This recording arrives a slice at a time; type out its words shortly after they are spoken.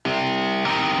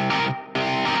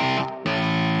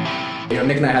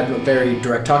Nick and I had a very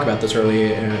direct talk about this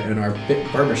early in our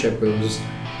partnership. It was,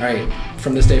 all right,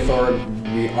 from this day forward,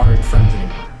 we aren't friends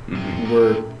anymore. Mm-hmm.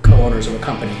 We're co-owners of a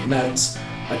company, and that's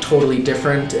a totally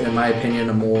different, and in my opinion,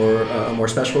 a more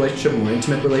special relationship, a more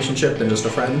intimate relationship than just a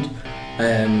friend.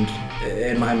 And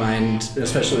in my mind,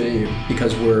 especially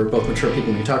because we're both mature people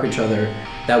and we talk to each other,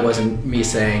 that wasn't me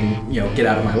saying, get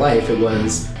out of my life. It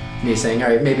was me saying, all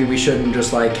right, maybe we shouldn't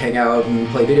just like hang out and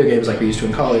play video games like we used to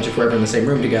in college. If we're ever in the same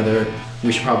room together,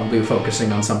 we should probably be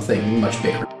focusing on something much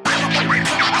bigger.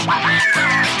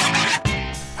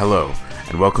 Hello,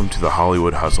 and welcome to the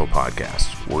Hollywood Hustle Podcast,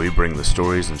 where we bring the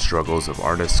stories and struggles of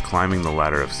artists climbing the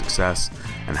ladder of success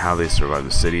and how they survive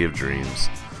the city of dreams,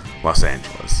 Los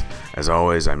Angeles. As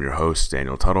always, I'm your host,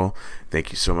 Daniel Tuttle.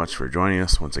 Thank you so much for joining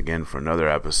us once again for another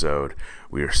episode.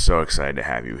 We are so excited to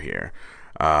have you here.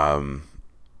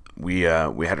 We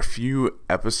had a few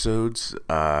episodes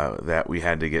that we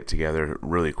had to get together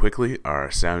really quickly.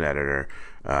 Our sound editor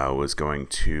was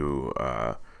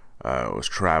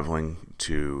traveling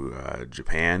to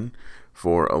Japan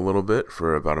for a little bit,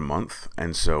 for about a month,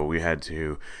 and so we had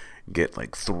to get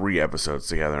like 3 episodes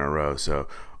together in a row. So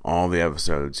all the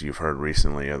episodes you've heard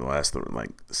recently, or the last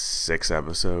 5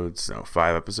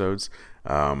 episodes,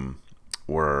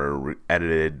 were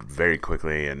edited very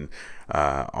quickly, and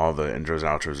all the intros and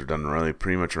outros are done really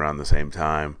pretty much around the same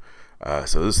time.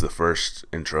 So this is the first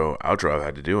outro I've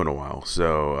had to do in a while,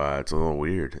 so it's a little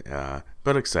weird,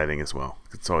 but exciting as well.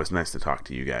 It's always nice to talk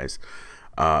to you guys.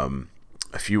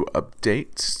 A few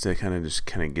updates to kind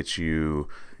of get you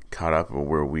caught up with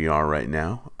where we are right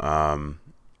now.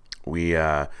 We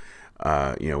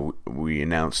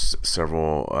announced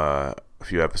a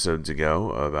few episodes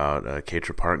ago about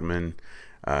Katra Parkman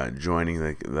joining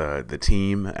the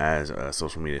team as a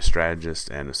social media strategist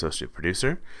and associate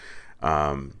producer.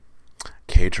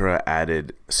 Katra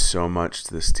added so much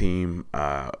to this team.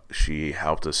 She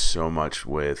helped us so much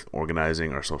with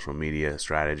organizing our social media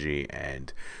strategy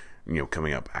and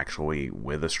coming up actually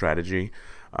with a strategy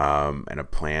and a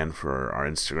plan for our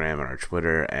Instagram and our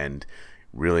Twitter, and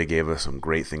really gave us some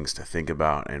great things to think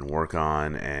about and work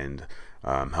on, and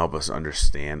help us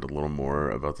understand a little more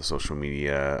about the social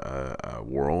media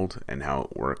world and how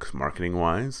it works marketing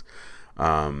wise.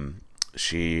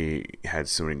 She had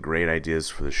so many great ideas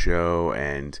for the show,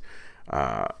 and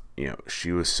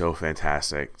she was so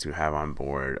fantastic to have on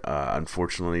board.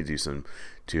 Unfortunately, due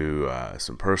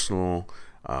some personal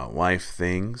life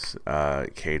things,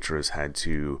 Katra's had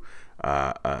to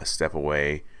step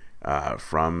away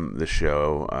from the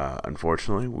show.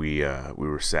 Unfortunately, we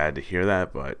were sad to hear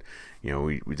that, but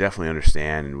we definitely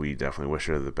understand, and we definitely wish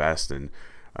her the best and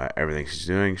everything she's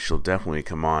doing. She'll definitely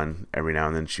come on every now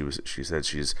and then. She said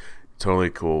she's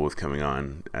totally cool with coming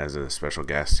on as a special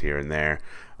guest here and there,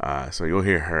 so you'll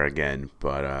hear her again,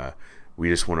 but we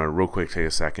just want to real quick take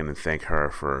a second and thank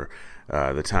her for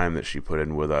the time that she put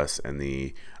in with us, and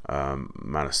the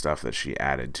amount of stuff that she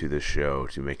added to the show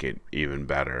to make it even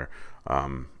better,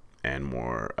 and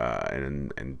more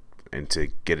and to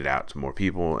get it out to more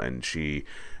people. And she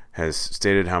has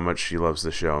stated how much she loves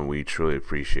the show, and we truly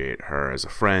appreciate her as a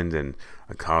friend and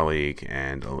a colleague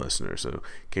and a listener. So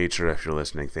Katra, if you're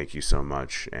listening, thank you so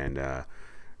much, and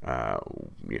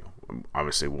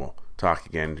obviously we'll talk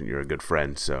again. You're a good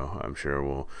friend, so I'm sure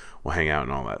we'll hang out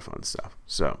and all that fun stuff.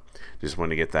 So just want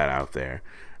to get that out there.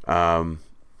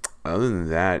 Other than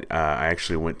that, I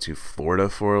actually went to Florida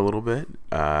for a little bit.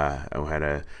 I had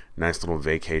a nice little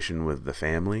vacation with the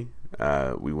family.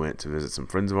 We went to visit some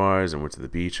friends of ours and went to the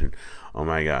beach, and oh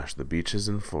my gosh, the beaches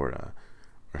in Florida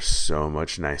are so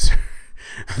much nicer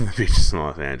than the beaches in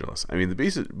Los Angeles. I mean, the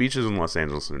beaches in Los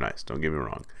Angeles are nice, don't get me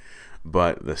wrong,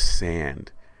 but the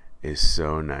sand is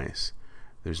so nice.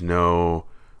 There's no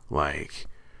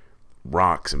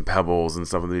rocks and pebbles and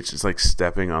stuff on the beach. It's like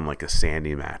stepping on a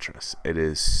sandy mattress. It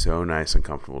is so nice and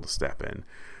comfortable to step in.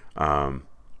 I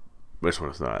just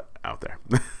want to throw that out there.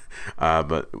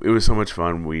 But it was so much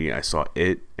fun. I saw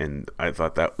it, and I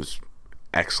thought that was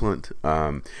excellent.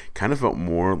 Kind of felt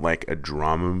more like a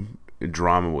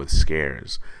drama with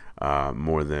scares,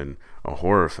 more than a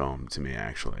horror film to me,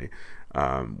 actually,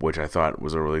 which I thought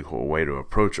was a really cool way to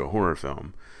approach a horror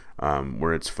film,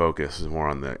 where its focus is more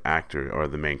on the actor or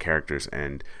the main characters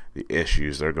and the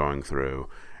issues they're going through,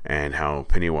 and how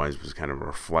Pennywise was kind of a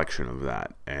reflection of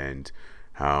that, and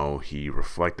how he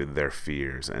reflected their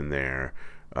fears and their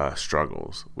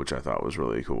struggles, which I thought was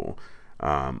really cool.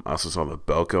 I also saw the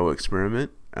Belko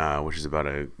Experiment, which is about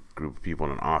a group of people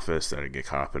in an office that get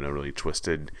caught up in a really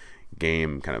twisted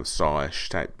game, kind of Saw-ish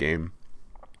type game.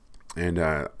 And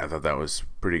I thought that was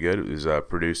pretty good. It was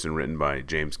produced and written by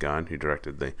James Gunn, who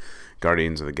directed the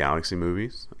Guardians of the Galaxy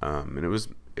movies, and it was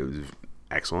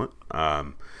excellent.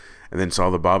 And then saw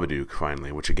The Babadook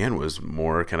finally, which again was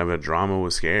more kind of a drama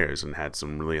with scares and had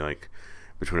some really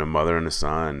between a mother and a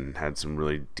son, had some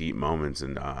really deep moments,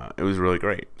 and it was really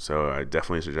great. So I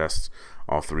definitely suggest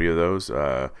all three of those.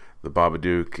 The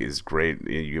Babadook is great.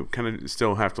 You kind of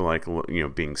still have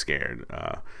to being scared.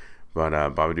 But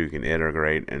Babadook and It are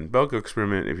great. And Belko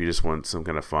Experiment, if you just want some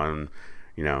kind of fun,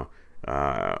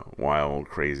 wild,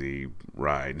 crazy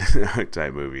ride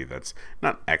type movie that's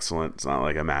not excellent. It's not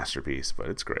like a masterpiece, but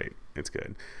it's great. It's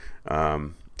good.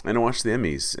 And I watched the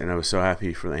Emmys, and I was so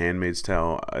happy for The Handmaid's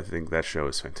Tale. I think that show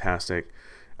is fantastic.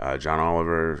 John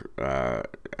Oliver,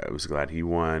 I was glad he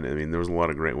won. I mean, there was a lot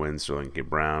of great wins. Sterling K.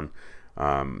 Brown.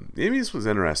 The Emmys was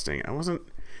interesting.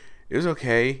 It was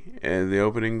okay, and the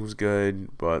opening was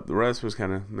good, but the rest was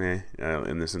kind of meh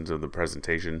in the sense of the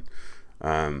presentation.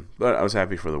 But I was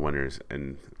happy for the winners,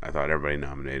 and I thought everybody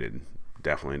nominated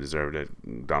definitely deserved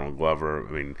it. Donald Glover,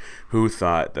 I mean, who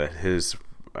thought that his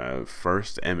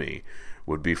first Emmy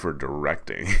would be for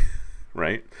directing,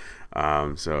 right?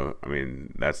 So, I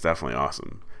mean, that's definitely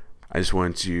awesome. I just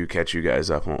wanted to catch you guys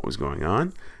up on what was going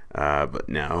on, but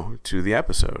now to the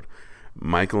episode.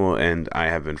 Michael and I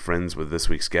have been friends with this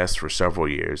week's guest for several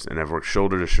years, and I've worked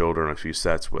shoulder to shoulder on a few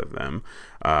sets with them.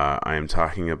 I am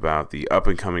talking about the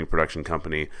up-and-coming production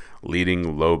company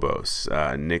Leading Lobos.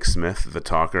 Nick Smith, the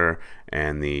talker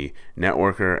and the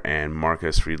networker, and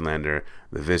Marcus Friedlander,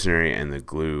 the visionary and the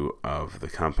glue of the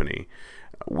company.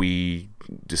 We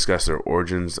discuss their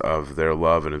origins of their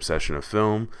love and obsession of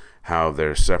film, how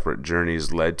their separate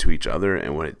journeys led to each other,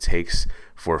 and what it takes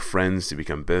for friends to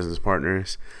become business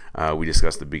partners. We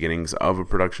discuss the beginnings of a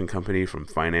production company, from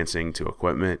financing to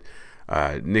equipment.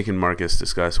 Nick and Marcus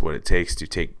discuss what it takes to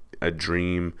take a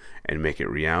dream and make it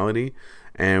reality.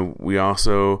 And we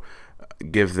also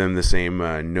give them the same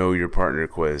Know Your Partner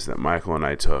quiz that Michael and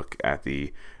I took at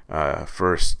the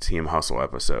first Team Hustle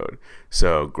episode.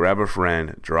 So grab a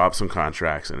friend, drop some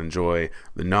contracts, and enjoy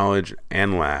the knowledge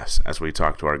and laughs as we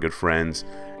talk to our good friends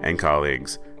and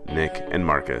colleagues, Nick and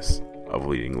Marcus of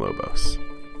Leading Lobos.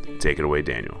 Take it away,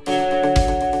 Daniel.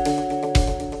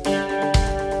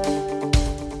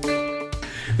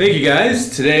 Thank you,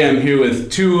 guys. Today I'm here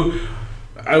with two,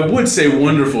 I would say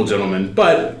wonderful gentlemen,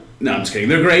 but no, I'm just kidding.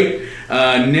 They're great.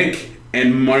 Nick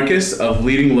and Marcus of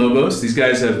Leading Lobos. These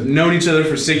guys have known each other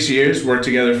for 6 years, worked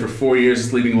together for 4 years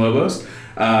as Leading Lobos.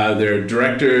 They're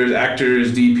directors,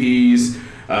 actors, DPs,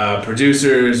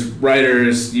 producers,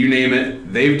 writers, you name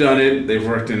it. They've done it. They've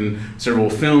worked in several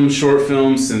films, short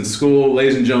films since school.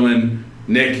 Ladies and gentlemen,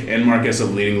 Nick and Marcus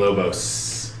of Leading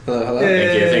Lobos. Hello, hello.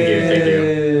 Thank you.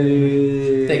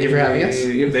 Thank you for having us.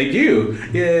 Thank you.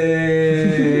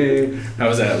 Yay. How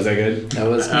was that? Was that good? That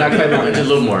was not quite long. Just a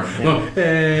little more. Yeah. Oh,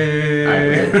 hey. All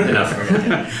right, enough.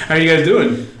 How are you guys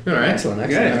doing? All right. Excellent.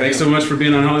 Okay, thanks so much for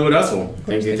being on Hollywood Hustle.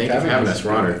 Thank you for having us.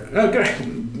 We're honored. Okay.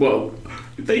 Well,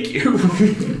 thank you.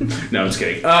 No, I'm just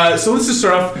kidding. So let's just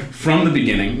start off from the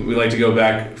beginning. We like to go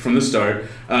back from the start.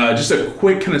 Just a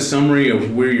quick kind of summary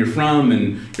of where you're from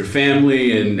and your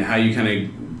family and how you kind of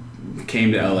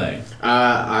came to LA.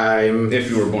 If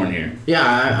you were born here. Yeah,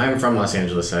 I'm from Los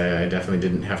Angeles. I definitely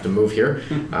didn't have to move here.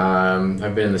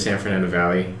 I've been in the San Fernando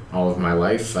Valley all of my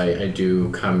life. I do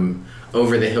come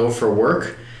over the hill for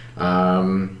work.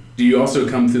 Do you also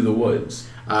come through the woods?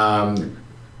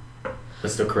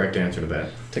 That's the correct answer to that.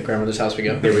 To grandmother's house we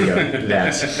go. There we go.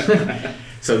 That.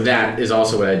 So that is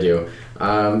also what I do.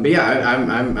 But yeah,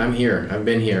 I'm here. I've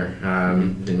been here.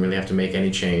 Didn't really have to make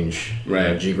any change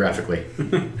geographically.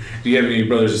 Do you have any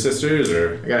brothers or sisters?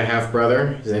 Or I got a half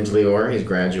brother. His name's Leor. He's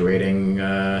graduating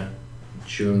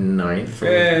June 9th from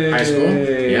high school.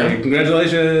 Yeah.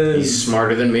 Congratulations. He's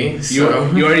smarter than me.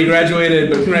 So. You already graduated,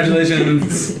 but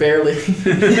congratulations. Barely.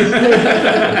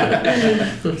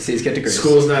 See, he's get degrees.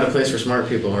 School's not a place for smart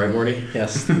people, right, Morty?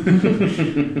 Yes.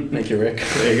 Thank you, Rick.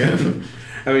 There you go.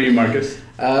 How about you, Marcus?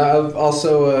 I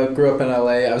also grew up in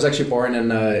LA. I was actually born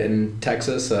in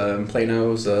Texas, in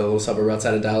Plano, a little suburb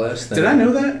outside of Dallas. Did I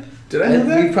know that? Did I know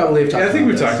that? We probably have talked about I think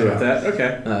we this, talked about that.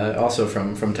 Okay. Also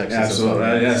from Texas.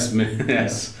 Absolutely. As well.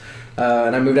 Yes.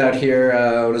 And I moved out here when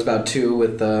I was about 2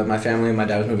 with my family. My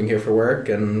dad was moving here for work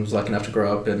and was lucky enough to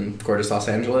grow up in gorgeous Los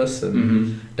Angeles.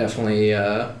 And definitely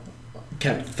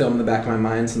kept film in the back of my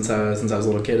mind since I was a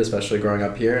little kid, especially growing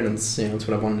up here, and it's it's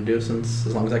what I've wanted to do since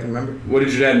as long as I can remember. What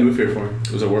did your dad move here for?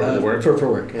 Was it work? For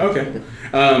work. Yeah. Okay.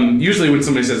 Usually when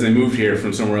somebody says they moved here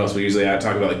from somewhere else, we usually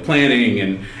talk about like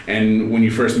planning and when you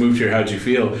first moved here, how did you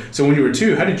feel? So when you were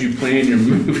 2, how did you plan your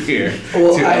move here?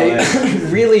 Well, I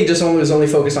really just was only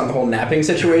focused on the whole napping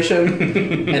situation,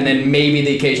 and then maybe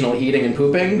the occasional eating and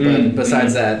pooping. But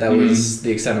besides that was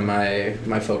the extent of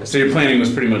my focus. So your planning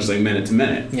was pretty much like minute to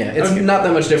minute. Yeah, it's not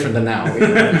that much different than now.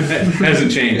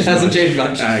 Hasn't changed. Hasn't changed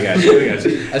much. I got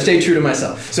you. I stayed true to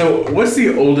myself. So what's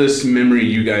the oldest memory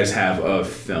you guys have of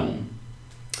film?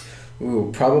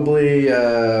 Ooh, probably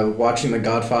watching The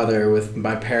Godfather with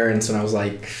my parents when I was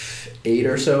like 8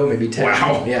 or so, maybe 10.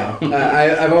 Wow. Yeah.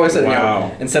 I've always said,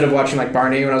 wow. Instead of watching like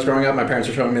Barney when I was growing up, my parents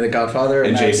were showing me The Godfather.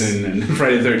 And Jason and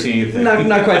Friday the 13th.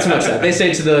 Not quite so much that. They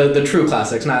stayed to the true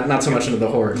classics, not so much into the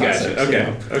horror classics.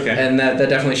 Gotcha. Okay. And that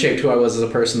definitely shaped who I was as a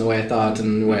person, the way I thought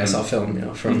and the way I saw film.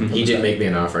 From he did make me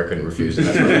an offer I couldn't refuse, and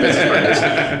that's what the best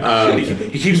part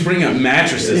is. He keeps bringing up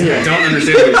mattresses. I don't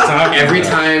understand what he's talking Every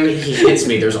about. time he hits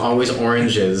me, there's always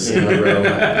oranges in the room.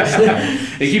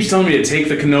 He keeps telling me to take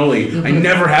the cannoli. I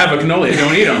never have a cannoli. I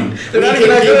don't eat them. They're not even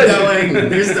that good. Going.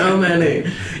 There's so many.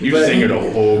 You just angered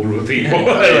a whole group of people.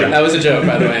 That was a joke,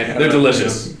 by the way. They're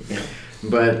delicious.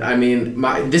 But I mean,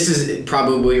 this is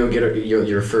probably you'll get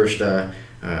your first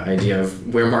idea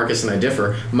of where Marcus and I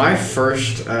differ. My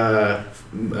first, I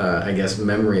guess,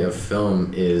 memory of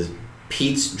film is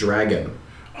Pete's Dragon.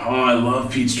 Oh, I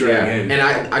love Pete's Dragon.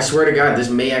 Yeah. And I swear to God, this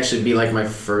may actually be like my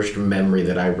first memory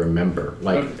that I remember.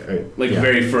 Like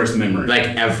very first memory. Like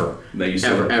ever. That you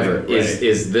saw. Ever. Right.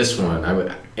 Is this one.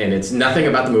 And it's nothing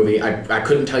about the movie. I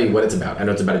couldn't tell you what it's about. I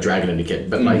know it's about a dragon and a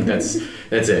kid, but like that's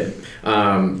it.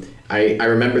 I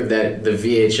remembered that the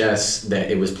VHS that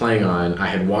it was playing on, I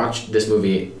had watched this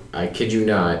movie, I kid you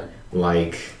not,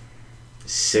 like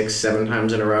 6-7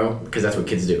 times in a row, because that's what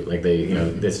kids do. Like they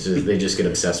just get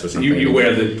obsessed with something. You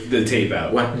wear the tape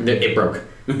out. It broke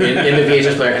in the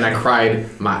VHS player, and I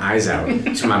cried my eyes out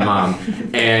to my mom,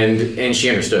 and she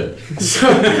understood. So,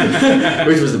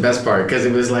 which was the best part, because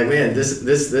it was like, man,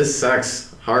 this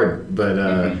sucks hard, but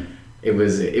it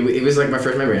was like my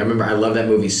first memory. I remember I love that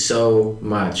movie so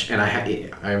much, and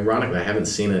ironically I haven't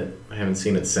seen it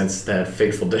since that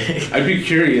fateful day. I'd be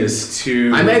curious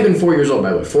to. I may have been 4 years old,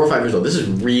 by the way, 4 or 5 years old. This is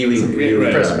really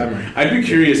impressive memory. I'd be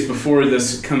curious before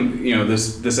this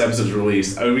this episode's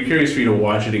released. I would be curious for you to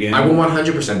watch it again. I will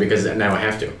 100% because now I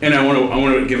have to. And I want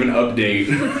to give an update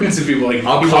to people. Like,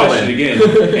 I'll he call watched it again,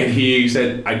 and he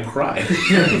said I cried.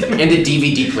 And the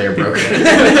DVD player broke.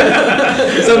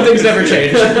 Some things never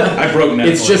change. I broke Netflix.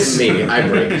 It's just me. I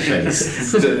break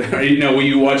things. Will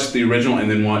you watch the original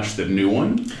and then watch the new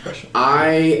one?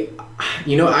 I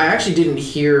actually didn't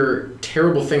hear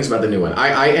terrible things about the new one.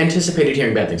 I anticipated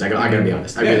hearing bad things. I gotta be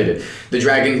honest. I really did. The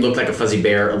dragon looked like a fuzzy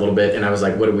bear a little bit, and I was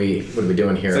like, "What are we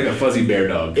doing here?" It's like a fuzzy bear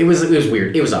dog. It was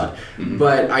weird. It was odd,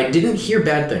 but I didn't hear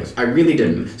bad things. I really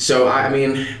didn't. So I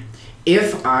mean,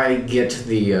 if I get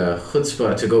the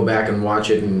chutzpah to go back and watch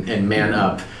it and man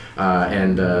up,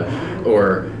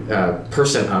 or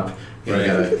person up. You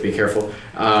gotta be careful.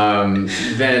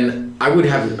 Then I would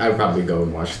probably go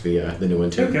and watch the new one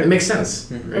too. Okay. It makes sense.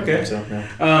 Mm-hmm. Okay. So,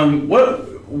 yeah.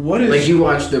 What is like you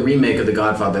watched the remake of The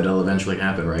Godfather that'll eventually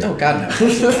happen, right? Oh God, no.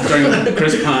 starring with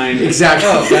Chris Pine? Exactly.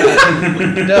 Oh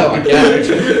God. No,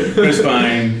 God. Chris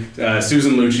Pine,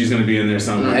 Susan Lucci's going to be in there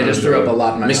somewhere. I just threw up a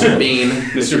lot in my Mr. mouth. Bean.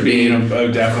 Mr. Bean,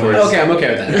 definitely. Okay, I'm okay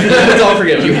with that. That's all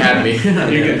forgiven. You had me.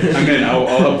 You're good. I'm in. I'll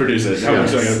help produce it. How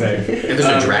much am I going to pay? And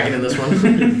there's a dragon in this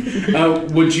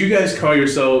one. Would you guys call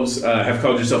yourselves have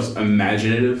called yourselves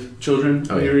imaginative children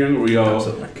when you were young? Were y'all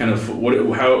Absolutely. kind of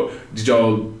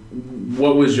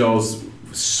what was y'all's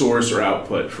source or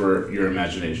output for your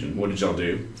imagination? What did y'all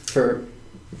do?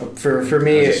 For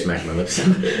me, I just smacked my lips.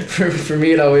 for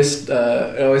me, it always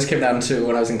came down to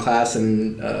when I was in class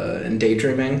and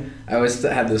daydreaming. I always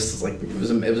had this like it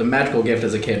was a magical gift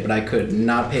as a kid, but I could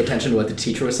not pay attention to what the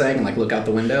teacher was saying and like look out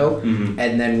the window. Mm-hmm.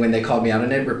 And then when they called me out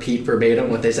on it, repeat verbatim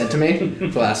what they said to me for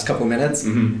the last couple of minutes.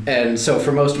 Mm-hmm. And so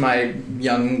for most of my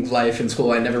young life in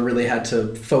school, I never really had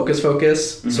to focus,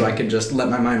 so I could just let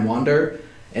my mind wander.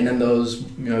 And then those,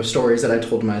 stories that I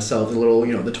told myself, the little,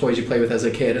 the toys you play with as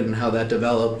a kid and how that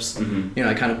develops,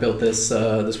 I kind of built this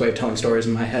way of telling stories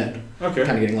in my head. Okay.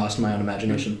 Kind of getting lost in my own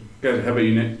imagination. Good. How about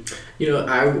you, Nick?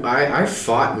 I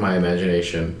fought my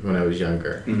imagination when I was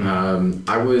younger. Mm-hmm.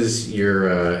 I was your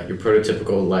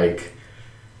prototypical like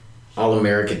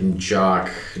all-American jock.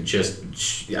 That's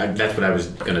what I was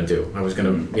gonna do. I was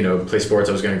gonna play sports.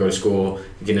 I was gonna go to school,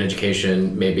 get an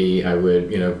education. Maybe I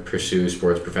would pursue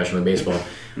sports professionally, baseball.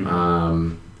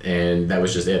 Mm-hmm. and that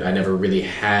was just it. I never really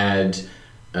had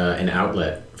an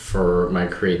outlet for my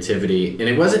creativity, and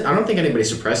it wasn't. I don't think anybody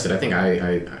suppressed it. I think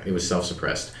it was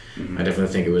self-suppressed. I definitely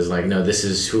think it was like, no, this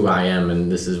is who I am, and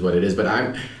this is what it is. But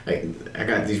I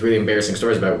got these really embarrassing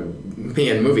stories about me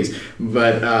in movies.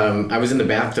 But I was in the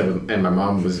bathtub, and my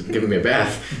mom was giving me a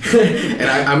bath, and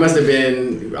I must have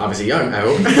been obviously young. I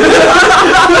hope.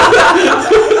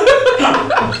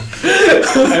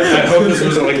 I hope this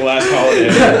wasn't like last holiday.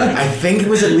 I think it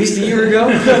was at least a year ago.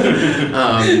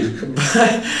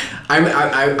 But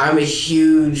I'm a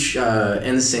huge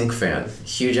NSYNC fan.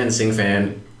 Huge NSYNC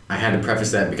fan. I had to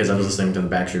preface that because I was listening to the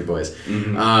Backstreet Boys.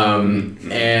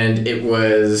 And it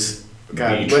was,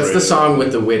 God, what's the song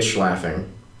with the witch laughing?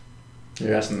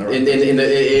 You're asking the right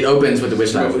it opens with the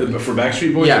witch laughing. For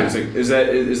Backstreet Boys? Yeah. Is that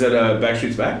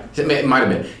Backstreet's Back? It might have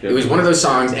been. It was one of those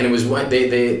songs, and it was what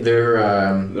they're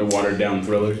watered down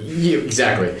Thriller. Yeah,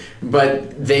 exactly.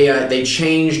 But they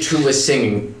changed who was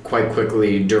singing quite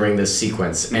quickly during this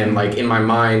sequence, and like in my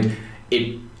mind,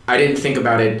 I didn't think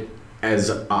about it as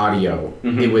audio.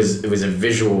 It was a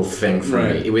visual thing for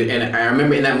me. It was, and I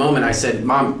remember in that moment I said,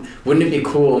 "Mom, wouldn't it be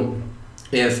cool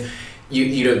if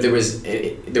you know there was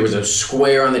a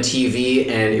square on the TV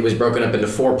and it was broken up into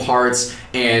 4 parts,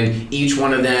 and each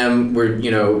one of them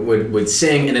would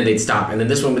sing and then they'd stop, and then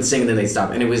this one would sing and then they'd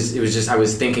stop, and it was just I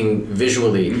was thinking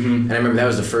visually, and I remember that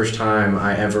was the first time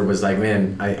I ever was like,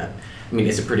 man, I mean,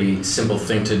 it's a pretty simple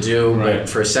thing to do, but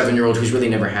for a 7-year-old who's really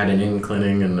never had an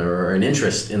inkling or an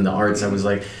interest in the arts, I was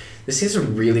like, this is a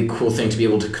really cool thing to be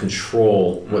able to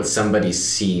control what somebody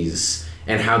sees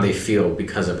and how they feel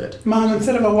because of it. Mom,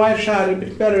 instead of a wide shot, it'd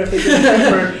be better if they did a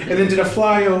camera and then did a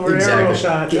flyover arrow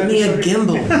shot. Give me a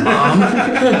gimbal, Mom.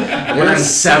 When I'm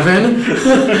 7?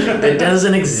 That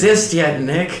doesn't exist yet,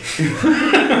 Nick.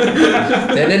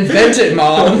 Then invent it,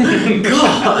 Mom.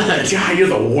 God, you're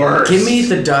the worst. Give me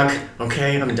the duck.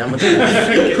 Okay, I'm done with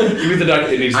that. Give me the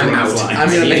duck. It needs to I'm out. I'm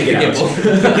gonna make a gimbal.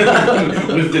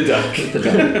 With the duck.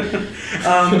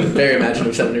 Very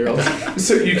imaginative 7-year-old.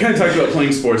 So you kind of talked about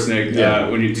playing sports, Nick. Yeah.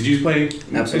 Did you play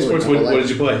Absolutely. sports? What did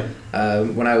you play?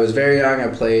 When I was very young, I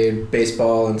played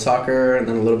baseball and soccer, and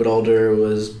then a little bit older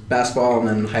was basketball, and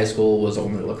then high school was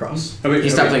only lacrosse. He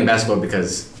stopped playing basketball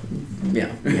because the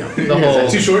whole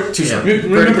Too short. Too short.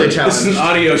 Remember, this is an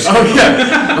audio show. Oh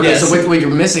yeah. Okay, Yes. so what you're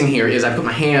missing here is I put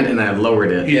my hand and I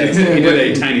lowered it. He did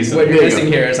a tiny What something. you're missing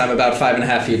here is I'm about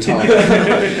 5.5 feet tall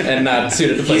and not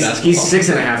suited to play basketball. He's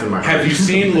 6.5 in my heart. Have you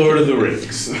seen Lord of the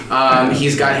Rings?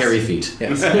 He's got hairy feet.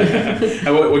 Yes.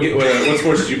 What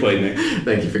sports did you play, Nick?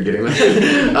 Thank you for getting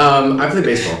that. I played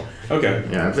baseball. Okay.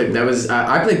 Yeah, I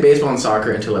played baseball and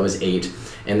soccer until I was 8,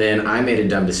 and then I made a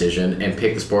dumb decision and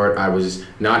picked the sport I was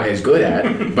not as good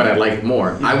at, but I liked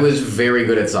more. I was very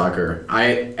good at soccer.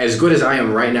 As good as I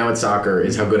am right now at soccer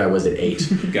is how good I was at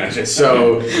 8. Gotcha.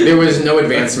 So there was no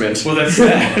advancement. Well, that's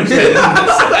sad.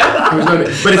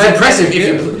 But it's impressive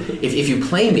if you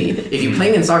play me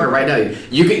in soccer right now,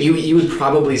 you would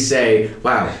probably say,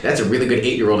 wow, that's a really good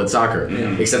 8-year-old at soccer.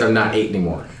 Except I'm not 8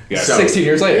 anymore. Yeah. So, 16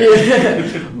 years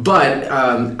later. But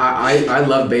I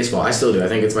love baseball. I still do. I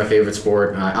think it's my favorite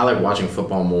sport. I like watching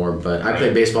football more, but I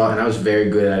played baseball and I was very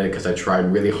good at it because I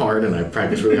tried really hard and I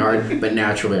practiced really hard. But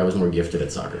naturally, I was more gifted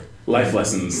at soccer. Life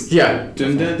lessons. Yeah.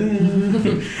 Dun, dun,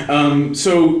 dun.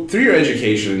 So through your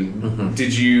education,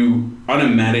 did you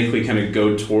automatically kind of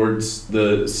go towards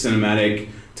the cinematic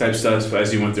type stuff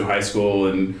as you went through high school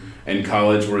and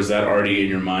college? Or was that already in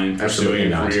your mind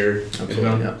pursuing a career?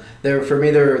 Absolutely, yeah. For me,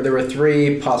 there were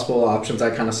 3 possible options I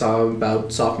kind of saw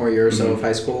about sophomore year or so of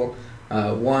high school.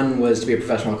 One was to be a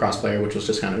professional lacrosse player, which was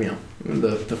just kind of,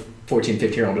 the 14,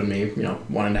 15-year-old in me,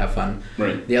 wanting to have fun.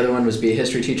 Right. The other one was be a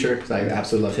history teacher, because I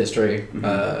absolutely love history.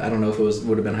 I don't know if it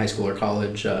would have been high school or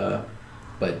college,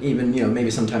 but even, maybe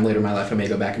sometime later in my life I may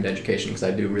go back into education, because I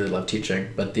do really love teaching.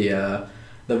 But the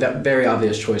very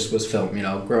obvious choice was film.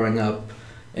 Growing up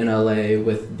in LA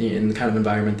in the kind of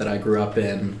environment that I grew up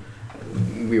in,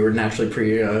 we were naturally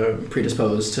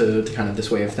predisposed to kind of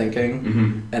this way of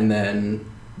thinking. And then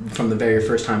from the very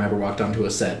first time I ever walked onto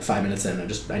a set, 5 minutes in,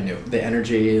 I knew the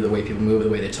energy, the way people move, the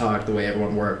way they talk, the way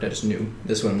everyone worked. I just knew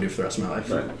this is what I'm going to do for the rest of my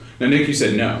life. Right. Now, Nick, you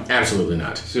said no. Absolutely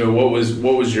not. So what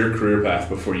was your career path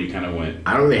before you kind of went?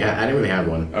 I didn't really have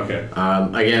one. Okay.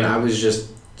 Again, I was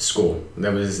just school. I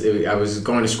was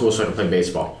going to school so I could play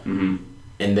baseball.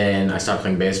 And then I stopped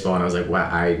playing baseball, and I was like, wow,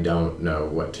 I don't know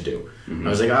what to do. I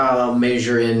was like, I'll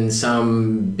major in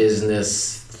some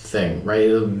business thing, right?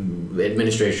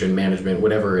 Administration, management,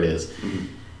 whatever it is.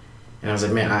 And I was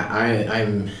like, man,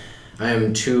 I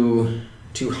am too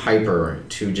hyper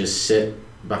to just sit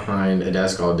behind a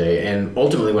desk all day. And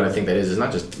ultimately what I think that is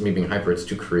not just me being hyper, it's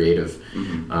too creative.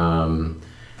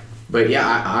 But yeah,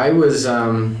 I was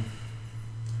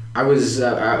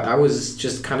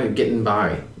just kind of getting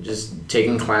by, just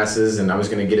taking classes, and I was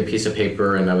going to get a piece of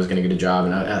paper and I was going to get a job,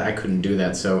 and I couldn't do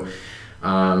that. So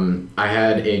I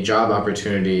had a job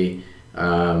opportunity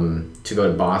to go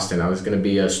to Boston. I was going to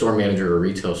be a store manager of a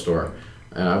retail store.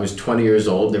 I was 20 years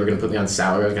old. They were going to put me on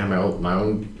salary. I was going to have my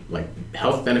own like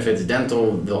health benefits,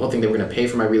 dental, the whole thing. They were going to pay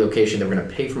for my relocation. They were going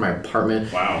to pay for my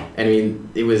apartment. Wow. And I mean,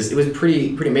 it was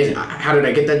pretty amazing. How did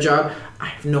I get that job? I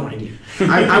have no idea.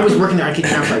 I was working there. I could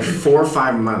count for like 4 or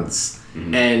 5 months,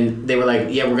 and they were like,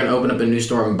 "Yeah, we're going to open up a new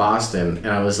store in Boston." And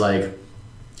I was like,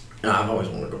 I've always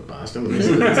wanted to go to Boston.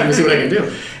 Let me see what I can do.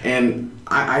 And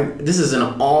this is an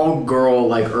all-girl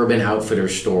like Urban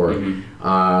Outfitters store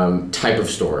type of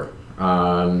store.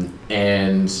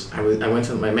 And I went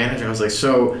to my manager. I was like,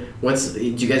 "So, do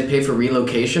you guys pay for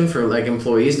relocation for like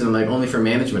employees?" And I'm like, "Only for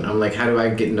management." I'm like, "How do I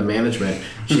get into management?"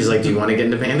 She's like, "Do you want to get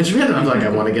into management?" And I'm like, "I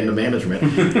want to get into management."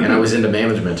 And I was into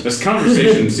management. This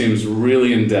conversation seems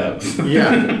really in depth.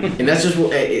 Yeah, and that's just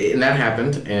and that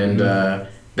happened, and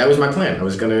that was my plan. I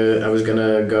was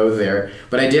gonna go there,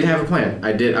 but I did have a plan.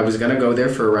 I was gonna go there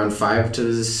for around 5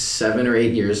 to 7 or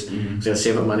 8 years. I was gonna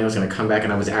save up money. I was gonna come back,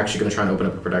 and I was actually gonna try and open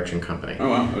up a production company. Oh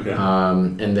wow, okay.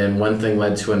 And then one thing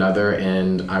led to another,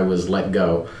 and I was let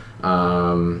go,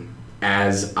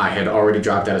 as I had already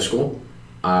dropped out of school.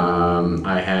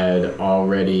 I had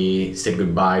already said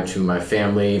goodbye to my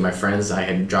family, my friends. I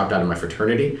had dropped out of my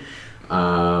fraternity,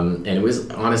 and it was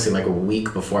honestly like a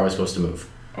week before I was supposed to move.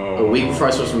 A week before I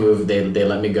was supposed to move, they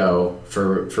let me go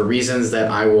for reasons that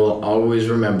I will always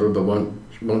remember but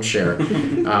won't share.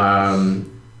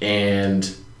 And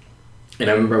I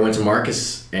remember I went to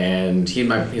Marcus, and he's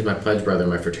my pledge brother in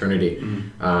my fraternity.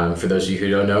 For those of you who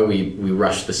don't know, we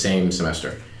rushed the same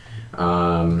semester,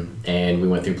 and we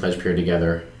went through pledge period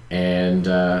together. And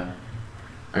I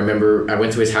remember I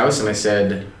went to his house and I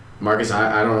said, "Marcus,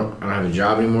 I don't have a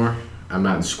job anymore. I'm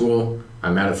not in school.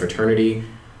 I'm out of fraternity.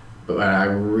 But I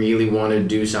really want to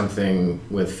do something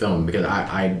with film because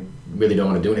I really don't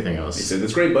want to do anything else." He said,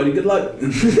 "That's great, buddy. Good luck."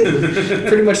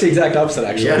 Pretty much the exact opposite,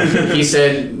 actually. Yeah, he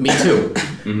said, "Me too."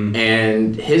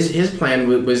 And his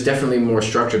plan was definitely more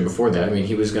structured before that. I mean,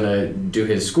 he was going to do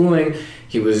his schooling.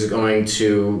 He was going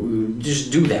to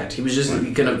just do that. He was just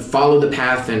going to follow the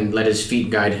path and let his feet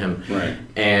guide him. Right.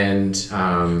 And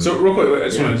so real quick, I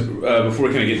just want to before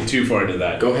we kind of get too far into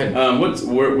that. Go ahead.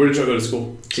 Where did y'all go to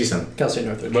school? CSUN. Cal State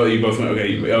Northridge. Well, you both went. Okay.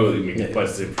 You mean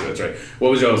plastic. That's right.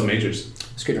 What was y'all's majors?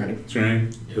 Screenwriting.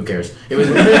 Screenwriting. Who cares? It was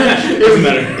Doesn't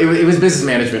matter. It was business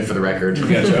management for the record.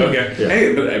 Gotcha. Okay. Yeah.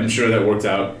 Hey, but I'm sure that worked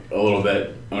out a little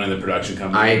bit owning the production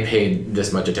company. I paid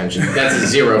this much attention. That's a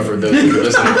 0 for those people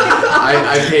listening.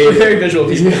 I paid Very visual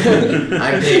people.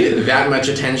 I paid that much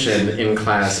attention in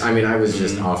class. I mean, I was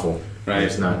just awful. Right.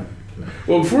 It's not.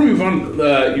 Well, before we move on,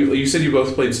 you said you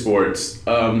both played sports.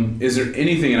 Is there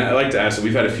anything, and I like to ask,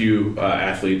 we've had a few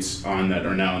athletes on that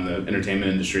are now in the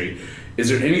entertainment industry. Is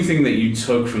there anything that you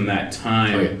took from that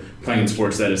time playing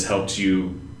sports that has helped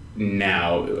you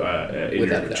now in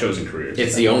your chosen careers?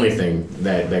 It's the only thing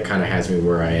that kind of has me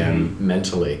where I am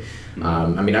mentally.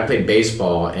 I mean, I played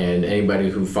baseball, and anybody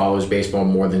who follows baseball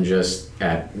more than just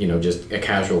a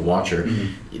casual watcher,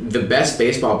 the best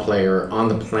baseball player on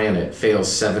the planet fails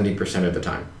 70% of the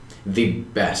time. The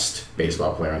best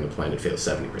baseball player on the planet fails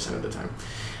 70% of the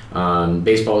time.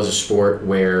 Baseball is a sport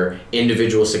where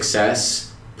individual success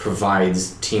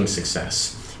provides team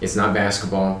success. It's not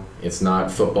basketball. It's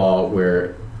not football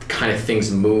where kind of things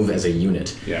move as a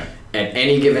unit. Yeah. At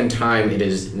any given time, it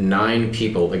is 9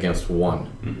 people against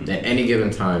 1 at any given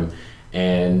time.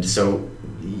 And so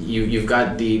you've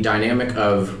got the dynamic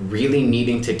of really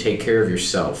needing to take care of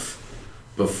yourself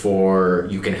before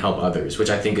you can help others,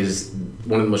 which I think is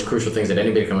one of the most crucial things that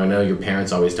anybody can. I know your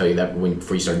parents always tell you that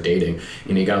before you start dating.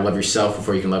 You gotta love yourself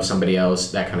before you can love somebody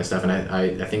else, that kind of stuff. And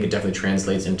I think it definitely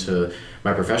translates into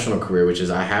my professional career, which is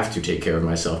I have to take care of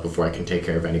myself before I can take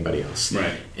care of anybody else.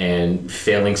 Right. And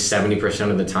failing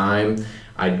 70% of the time,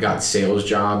 I got sales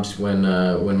jobs when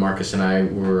Marcus and I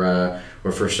were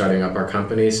first starting up our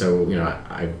company. So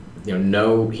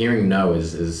hearing no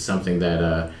is something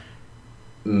that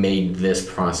made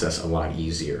this process a lot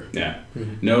easier. Yeah.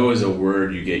 No is a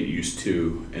word you get used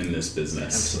to in this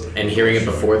business. Absolutely. And hearing it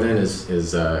before then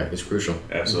is crucial.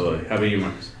 Absolutely. How about you,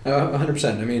 Marcus?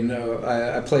 100%. I mean,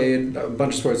 I played a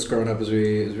bunch of sports growing up, as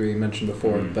we mentioned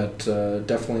before, but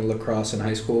definitely lacrosse in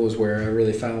high school was where I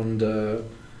really found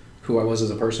who I was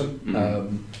as a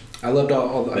person. I loved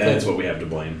all That's what we have to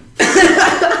blame.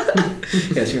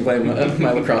 Yes, you can blame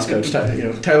my lacrosse coach,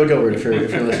 Tyler Gilbert, if you're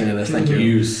listening to this. Thank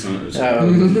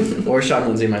you. Or Sean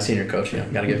Lindsay, my senior coach.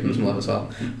 Got to give him some love as well.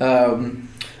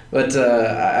 But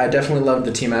I definitely loved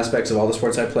the team aspects of all the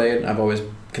sports I played. I've always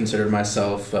considered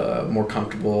myself more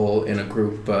comfortable in a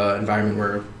group environment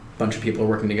where a bunch of people are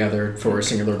working together for a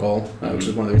singular goal, which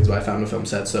is one of the reasons why I found a film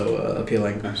set so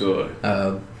appealing. Absolutely.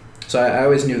 So I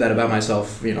always knew that about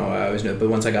myself, I always knew it. But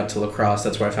once I got to lacrosse,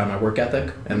 that's where I found my work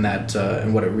ethic and that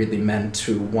and what it really meant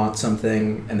to want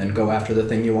something and then go after the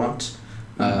thing you want.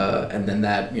 And then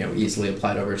that, easily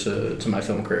applied over to my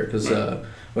film career. Because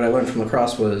what I learned from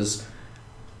lacrosse was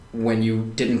when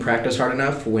you didn't practice hard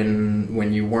enough,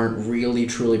 when you weren't really,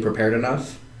 truly prepared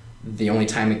enough, the only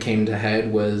time it came to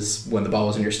head was when the ball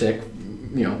was in your stick,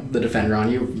 the defender on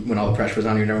you, when all the pressure was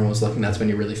on you and everyone was looking, that's when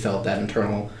you really felt that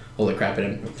internal, holy crap,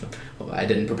 I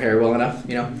didn't prepare well enough,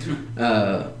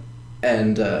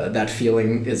 and that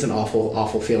feeling is an awful,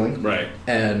 awful feeling. Right.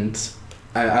 And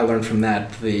I learned from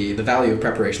that the value of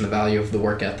preparation, the value of the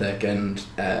work ethic, and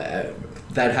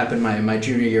that happened my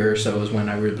junior year or so was when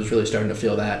I was really starting to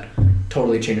feel that.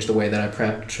 Totally changed the way that I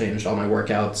prepped, changed all my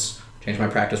workouts, changed my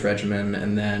practice regimen,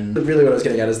 and then really what I was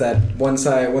getting at is that once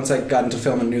I got into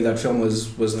film and knew that film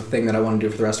was the thing that I wanted to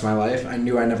do for the rest of my life, I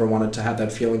knew I never wanted to have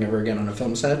that feeling ever again on a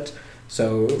film set.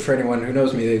 So for anyone who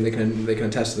knows me, they can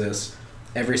attest to this.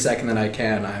 Every second that I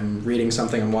can, I'm reading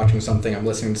something, I'm watching something, I'm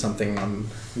listening to something, I'm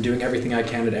doing everything I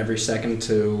can at every second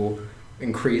to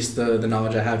increase the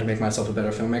knowledge I have to make myself a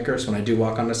better filmmaker. So when I do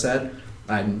walk on the set,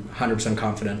 I'm 100%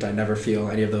 confident. I never feel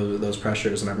any of those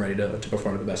pressures, and I'm ready to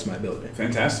perform to the best of my ability.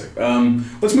 Fantastic.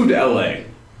 Let's move to LA,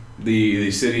 the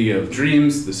city of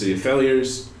dreams, the city of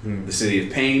failures, the city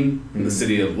of pain, the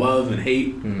city of love and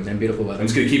hate. And beautiful weather. I'm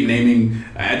just going to keep naming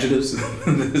adjectives.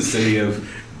 The city of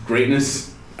greatness.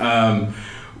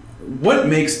 What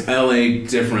makes LA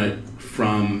different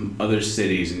from other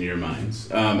cities in your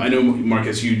minds? I know,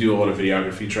 Marcus, you do a lot of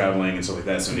videography, traveling, and stuff like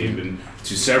that, so you've been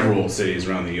to several cities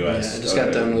around the U.S. Yeah, I just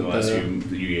got done with the last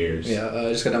few years. Yeah,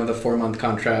 I just got done with a 4-month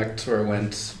contract where I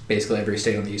went basically every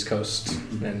state on the East Coast,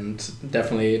 and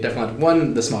definitely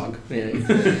one, the smog.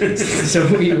 Yeah. So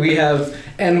we have,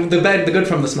 and the good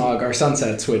from the smog are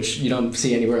sunsets, which you don't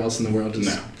see anywhere else in the world.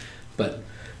 No. But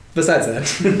besides that.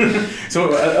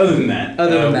 So other than that,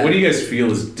 what do you guys feel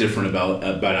is different about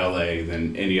LA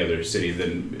than any other city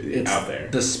out there?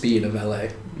 The speed of LA.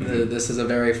 This is a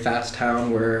very fast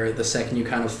town where the second you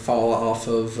kind of fall off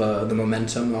of the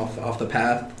momentum, off the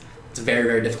path, it's very,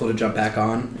 very difficult to jump back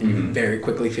on, and you very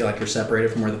quickly feel like you're separated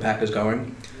from where the pack is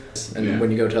going. And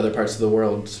when you go to other parts of the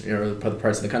world, other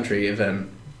parts of the country,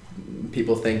 even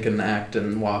people think and act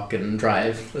and walk and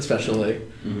drive, especially at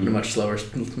a much slower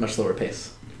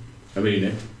pace. How about you,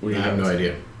 Nick? I have no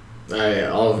idea.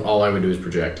 All I would do is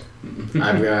project.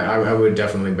 I would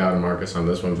definitely bow to Marcus on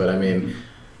this one, but I mean,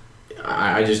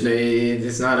 I just,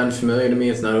 it's not unfamiliar to me.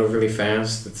 It's not overly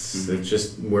fast. It's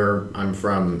just where I'm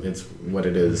from. It's what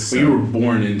it is. So. Well, you were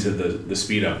born into the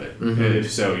speed of it.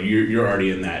 So you're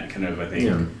already in that kind of, I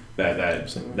think,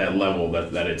 that level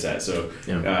that it's at. So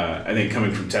I think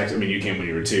coming from Texas, I mean, you came when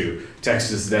you were 2.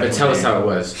 Texas definitely. Tell us how it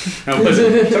was. How was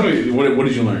it? Tell me, what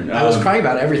did you learn? I was crying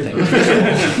about everything.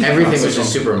 Everything was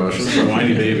just super emotional.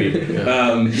 Whiny baby.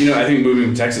 I think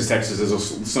moving to Texas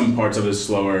is some parts of it is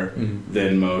slower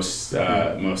than most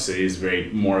cities.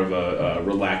 Very more of a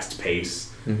relaxed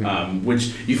pace,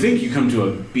 which you think you come to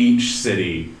a beach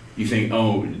city. You think,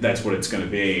 oh, that's what it's going to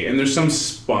be. And there's some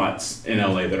spots in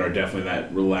LA that are definitely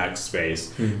that relaxed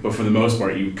space. But for the most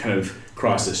part, you kind of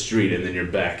cross the street and then you're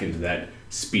back into that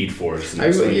speed force. I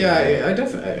definitely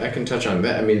I can touch on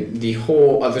that. I mean, the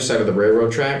whole other side of the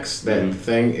railroad tracks, that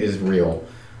thing is real.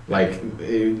 Like,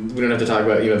 we don't have to talk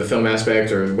about, the film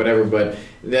aspect or whatever, but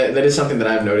that is something that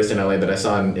I've noticed in LA that I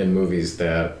saw in movies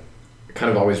that kind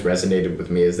of always resonated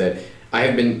with me, is that I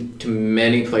have been to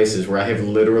many places where I have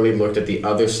literally looked at the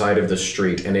other side of the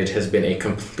street and it has been a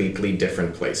completely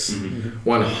different place.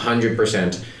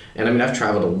 100%. And I mean, I've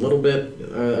traveled a little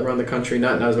bit around the country,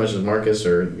 not as much as Marcus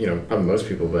or, probably most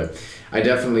people, but I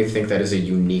definitely think that is a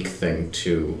unique thing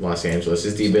to Los Angeles,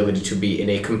 is the ability to be in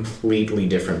a completely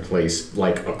different place,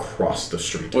 like across the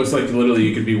street. Well, it's like literally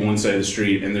you could be one side of the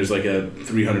street and there's like a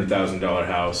 $300,000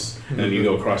 house, and then you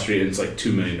go across the street and it's like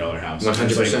 $2 million house.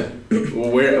 100%.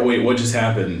 Well, what just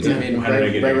happened? I mean,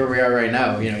 right where we are right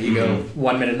now, you go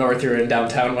 1 minute north, you're in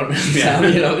downtown, 1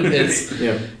 minute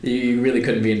south, you really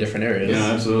couldn't be in different areas.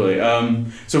 Yeah, absolutely.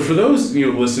 So for those,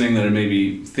 listening that are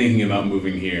maybe thinking about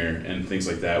moving here and things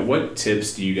like that, what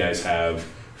tips do you guys have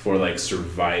for like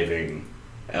surviving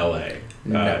LA.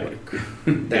 No.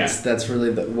 That's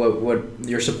really what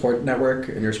your support network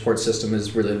and your support system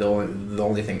is really the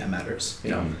only thing that matters.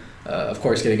 You know, of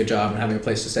course, getting a job and having a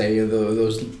place to stay,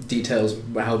 those details,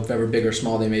 however big or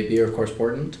small they may be, are of course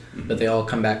important. But they all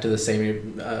come back to the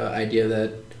same idea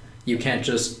that you can't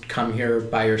just come here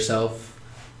by yourself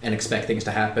and expect things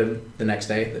to happen the next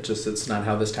day. It's not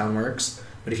how this town works.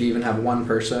 But if you even have one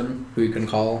person who you can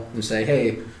call and say,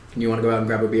 hey, you want to go out and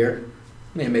grab a beer?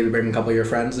 Maybe bring a couple of your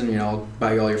friends and I'll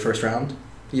buy you all your first round.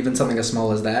 Even something as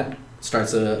small as that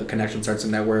starts a connection, starts a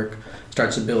network,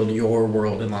 starts to build your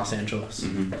world in Los Angeles.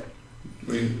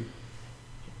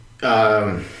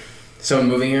 Someone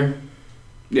moving here?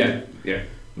 Yeah.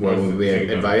 What would be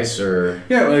advice or?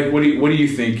 Yeah, like what do you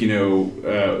think?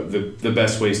 The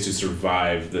best ways to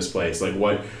survive this place. Like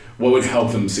what would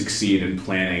help them succeed in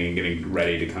planning and getting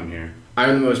ready to come here?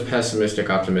 I'm the most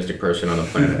optimistic person on the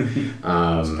planet.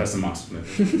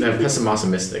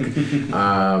 Pessimistic.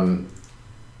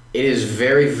 It is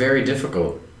very, very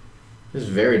difficult. It's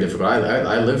very difficult.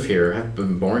 I live here. I've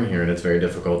been born here, and it's very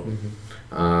difficult.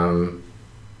 I'm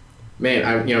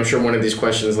sure one of these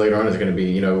questions later on is going to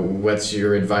be, what's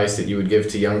your advice that you would give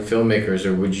to young filmmakers,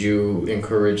 or would you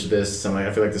encourage this?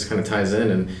 I feel like this kind of ties in,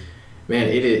 and man,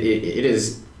 it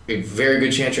is a very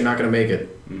good chance you're not going to make it.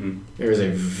 There is a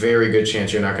very good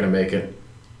chance you're not going to make it.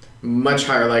 Much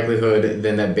higher likelihood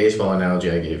than that baseball analogy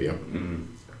I gave you.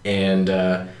 And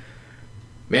man,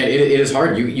 it is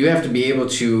hard. You have to be able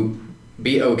to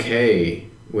be okay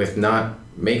with not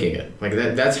making it. Like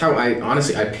that's how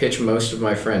I pitch most of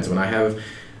my friends. When I have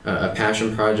a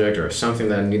passion project or something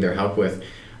that I need their help with,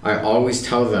 I always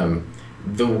tell them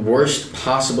the worst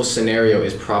possible scenario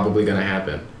is probably going to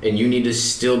happen, and you need to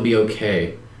still be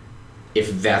okay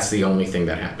if that's the only thing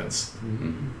that happens.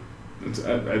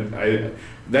 I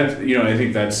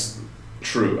think that's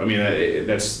true. I mean,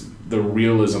 that's the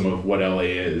realism of what LA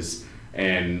is,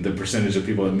 and the percentage of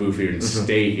people that move here and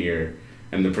stay here,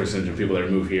 and the percentage of people that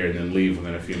move here and then leave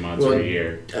within a few months or a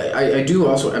year. I do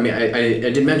also. I mean, I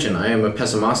did mention I am a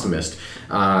pessimist,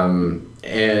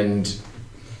 and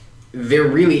there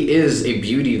really is a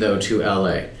beauty though to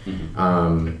LA.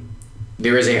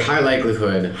 There is a high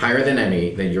likelihood, higher than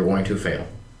any, that you're going to fail.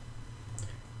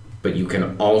 But you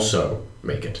can also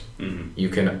make it. You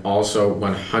can also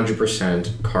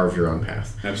 100% carve your own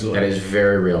path. Absolutely. That is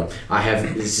very real. I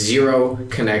have zero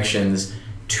connections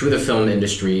to the film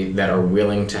industry that are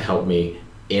willing to help me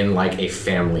in like a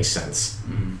family sense.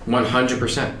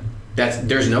 100%.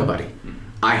 There's nobody.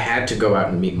 I had to go out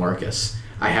and meet Marcus.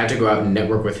 I had to go out and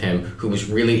network with him, who was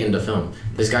really into film.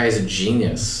 This guy is a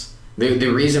genius. The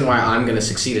reason why I'm going to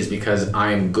succeed is because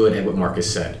I'm good at what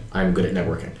Marcus said. I'm good at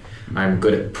networking. I'm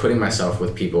good at putting myself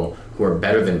with people who are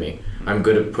better than me. I'm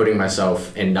good at putting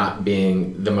myself and not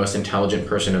being the most intelligent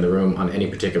person in the room on any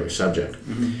particular subject.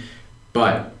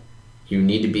 But you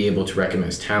need to be able to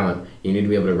recognize talent. You need to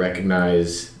be able to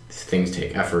recognize things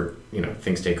take effort.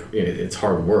 It's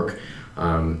hard work.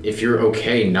 If you're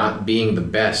okay not being the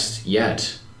best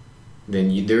yet,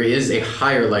 then there is a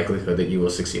higher likelihood that you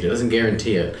will succeed. It doesn't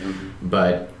guarantee it,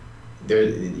 but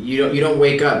you don't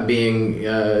wake up being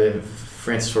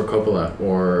Francis Ford Coppola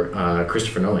or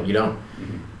Christopher Nolan. You don't.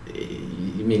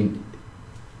 I mean,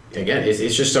 again,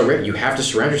 it's just so rare. You have to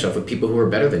surround yourself with people who are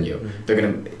better than you. They're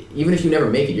gonna, even if you never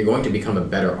make it, you're going to become a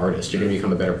better artist. You're going to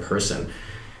become a better person.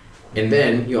 And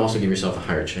then you also give yourself a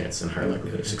higher chance and higher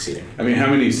likelihood of succeeding. I mean, how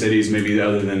many cities, maybe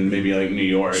other than maybe like New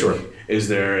York, is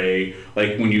there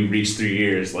when you reach 3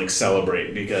 years, like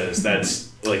celebrate? Because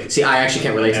that's like... See, I actually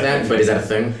can't relate to that, but is that a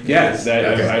thing? Yeah,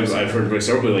 I've heard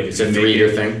historically, like... It's a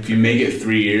 3-year thing? If you make it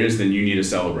 3 years, then you need to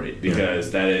celebrate,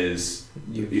 because that is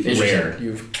rare.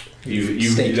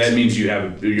 That means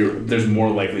there's more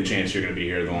likely chance you're going to be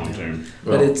here the long term.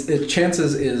 But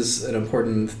chances is an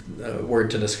important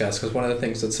word to discuss, because one of the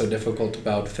things that's so difficult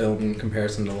about film in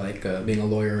comparison to like being a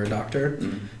lawyer or a doctor,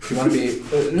 if you want to be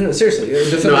no seriously,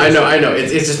 no, I know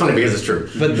it's just funny because it's true.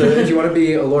 But if you want to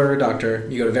be a lawyer or a doctor,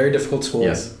 you go to very difficult schools.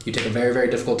 Yes. You take a very, very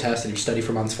difficult test that you study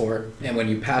for months for, and when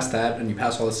you pass that and you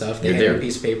pass all this stuff, they hand you a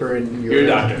piece of paper and you're a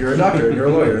doctor. You're a doctor and you're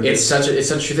a lawyer. It's such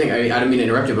a true thing. I don't mean to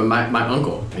interrupt you, but my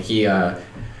uncle, he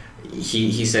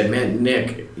said, man,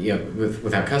 Nick,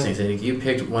 without cussing, he said, you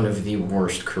picked one of the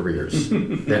worst careers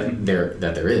that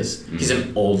there is. He's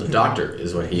an old doctor,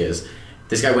 is what he is.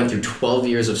 This guy went through 12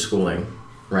 years of schooling,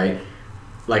 right?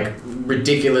 Like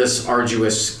ridiculous,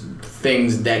 arduous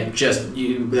things that just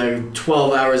like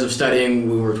 12 hours of studying.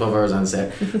 We were 12 hours on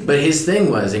set, but his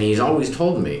thing was, and he's always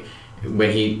told me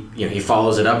when he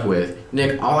follows it up with,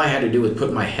 Nick, all I had to do was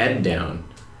put my head down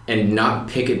and not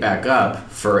pick it back up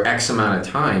for X amount of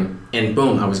time, and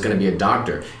boom, I was going to be a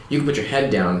doctor. You could put your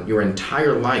head down your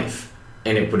entire life,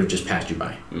 and it would have just passed you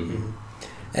by. Mm-hmm.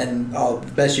 And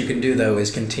the best you can do, though, is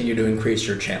continue to increase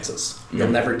your chances. Mm-hmm. You'll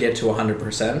never get to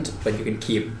 100%, but you can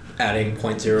keep adding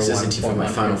 0.01. My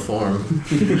final form.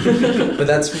 But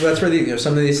that's where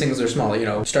some of these things are small.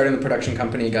 Starting the production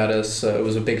company got us. It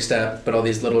was a big step, but all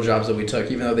these little jobs that we took,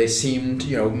 even though they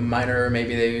seemed minor,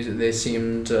 maybe they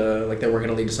seemed like they weren't going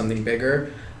to lead to something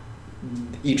bigger.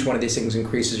 Each one of these things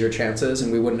increases your chances,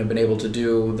 and we wouldn't have been able to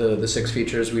do the 6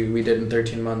 features we did in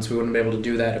 13 months. We wouldn't have been able to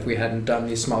do that if we hadn't done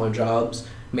these smaller jobs,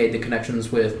 made the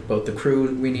connections with both the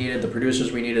crew we needed, the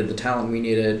producers we needed, the talent we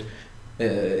needed.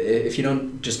 If you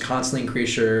don't just constantly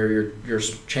increase your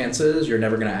chances, you're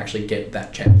never going to actually get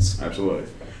that chance. Absolutely.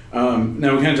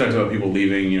 Now, we kind of talked about people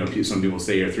leaving. Some people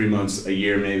stay here 3 months, a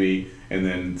year maybe, and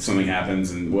then something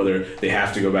happens, and whether they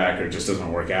have to go back or it just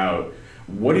doesn't work out.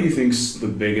 What do you think's the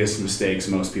biggest mistakes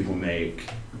most people make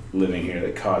living here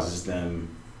that causes them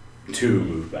to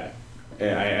move back?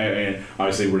 I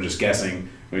obviously, we're just guessing.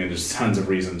 I mean, there's tons of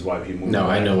reasons why people move back.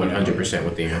 I know 100%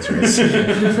 what the answer is.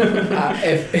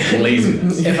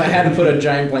 Laziness. If I had to put a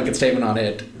giant blanket statement on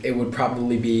it, it would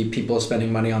probably be people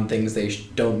spending money on things they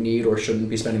don't need or shouldn't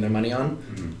be spending their money on.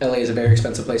 Mm-hmm. LA is a very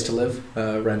expensive place to live.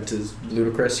 Rent is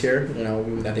ludicrous here.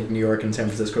 I think New York and San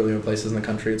Francisco are the only places in the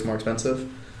country it's more expensive.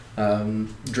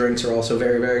 Drinks are also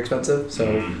very, very expensive, so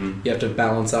you have to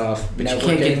balance off but networking. You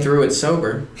can't get through it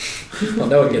sober. Well,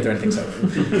 no one can get through anything sober.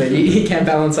 But you can't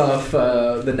balance off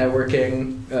the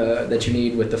networking that you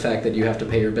need with the fact that you have to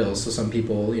pay your bills. So some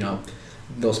people,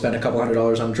 they'll spend a couple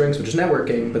 $100s on drinks, which is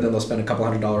networking, but then they'll spend a couple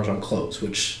 $100s on clothes,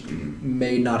 which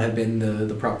may not have been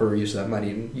the proper use of that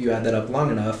money. And you add that up long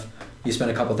enough, you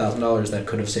spend a couple $1,000s that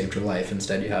could have saved your life.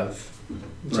 Instead, you have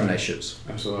some nice shoes.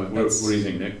 Absolutely. What do you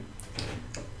think, Nick?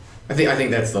 I think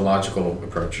that's the logical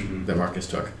approach that Marcus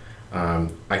took.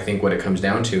 I think what it comes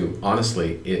down to,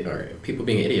 honestly, are people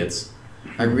being idiots.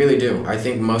 I really do. I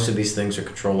think most of these things are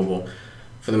controllable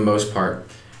for the most part.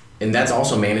 And that's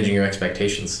also managing your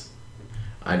expectations.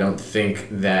 I think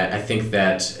that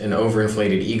an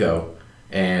overinflated ego,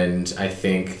 and I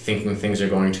think thinking things are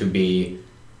going to be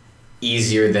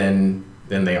easier than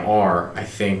they are, I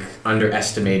think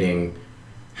underestimating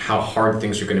how hard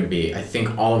things are going to be. I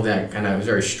think all of that, and I was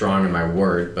very strong in my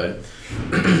word, but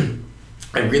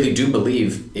I really do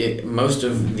believe most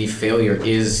of the failure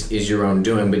is your own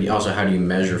doing, but also how do you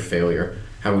measure failure?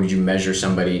 How would you measure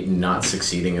somebody not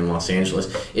succeeding in Los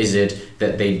Angeles? Is it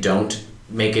that they don't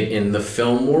make it in the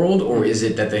film world, or is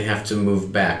it that they have to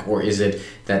move back, or is it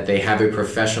that they have a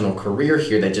professional career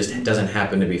here that just doesn't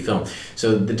happen to be film?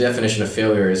 So the definition of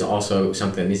failure is also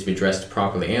something that needs to be addressed to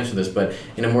properly answer this, but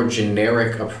in a more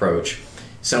generic approach,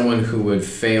 someone who would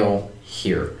fail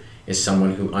here is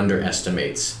someone who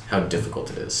underestimates how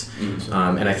difficult it is.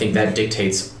 And I think that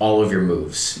dictates all of your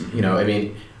moves.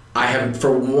 I have,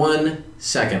 for 1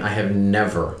 second, I have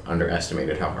never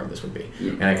underestimated how hard this would be.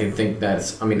 Yeah. And I can think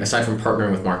aside from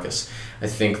partnering with Marcus, I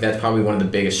think that's probably one of the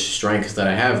biggest strengths that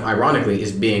I have, ironically,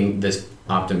 is being this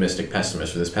optimistic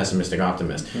pessimist, or this pessimistic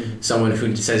optimist. Someone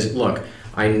who says, look,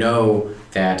 I know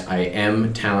that I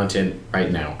am talented right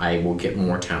now. I will get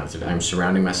more talented. I'm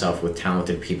surrounding myself with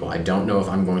talented people. I don't know if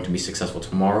I'm going to be successful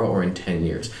tomorrow or in 10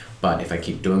 years. But if I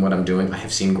keep doing what I'm doing, I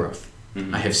have seen growth.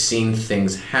 I have seen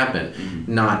things happen,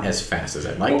 not as fast as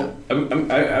I'd like them.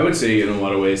 I would say in a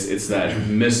lot of ways it's that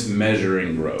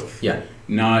mismeasuring growth. Yeah.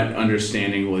 Not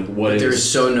understanding what is. There's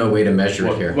so no way to measure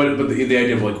it here. But the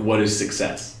idea of what is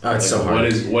success? Oh, it's so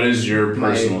hard. What is your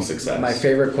personal success? My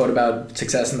favorite quote about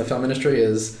success in the film industry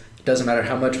is, it doesn't matter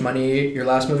how much money your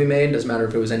last movie made, doesn't matter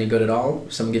if it was any good at all.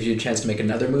 If someone gives you a chance to make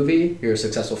another movie, you're a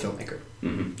successful filmmaker.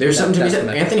 There's something to be said.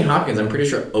 Anthony Hopkins, I'm pretty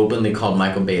sure, openly called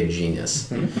Michael Bay a genius.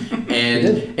 We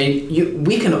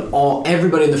can all,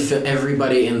 everybody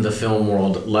in the film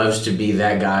world loves to be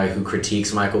that guy who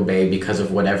critiques Michael Bay because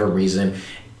of whatever reason.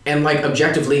 And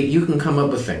objectively, you can come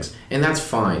up with things, and that's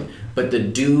fine. But the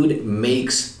dude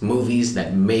makes movies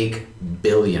that make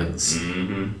billions.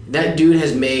 That dude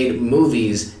has made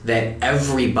movies that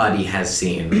everybody has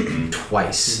seen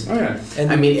twice. Oh, yeah.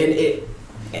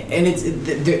 And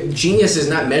the genius is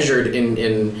not measured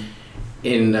in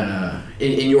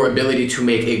your ability to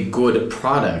make a good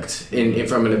product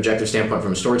from an objective standpoint,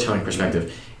 from a storytelling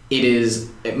perspective. It is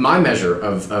my measure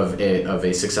of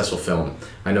a successful film.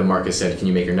 I know Marcus said, can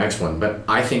you make your next one? But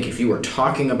I think if you are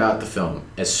talking about the film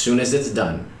as soon as it's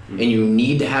done, and you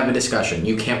need to have a discussion,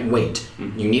 you can't wait.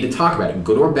 You need to talk about it,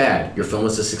 good or bad, your film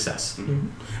is a success.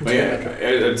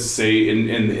 I'd say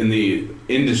in the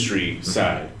industry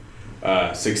side,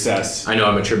 success. I know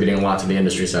I'm attributing a lot to the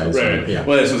industry side. So, Right. yeah.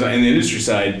 Well, this was in the industry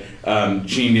side.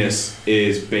 Genius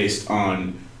is based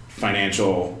on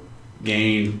financial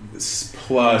gain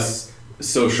plus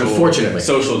Unfortunately.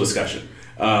 social discussion.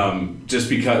 Just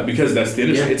because that's the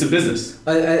industry. Yeah. It's a business.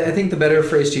 I think the better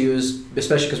phrase to use,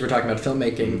 especially because we're talking about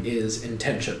filmmaking, is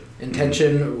intention.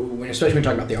 Intention, especially when you're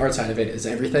talking about the art side of it, is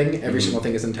everything. Every single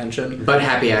thing is intention. But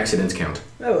happy accidents count.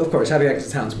 Oh, of course, happy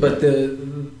accidents counts. But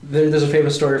there's a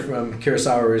famous story from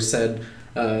Kurosawa where he said,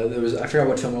 I forgot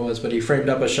what film it was, but he framed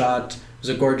up a shot. It was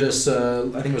a gorgeous, I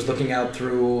think it was looking out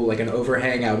through like an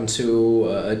overhang out into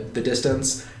the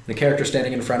distance, and a character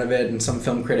standing in front of it, and some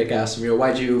film critic asked him,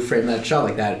 why'd you frame that shot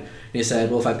like that? And he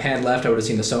said, well, if I panned left, I would have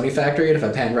seen the Sony factory, and if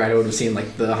I panned right, I would have seen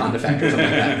like the Honda factory or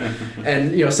something like that.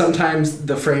 And sometimes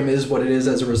the frame is what it is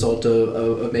as a result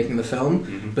of making the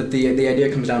film, but the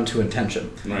idea comes down to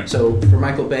intention. Right. So for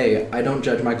Michael Bay, I don't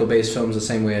judge Michael Bay's films the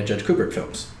same way I judge Kubrick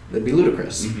films. That'd be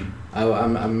ludicrous.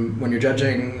 When you're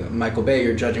judging Michael Bay,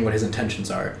 you're judging what his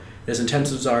intentions are. His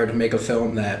intentions are to make a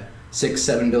film that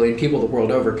 6-7 billion people the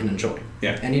world over can enjoy.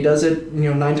 Yeah. And he does it,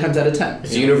 9 times out of 10.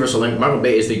 It's a universal language. Michael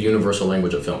Bay is the universal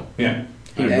language of film. Yeah.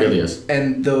 He really is.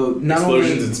 And not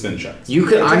Explosions only and spin shots.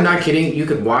 I'm not kidding. You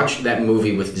could watch that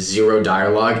movie with zero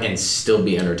dialogue and still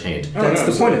be entertained. that's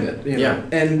the point of it. Yeah.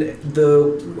 And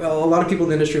a lot of people in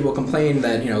the industry will complain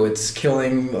that it's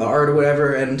killing the art or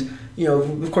whatever, and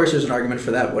of course there's an argument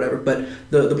for that, whatever. But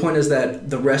the point is that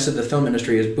the rest of the film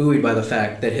industry is buoyed by the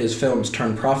fact that his films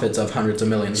turn profits of hundreds of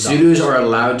millions of dollars. Studios are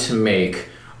allowed to make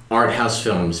art house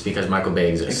films because Michael Bay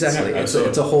exists. Exactly. Yeah,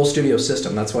 it's a whole studio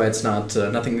system. That's why it's not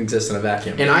nothing exists in a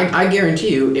vacuum. And I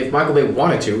guarantee you, if Michael Bay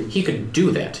wanted to, he could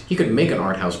do that. He could make an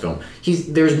art house film.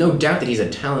 There's no doubt that he's a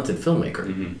talented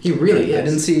filmmaker. He really is. I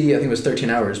didn't see, I think it was 13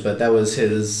 Hours, but that was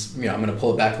his, I'm going to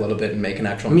pull it back a little bit and make an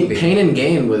actual movie. Pain and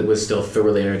Gain was still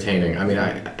thoroughly entertaining. I mean,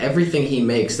 everything he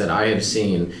makes that I have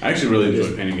seen. I actually really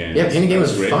enjoyed Pain and Gain. Yeah, Pain and Gain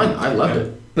was great. fun. I loved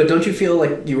it. But don't you feel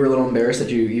like you were a little embarrassed that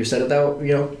you said it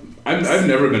that, I've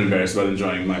never been embarrassed about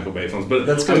enjoying Michael Bay films, but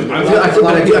That's good. I'm- I feel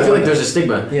like there's a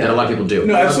stigma that a lot of people do.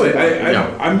 No, absolutely.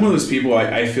 Yeah. I'm one of those people.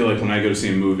 I feel like when I go to see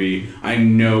a movie, I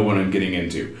know what I'm getting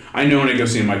into. I know when I go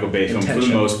see a Michael Bay film, for the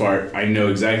Intention. most part, I know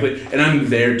exactly, and I'm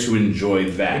there to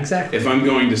enjoy that. Exactly. If I'm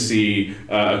going to see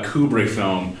a Kubrick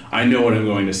film, I know what I'm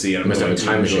going to see, and I'm Must going have a to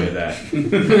time enjoy machine.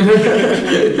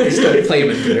 that. You started playing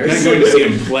with I'm computers. not going to see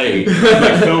him play,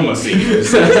 like film a scene.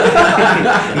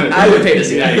 I would pay to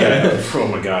see that. Yeah. Oh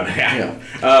my god.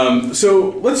 Yeah. So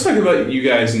let's talk about you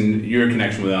guys and your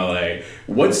connection with LA.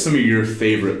 What's some of your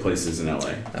favorite places in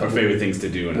LA, or favorite things to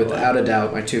do in Without LA? a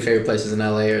doubt, my two favorite places in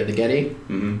LA are the Getty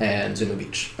and Zuma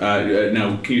Beach.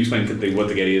 Now, can you explain what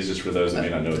the Getty is, just for those that may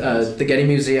not know what that is? The Getty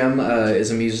Museum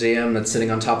is a museum that's sitting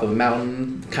on top of a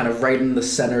mountain, kind of right in the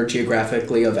center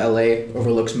geographically of LA,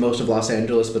 overlooks most of Los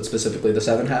Angeles, but specifically the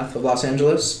southern half of Los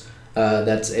Angeles.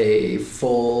 That's a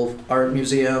full art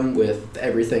museum with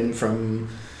everything from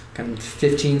kind of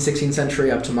 15th, 16th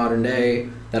century up to modern day.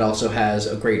 That also has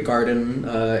a great garden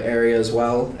area as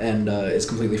well, and is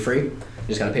completely free. You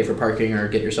just gotta pay for parking or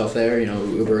get yourself there,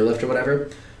 Uber or Lyft or whatever.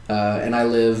 And I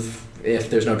live, if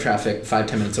there's no traffic,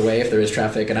 5-10 minutes away. If there is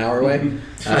traffic, an hour away.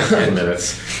 10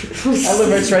 minutes. I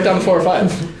live right down the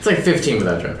 405. It's like 15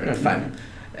 without traffic. Fine.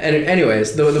 And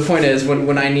anyways, the point is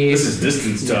when I need This is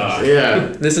distance talk. Yeah.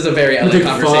 this is a very LA Take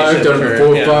conversation. 5 down to the for-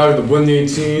 45, the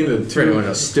 118, the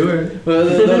 2. Stewart.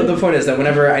 Well, the point is that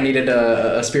whenever I needed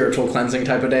a spiritual cleansing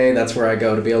type of day, that's where I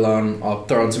go to be alone. I'll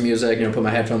throw on some music, put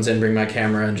my headphones in, bring my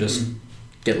camera, and just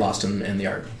get lost in the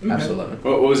art. Absolutely love it.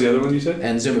 What was the other one you said?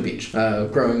 And Zuma Beach, it's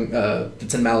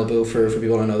in Malibu for people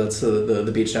who don't know. That's the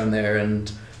beach down there,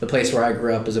 and the place where I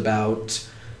grew up is about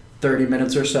 30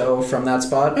 minutes or so from that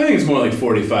spot. I think it's more like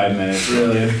 45 minutes,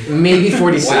 really. Maybe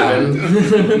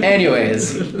 47.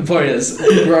 Anyways, the point is,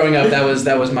 growing up, that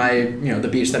was my the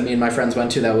beach that me and my friends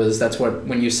went to. That's what,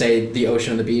 when you say the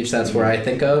ocean and the beach, that's where I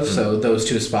think of. So those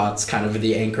two spots kind of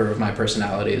the anchor of my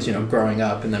personality is growing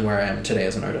up and then where I am today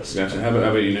as an artist. Gotcha. How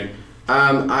about you, Nick?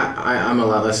 I'm a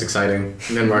lot less exciting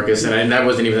than Marcus, and that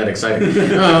wasn't even that exciting.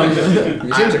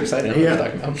 Museums are exciting. I don't know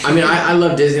what you're talking about. I mean, I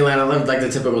love Disneyland. I love like the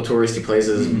typical touristy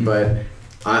places, but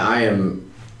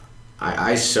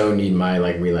I so need my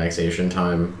like relaxation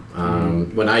time.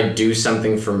 When I do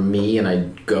something for me and I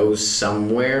go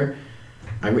somewhere,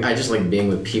 I just like being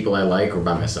with people I like or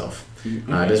by myself. It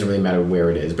doesn't really matter where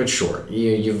it is, but sure,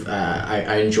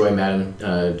 I enjoy Madden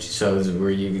shows where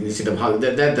you see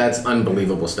that's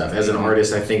unbelievable stuff. As an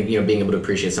artist, I think being able to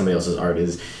appreciate somebody else's art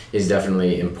is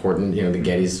definitely important. The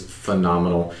Getty's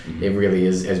phenomenal. It really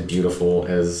is as beautiful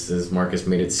as Marcus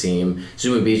made it seem.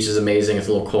 Zuma Beach is amazing. It's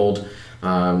a little cold,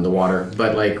 the water,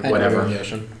 but like I'd never whatever. go in the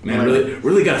ocean. Man,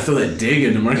 really got to throw that dig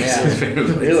into Marcus's favorite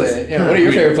places. Really. Yeah. What are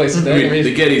your favorite places? I mean,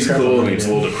 the Getty's cool. I mean, it's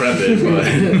a little decrepit,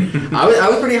 but I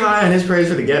was pretty high on his praise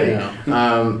for the Getty.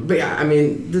 Yeah. But yeah, I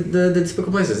mean, the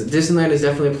typical places. Disneyland is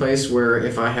definitely a place where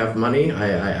if I have money,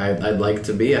 I'd like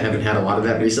to be. I haven't had a lot of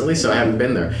that recently, so I haven't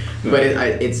been there. But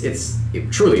it's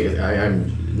truly,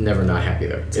 I'm never not happy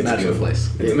there. It's a magical place.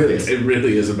 It really is. It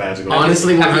really is a magical place.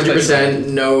 Honestly, 100%,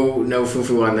 no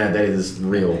foo-foo on that. That is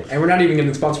real. And we're not even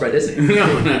getting sponsored by Disney.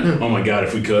 No. Oh my god,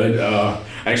 if we could. I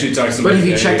actually talked to somebody. But if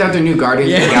you checked out their new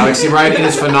Guardians of the Galaxy ride, it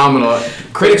is phenomenal.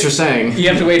 Critics are saying. You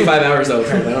have to wait 5 hours though,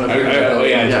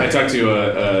 apparently. I talked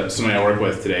to somebody I work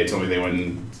with today. Told me they went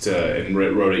and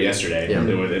wrote it yesterday.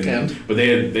 Yeah. But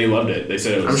they loved it. They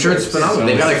said it was. I'm sure it's phenomenal. So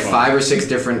They've got like fun. 5 or 6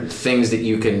 different things that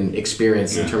you can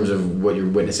experience in terms of what you're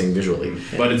witnessing visually.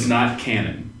 But it's not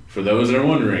canon. For those that are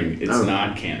wondering, it's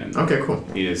not canon. Okay, cool.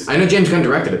 He is. I know James Gunn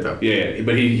directed it though. Yeah,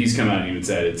 but he's come out and even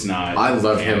said it's not. I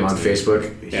love him on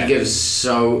Facebook. Yeah. He gives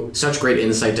such great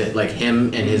insight to like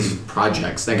him and his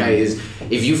projects. That guy is.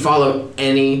 If you follow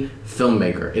any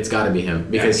filmmaker, it's got to be him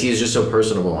because he's just so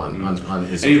personable on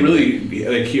his. And he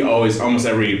really he always almost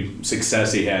every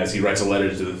success he has, he writes a letter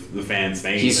to the fans.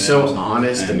 Thanking He's them. so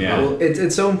honest and Well,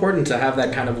 it's so important to have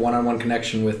that kind of one-on-one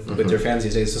connection with your fans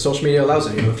these days. So social media allows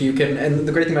it. You know, if you can, and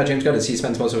the great thing about James Gunn is he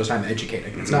spends most of his time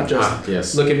educating. It's not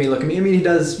just look at me. I mean, he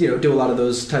does do a lot of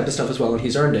those type of stuff as well, and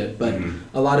he's earned it. But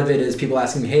a lot of it is people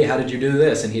asking, "Hey, how did you do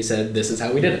this?" And he said, "This is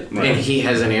how we did it." Right. And he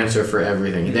has an answer for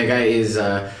everything. That guy is.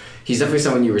 He's definitely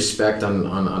someone you respect on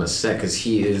a set because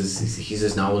he's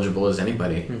as knowledgeable as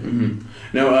anybody.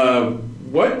 Now,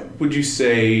 what would you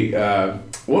say?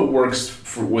 What works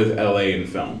with LA in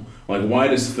film? Like, why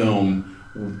does film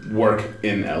work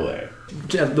in LA?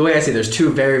 The way I see it, there's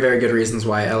 2 very, very good reasons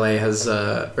why LA has,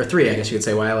 or 3, I guess you could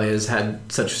say, why LA has had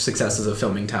such success as a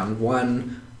filming town.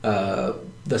 One,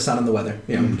 the sun and the weather.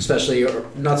 You know, especially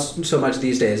not so much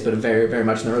these days, but very, very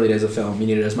much in the early days of film, you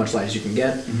needed as much light as you can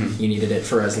get. You needed it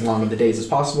for as long of the days as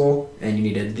possible, and you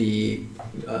needed the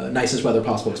nicest weather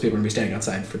possible because people were going to be standing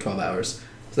outside for 12 hours.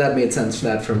 So that made sense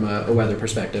from a weather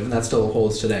perspective, and that still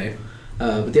holds today.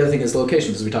 But the other thing is the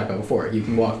locations, as we talked about before. You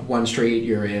can walk one street,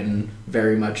 you're in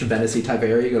very much Venice-y type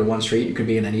area. You go to one street, you could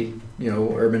be in any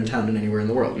urban town and anywhere in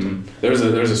the world. There's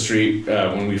a street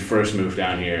when we first moved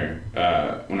down here.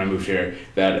 When I moved here,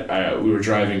 that we were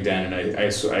driving down, and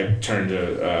I turned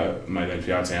to my then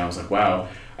fiance, and I was like, "Wow,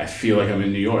 I feel like I'm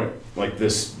in New York. Like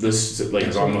this like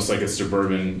is almost like a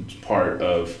suburban part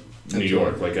of New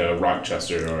York, like a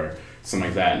Rochester or." Something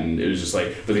like that, and it was just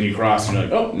like, but then you cross and you're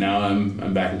like, oh, now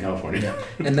I'm back in California.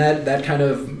 And that kind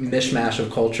of mishmash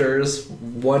of cultures,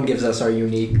 one, gives us our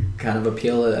unique kind of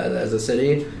appeal as a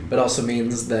city, but also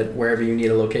means that wherever you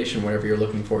need a location, whatever you're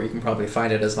looking for, you can probably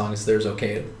find it as long as there's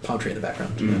palm tree in the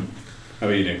background. How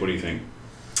about you, Nick? What do you think?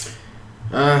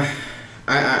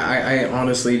 I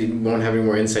honestly won't have any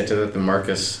more insight to that than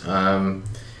Marcus.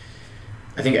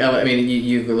 I think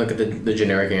you can look at the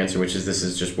generic answer, which is this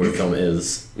is just where film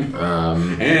is.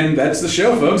 And that's the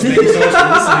show, folks. Thank you so much for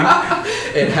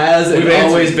listening. It has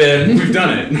always been. We've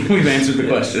done it. We've answered the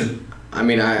question. I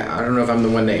mean, I don't know if I'm the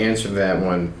one to answer that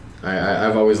one.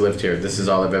 I've always lived here. This is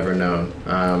all I've ever known.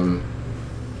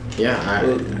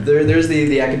 There's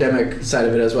the academic side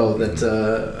of it as well. That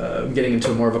getting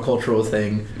into more of a cultural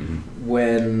thing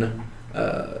when.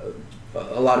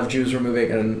 A lot of Jews were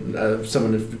moving, and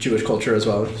someone of Jewish culture as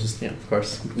well. Just, of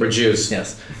course. For Jews.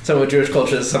 Yes. Someone with Jewish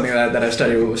culture is something that I've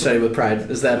studied with pride,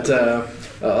 is that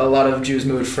a lot of Jews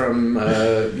moved from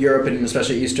Europe, and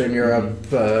especially Eastern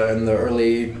Europe, in the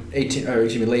late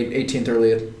 19th,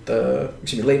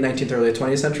 early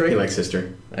 20th century. He likes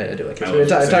history. I do like history. I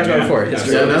talked about it before.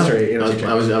 History.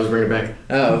 I was bringing it back.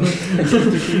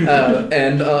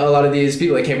 And a lot of these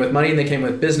people, they came with money and they came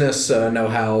with business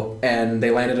know-how, and they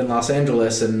landed in Los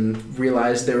Angeles and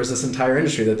realized there was this entire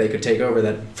industry that they could take over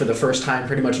that for the first time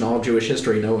pretty much in all of Jewish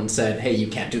history, no one said, hey, you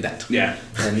can't do that. Yeah.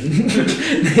 And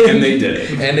they did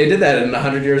it. And they did that, and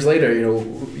 100 years later,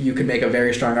 you could make a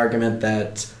very strong argument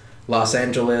that Los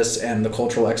Angeles and the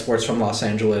cultural exports from Los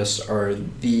Angeles are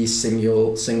the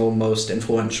single most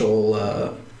influential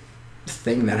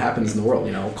thing that happens in the world.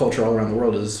 Culture all around the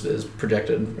world is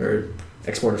projected or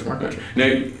exported from our country. Now,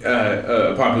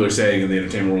 a popular saying in the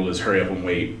entertainment world is "hurry up and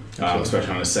wait,"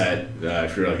 especially on a set.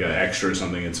 If you're like an extra or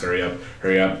something, it's "hurry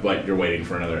up," but you're waiting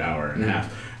for another hour and a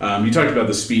half. You talked about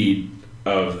the speed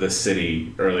of the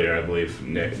city earlier, I believe.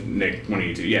 Nick, one of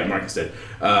you two, Marcus did.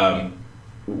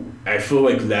 I feel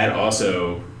like that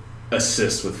also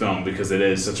assists with film because it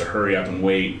is such a hurry up and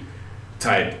wait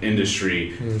type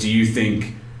industry. Do you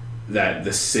think that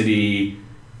the city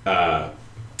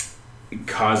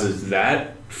causes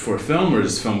that for film, or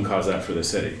does film cause that for the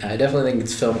city? I definitely think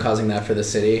it's film causing that for the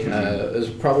city. It was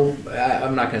probably,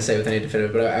 I'm not going to say with any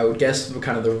definitive, but I would guess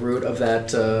kind of the root of that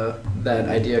that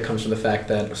idea comes from the fact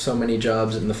that so many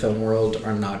jobs in the film world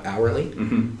are not hourly.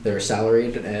 They're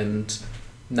salaried, and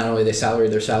not only they're salary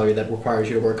that requires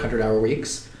you to work 100-hour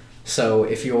weeks. So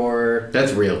if you're...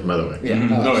 That's real, by the way. Yeah,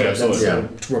 Oh, yeah, absolutely.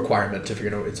 That's a requirement if you're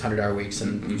going to... It's 100-hour weeks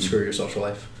and you screw your social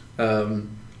life.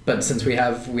 But since we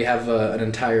have an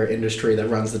entire industry that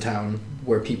runs the town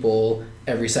where people,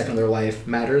 every second of their life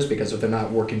matters, because if they're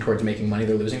not working towards making money,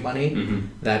 they're losing money.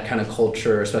 That kind of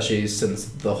culture, especially since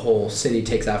the whole city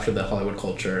takes after the Hollywood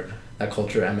culture, that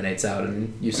culture emanates out,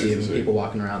 and you see people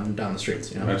walking around down the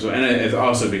streets. You know? Absolutely. And it's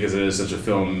also because it is such a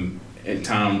film in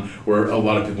town where a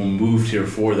lot of people moved here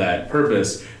for that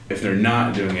purpose. If they're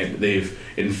not doing it, they've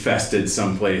infested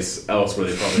someplace else where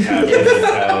they probably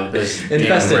have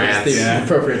infested is the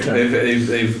appropriate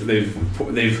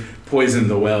term. They've poisoned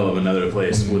the well of another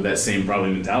place with that same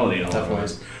probably mentality in a lot of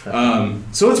ways.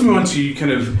 So let's move on to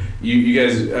you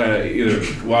guys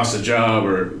either lost a job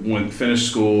or finished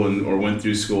school or went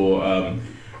through school.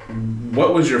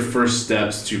 What was your first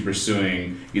steps to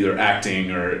pursuing either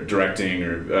acting or directing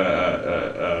or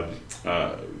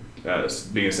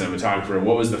being a cinematographer?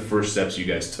 What was the first steps you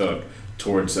guys took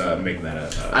towards making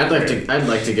that I'd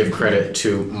like to give credit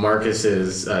to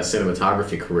Marcus's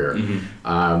cinematography career,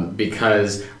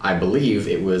 because I believe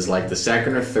it was like the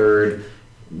second or third,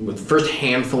 first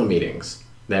handful of meetings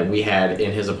that we had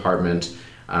in his apartment,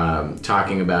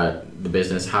 talking about the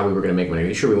business, how we were going to make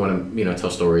money. Sure, we want to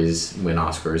tell stories, win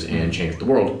Oscars, and change the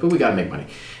world, but we got to make money.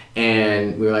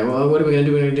 And we were like, well, what are we going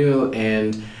to do?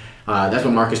 And that's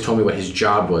when Marcus told me what his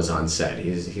job was on set.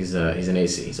 He's an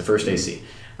AC. He's a first AC.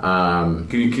 Can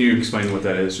you explain what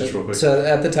that is, just real quick? So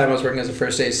at the time I was working as a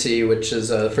first AC, which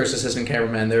is a first assistant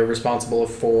cameraman. They're responsible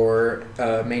for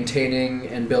maintaining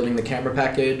and building the camera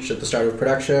package at the start of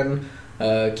production,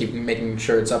 making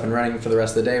sure it's up and running for the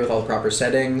rest of the day with all the proper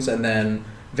settings, and then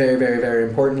very, very, very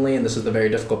importantly, and this is the very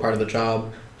difficult part of the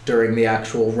job, during the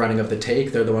actual running of the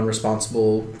take, they're the one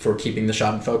responsible for keeping the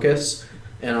shot in focus.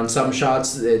 And on some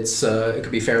shots, it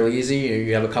could be fairly easy.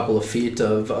 You have a couple of feet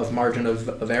of margin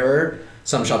of error.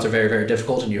 Some shots are very, very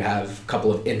difficult, and you have a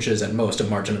couple of inches at most of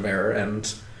margin of error.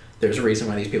 And there's a reason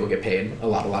why these people get paid a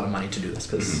lot of money to do this,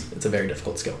 because it's a very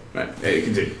difficult skill. Right. Hey,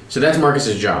 continue. So that's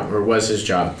Marcus's job, or was his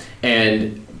job.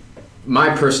 And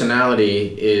my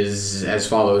personality is as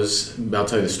follows. I'll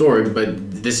tell you the story,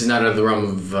 but this is not out of the realm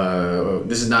of...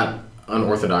 this is not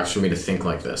unorthodox for me to think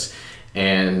like this.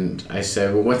 And I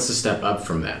said, well, what's the step up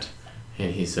from that?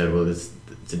 And he said, well, it's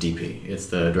the DP. It's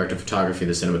the director of photography,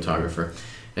 the cinematographer.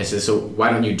 And I said, so why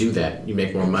don't you do that? You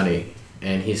make more money.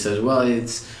 And he says, well,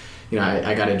 it's,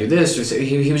 I got to do this.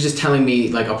 He was just telling me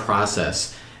like a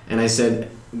process. And I said,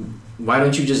 why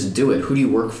don't you just do it? Who do you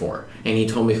work for? And he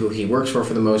told me who he works for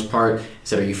the most part. I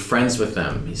said, are you friends with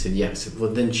them? He said, yes. I said,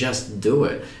 well, then just do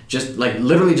it. Just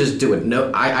literally just do it.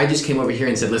 No, I just came over here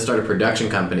and said, let's start a production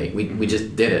company. We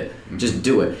just did it. Just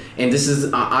do it. And this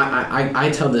is, I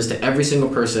tell this to every single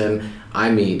person I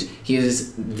meet. He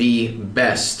is the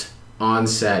best on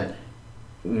set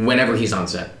whenever he's on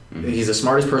set. He's the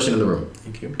smartest person in the room.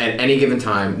 Thank you. At any given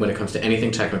time when it comes to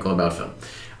anything technical about film.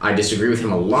 I disagree with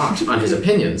him a lot on his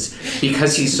opinions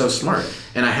because he's so smart,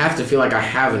 and I have to feel like I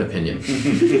have an opinion.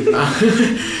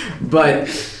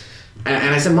 And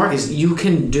I said, Marcus, you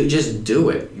can just do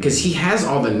it, because he has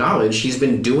all the knowledge. He's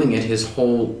been doing it his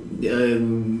whole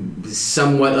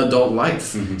somewhat adult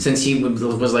life. Since he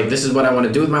was like, this is what I want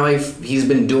to do with my life. He's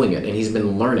been doing it, and he's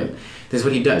been learning. This is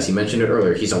what he does. He mentioned it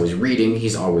earlier. He's always reading.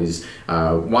 He's always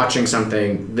watching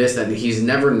something. That. He's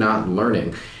never not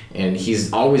learning. And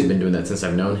he's always been doing that since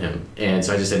I've known him. And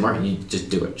so I just said, Mark, you just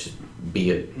do it. Just be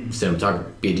a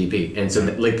cinematographer, be a DP. And so,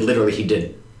 literally, he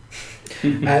did.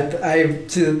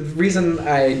 The reason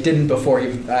I didn't before,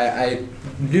 I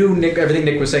knew Nick. Everything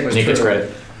Nick was saying was Nick true. gets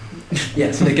credit.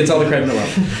 Yes, Nick gets all the credit in the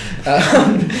world.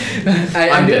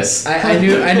 I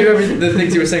knew everything. The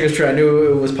things he was saying was true. I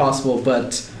knew it was possible,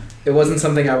 but it wasn't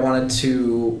something I wanted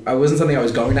to. I wasn't something I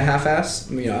was going to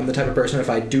half-ass. I'm the type of person, if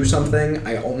I do something,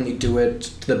 I only do it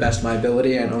to the best of my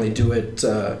ability, and only do it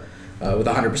with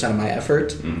 100% of my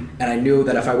effort. And I knew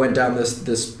that if I went down this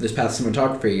path of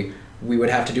cinematography, we would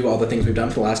have to do all the things we've done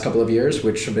for the last couple of years,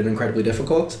 which have been incredibly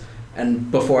difficult. And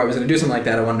before I was going to do something like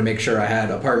that, I wanted to make sure I had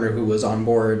a partner who was on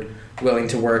board, willing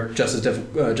to work just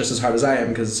as hard as I am.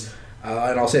 Because,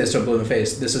 and I'll say this to a blue in the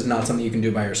face, this is not something you can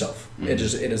do by yourself. It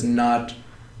is not.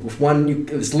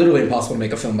 It's literally impossible to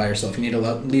make a film by yourself. You need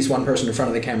at least one person in front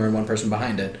of the camera and one person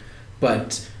behind it.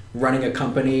 But running a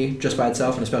company just by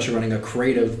itself, and especially running a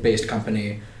creative-based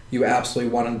company, you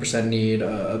absolutely 100% need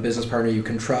a business partner you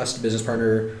can trust, a business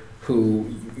partner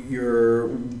who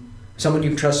someone you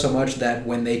can trust so much that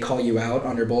when they call you out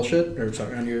on your bullshit, or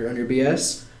sorry, on your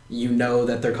BS, you know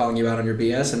that they're calling you out on your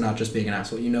BS and not just being an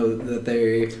asshole. You know that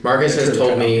they... Marcus has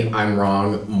told me I'm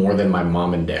wrong more than my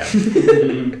mom and dad.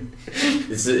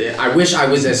 I wish I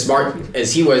was as smart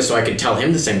as he was so I could tell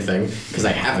him the same thing, because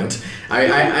I haven't.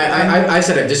 I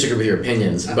said I disagree with your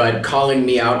opinions, but calling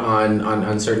me out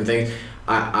on certain things,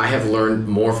 I have learned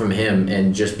more from him,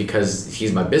 and just because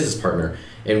he's my business partner,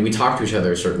 and we talk to each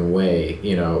other a certain way,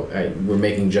 we're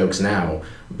making jokes now,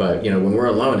 but when we're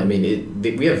alone, I mean,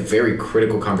 we have very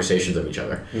critical conversations of each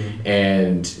other,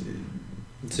 and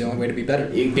it's the only way to be better.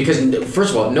 Because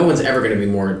first of all, no one's ever going to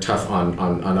be more tough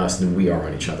on us than we are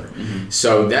on each other. Mm-hmm.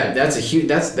 So that's a huge.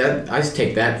 I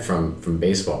take that from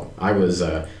baseball. I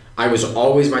was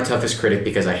always my toughest critic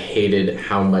because I hated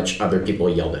how much other people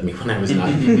yelled at me when I was not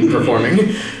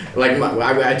performing. Like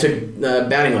I took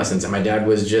batting lessons, and my dad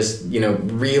was just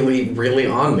really really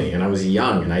on me, and I was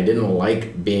young, and I didn't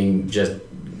like being just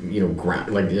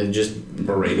just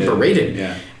berated.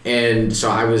 Yeah. And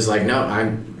so I was like, no,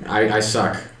 I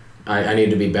suck. I need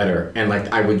to be better. And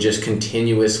I would just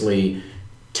continuously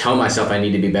tell myself I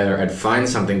need to be better. I'd find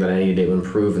something that I needed to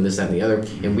improve, and this, that, and the other.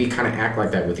 And we kind of act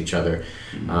like that with each other.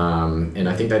 And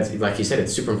I think that's, like you said,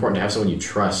 it's super important to have someone you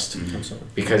trust. Mm-hmm.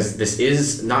 Because this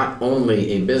is not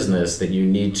only a business that you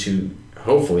need to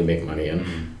hopefully make money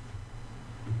in,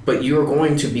 but you're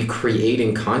going to be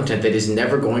creating content that is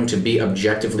never going to be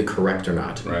objectively correct or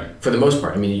not. Right. For the most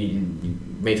part. I mean, you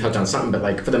may touch on something,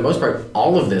 but for the most part,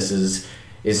 all of this is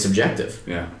subjective.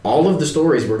 Yeah. All of the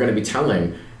stories we're going to be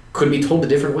telling could be told a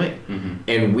different way. Mm-hmm.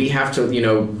 And we have to,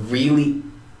 really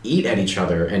eat at each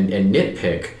other and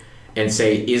nitpick and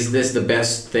say, is this the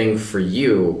best thing for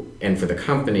you and for the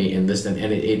company and this, and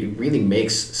it really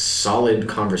makes solid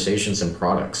conversations and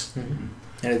products. Mm-hmm.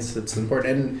 And it's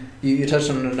important. And you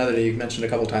touched on another that you've mentioned a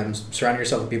couple times, surrounding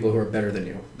yourself with people who are better than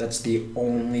you. That's the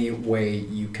only way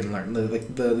you can learn.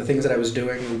 The things that I was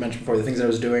doing, we mentioned before, the things that I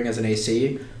was doing as an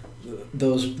AC,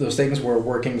 those things were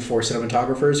working for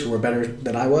cinematographers who were better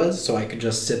than I was, so I could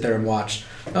just sit there and watch,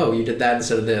 oh, you did that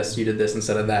instead of this, you did this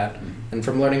instead of that. And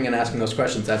from learning and asking those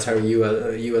questions, that's how you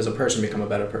as a person become a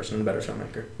better person and a better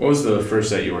filmmaker. What was the first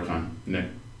set you worked on, Nick?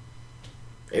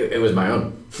 It was my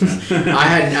own. I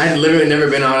had literally never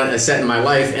been on a set in my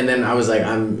life, and then I was like,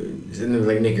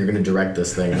 Nick, you're gonna direct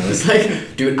this thing. And I was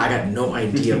like, dude, I got no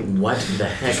idea what the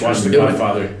heck. Just watch The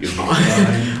Godfather.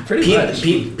 Pretty much.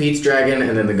 Pete's Dragon,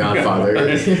 and then The Godfather.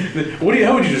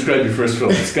 How would you describe your first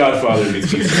film? It's Godfather meets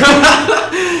Pete's Dragon.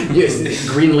 Yes,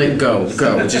 greenlit, go,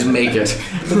 just make it.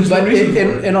 But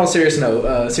in all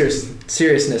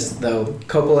seriousness, though,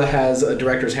 Coppola has a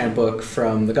director's handbook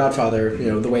from The Godfather.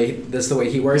 The way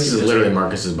he works. This is literally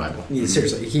Marcus's Bible.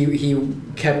 Seriously, he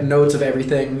kept notes of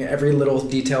everything, every little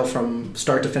detail from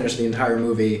start to finish the entire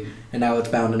movie, and now it's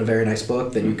bound in a very nice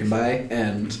book that you can buy.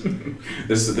 And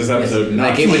this episode,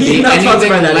 like it would be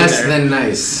anything less than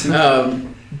nice.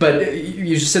 But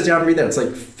you just sit down and read that. It's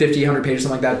like 50, 100 pages,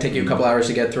 something like that. It'd take you a couple hours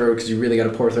to get through because you really got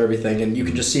to pour through everything. And you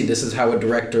can just see this is how a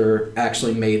director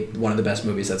actually made one of the best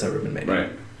movies that's ever been made. Right.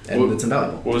 And it's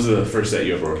invaluable. What was the first set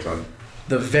you ever worked on?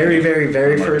 The very, very,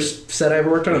 very first set I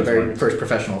ever worked on, or the very first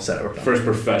professional set I worked on? First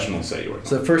professional set you worked on.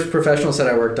 So the first professional set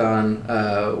I worked on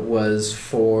was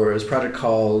for a project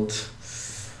called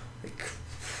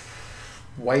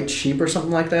White Sheep or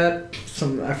something like that.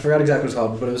 I forgot exactly what it's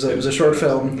called, but it was a short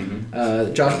film.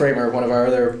 Mm-hmm. Josh Bramer, one of our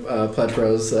other Pledge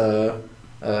Bros,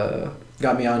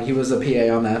 got me on. He was a PA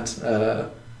on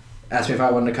that. Asked me if I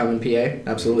wanted to come and PA.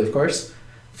 Absolutely, of course.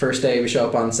 First day we show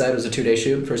up on set, it was a 2-day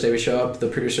shoot. First day we show up, the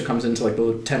producer comes into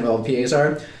the tent where all the PAs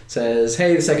are, says,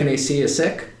 hey, the second AC is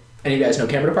sick. Any of you guys know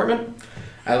camera department?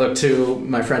 I looked to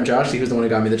my friend Josh, he was the one who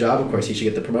got me the job. Of course, he should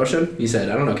get the promotion. He said,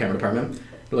 I don't know camera department.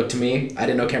 He looked to me, I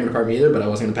didn't know camera department either, but I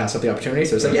wasn't going to pass up the opportunity.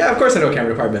 So I said, yeah, of course I know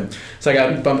camera department. So I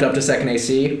got bumped up to second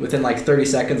AC. Within 30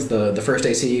 seconds, the first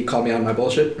AC called me out on my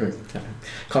bullshit, or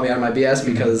called me out on my BS,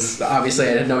 because obviously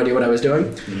I had no idea what I was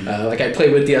doing. I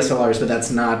played with DSLRs, but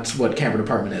that's not what camera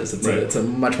department is. It's a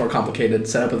much more complicated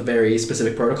setup with very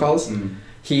specific protocols.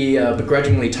 He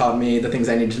begrudgingly taught me the things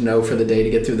I needed to know for the day to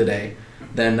get through the day.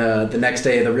 Then the next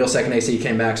day, the real second AC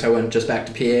came back, so I went just back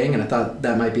to PAing, and I thought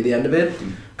that might be the end of it.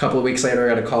 A couple of weeks later, I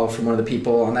got a call from one of the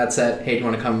people on that set, hey, do you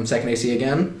want to come second AC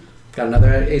again? Got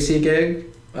another AC gig,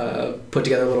 put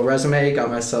together a little resume, got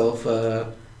myself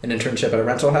an internship at a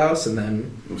rental house, and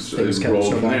then things kept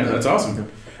snowballing. That's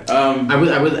awesome. I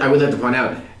would like to point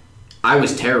out, I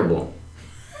was terrible.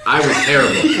 I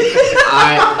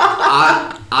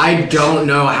I don't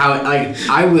know how. Like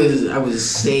I was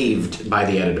saved by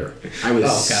the editor. I was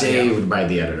saved by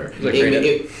the editor.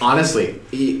 Honestly,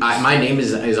 my name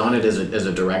is on it as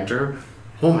a director.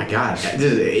 Oh my God,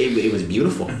 it was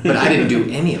beautiful, but I didn't do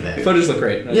any of that. Photos look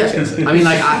great. Yeah, I mean,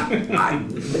 like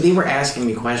they were asking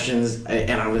me questions,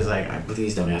 and I was like,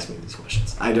 please don't ask me these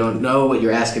questions. I don't know what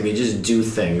you're asking me. Just do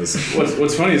things.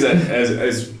 What's funny is that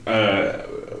as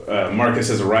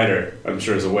Marcus as a writer, I'm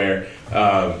sure is aware.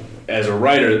 As a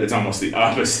writer, it's almost the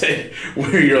opposite,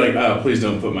 where you're like, oh, please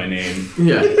don't put my name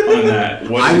on that.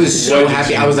 I was so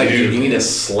happy. I was like, dude, you need to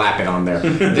slap it on there.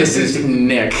 This is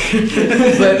Nick.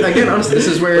 But again, honestly, this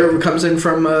is where it comes in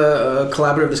from this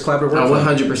collaborative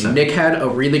work. 100%. Nick had a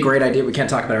really great idea. We can't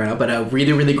talk about it right now, but a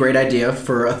really, really great idea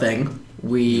for a thing.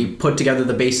 We put together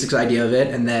the basics idea of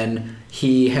it, and then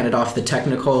he handed off the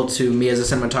technical to me as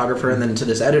a cinematographer, and then to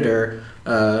this editor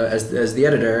as the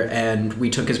editor, and we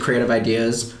took his creative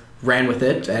ideas, ran with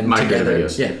it, and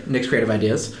Nick's creative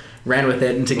ideas, ran with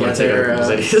it, and together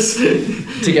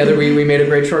together we made a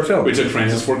great short film. We took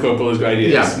Francis Ford Coppola's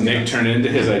ideas. Yeah. Nick turned it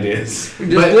into his ideas. Just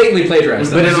blatantly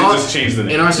plagiarized them. But just changed the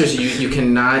name. In all seriousness, you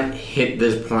cannot hit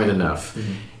this point enough.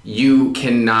 Mm-hmm. You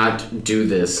cannot do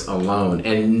this alone,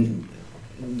 and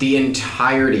the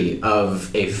entirety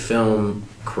of a film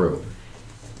crew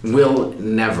will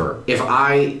never. If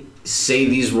I say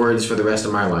these words for the rest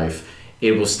of my life,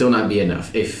 it will still not be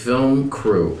enough. A film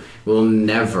crew will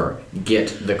never get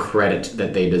the credit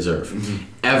that they deserve. Mm-hmm.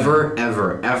 Ever,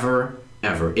 ever, ever,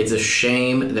 ever. It's a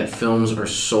shame that films are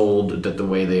sold the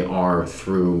way they are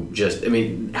through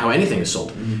how anything is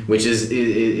sold, which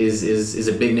is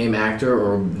a big name actor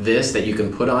or this that you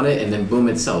can put on it and then boom,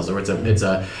 it sells. Or it's a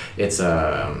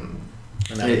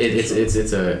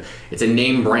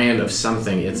name brand of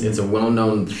something. It's a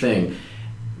well-known thing.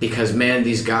 Because man,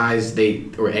 these guys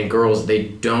and girls, they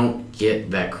don't get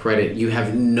that credit. You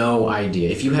have no idea.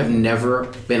 If you have never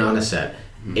been on a set,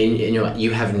 in your life,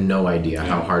 you have no idea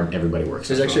how hard everybody works.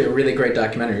 There's actually a really great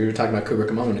documentary. We were talking about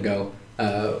Kubrick a moment ago.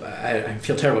 I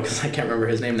feel terrible because I can't remember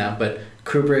his name now. But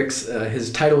Kubrick's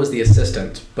his title was the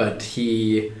assistant, but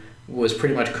he was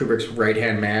pretty much Kubrick's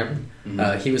right-hand man.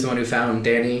 Mm-hmm. He was the one who found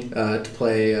Danny to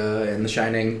play in The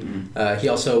Shining. Mm-hmm. He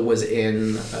also was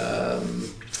in.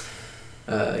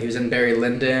 He was in Barry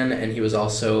Lyndon, and he was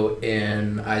also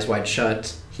in Eyes Wide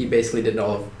Shut. He basically did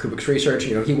all of Kubrick's research.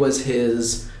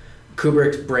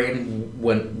 Kubrick's brain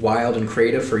went wild and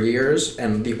creative for years,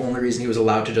 and the only reason he was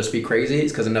allowed to just be crazy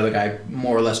is because another guy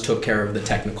more or less took care of the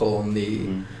technical and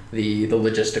the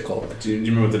logistical. Do you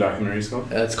remember what the documentary is called?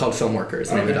 It's called Film Worker. It's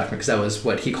the name of the documentary, because that was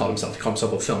what he called himself. He called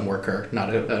himself a film worker, not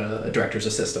a director's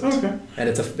assistant. Okay. And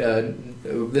it's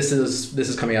this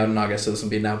is coming out in August, so this will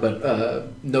be now. But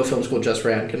No Film School just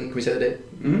ran. Can we say the date?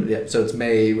 Mm-hmm. Yeah. So it's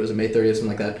May 30th, something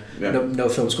like that. Yeah. No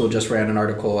Film School just ran an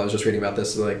article. I was just reading about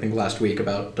this, I think last week,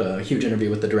 about a huge interview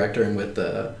with the director and with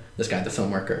this guy, the film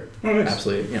worker. Oh, nice.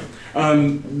 Absolutely. Yeah.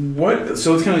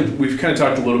 So it's we've kind of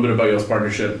talked a little bit about y'all's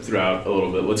partnership throughout a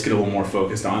little bit. Let's get a little more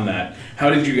focused on that. How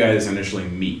did you guys initially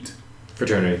meet?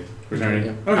 Fraternity.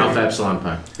 Yeah. Okay. Alpha Epsilon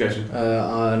Pi. Gotcha.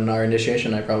 On our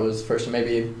initiation, I probably was the first,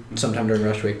 maybe sometime during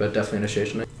Rush Week, but definitely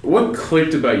initiation. What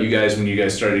clicked about you guys when you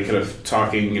guys started kind of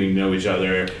talking, getting to know each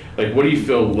other? Like, what do you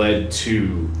feel led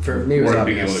to for me was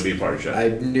being able to be a part of it? I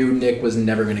knew Nick was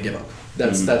never going to give up.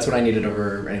 That's what I needed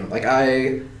over anyone. Like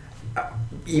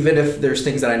even if there's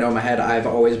things that I know in my head, I've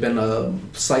always been a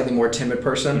slightly more timid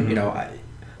person. Mm-hmm.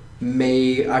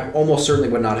 I almost certainly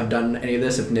would not have done any of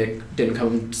this if Nick didn't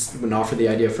come and offer the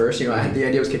idea first. I had the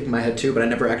idea was kicking my head too, but I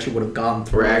never actually would have gone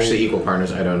through. We're actually equal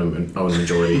partners. I don't own a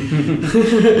majority.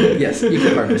 Yes,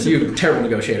 equal partners. You terrible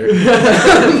negotiator. He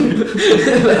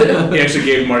actually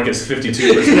gave Marcus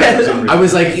 52%. I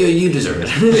was like, you deserve it.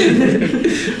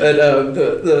 But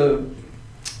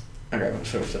okay,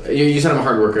 you said I'm a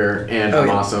hard worker and I'm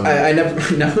awesome. I never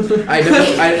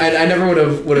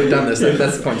would have done this.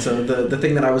 That's the point. So the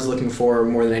thing that I was looking for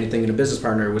more than anything in a business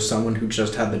partner was someone who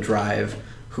just had the drive,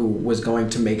 who was going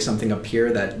to make something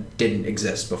appear that didn't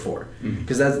exist before.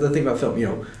 Because that's the thing about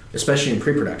film. Especially in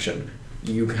pre-production,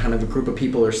 you kind of a group of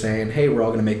people are saying, "Hey, we're all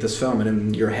going to make this film," and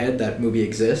in your head that movie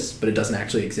exists, but it doesn't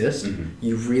actually exist. Mm-hmm.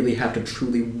 You really have to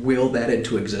truly will that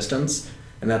into existence.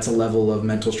 And that's a level of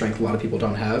mental strength a lot of people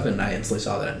don't have, and I instantly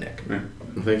saw that in Nick. Yeah.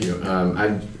 Well, thank you.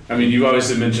 I mean, you've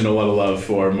obviously mentioned a lot of love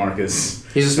for Marcus.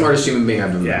 He's the smartest human being I've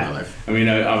ever met in my life. I mean,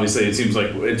 obviously, it seems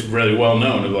like it's really well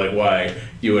known of why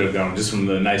you would have gone just from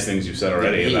the nice things you've said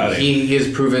already about it. He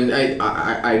has proven.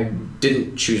 I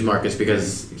didn't choose Marcus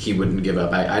because he wouldn't give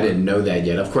up. I didn't know that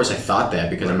yet. Of course, I thought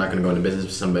that because I'm not going to go into business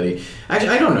with somebody. Actually,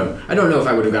 I don't know. I don't know if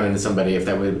I would have gone into somebody if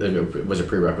that was a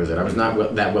prerequisite. I was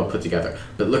not that well put together.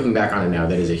 But looking back on it now,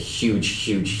 that is a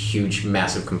huge,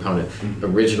 massive component.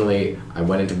 Originally, I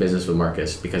went into business with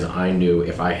Marcus because I knew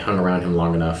if I hung around him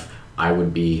long enough, I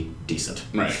would be decent.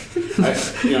 Right.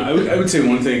 I would say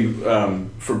one thing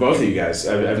for both of you guys.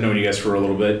 I've known you guys for a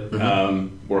little bit.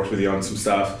 Worked with you on some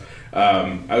stuff.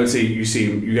 I would say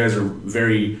you guys are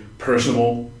very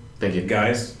personable. Thank you,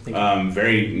 guys.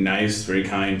 Very nice, very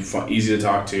kind, easy to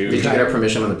talk to. Did you get our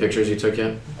permission on the pictures you took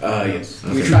yet? Yes.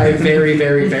 We try very,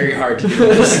 very, very hard to do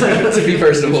this, to be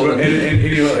personable and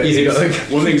you know, easy going.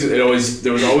 One thing is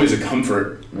there was always a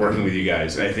comfort working with you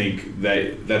guys. I think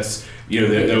that's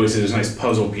there always is a nice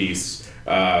puzzle piece.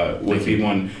 With people,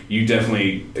 and you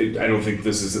definitely. I don't think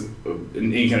this is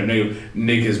any kind of negative.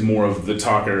 Nick is more of the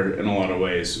talker in a lot of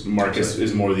ways. Marcus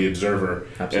is more the observer,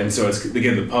 and so it's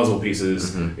again the puzzle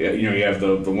pieces. You have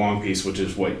the long piece, which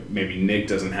is what maybe Nick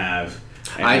doesn't have.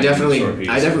 I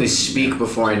definitely speak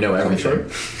before I know everything.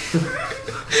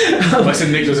 I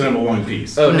said Nick doesn't have a long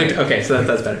piece. Oh, Nick. Okay, so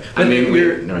that's better. I mean,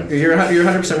 you're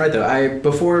 100% right though.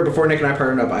 Before Nick and I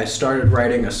partnered up, I started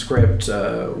writing a script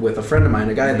with a friend of mine,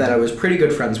 a guy that I was pretty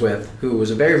good friends with, who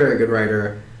was a very, very good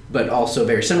writer, but also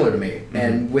very similar to me.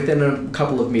 And within a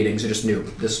couple of meetings, I just knew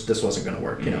this wasn't going to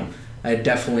work. You know, I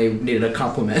definitely needed a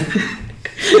compliment.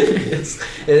 Yes.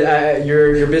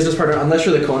 Your business partner, unless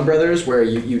you're the Coen brothers, where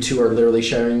you two are literally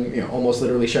sharing, almost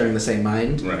literally sharing the same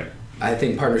mind. Right. I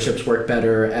think partnerships work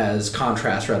better as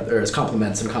contrast or as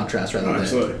complements and contrast rather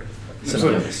than.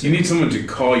 Absolutely. You need someone to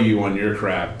call you on your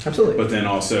crap. Absolutely. But then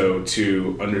also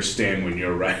to understand when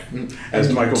you're right,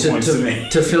 as Michael points to me.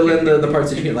 To fill in the parts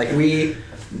that you can. Like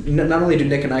not only do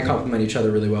Nick and I complement each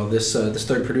other really well. This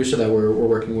third producer that we're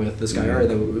working with, this guy Ari,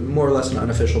 more or less an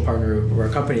unofficial partner of our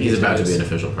company. He's about to be an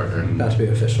official partner. About to be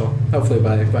official. Hopefully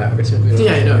by August.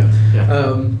 Yeah, I know.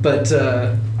 Yeah. But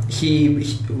he,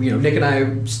 Nick and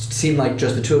I seemed like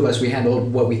just the two of us. We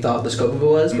handled what we thought the scope of it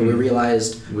was, but we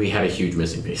realized we had a huge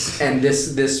missing piece. And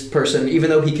this person, even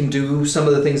though he can do some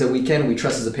of the things that we can, we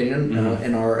trust his opinion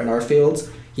in our fields.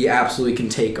 He absolutely can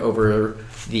take over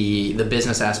the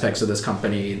business aspects of this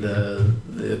company,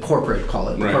 the corporate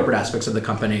corporate aspects of the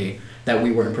company that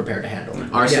we weren't prepared to handle.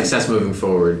 Our success moving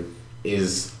forward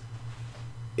is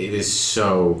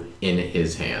so in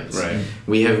his hands. Right.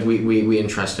 We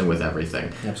entrust him with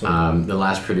everything. Absolutely. The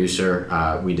last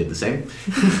producer, we did the same,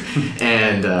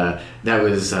 and that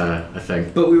was a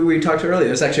thing. But we talked earlier.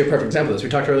 This is actually a perfect example of this. We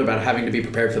talked earlier about having to be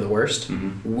prepared for the worst.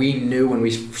 We knew when we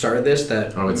started this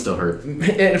that. Oh, it still hurt.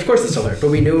 And of course, it still hurt.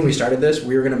 But we knew when we started this,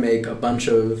 we were going to make a bunch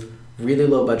of really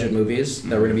low budget movies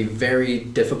that were going to be very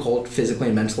difficult physically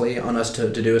and mentally on us to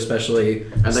do, especially.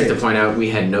 I'd like to point out we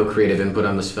had no creative input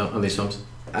on these films.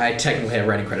 I technically have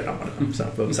writing credit on one of them,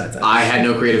 but besides that. I had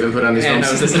no creative input on these films.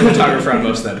 And I was a cinematographer on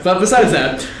most of them. But besides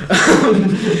that,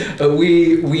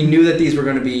 we knew that these were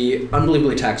going to be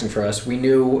unbelievably taxing for us. We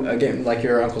knew, again, like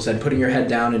your uncle said, putting your head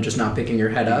down and just not picking your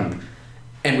head up.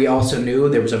 And we also knew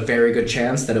there was a very good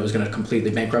chance that it was going to completely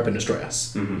bankrupt and destroy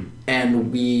us.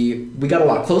 And we got a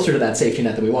lot closer to that safety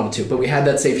net than we wanted to. But we had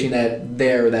that safety net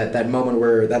there, that moment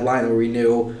where, that line where we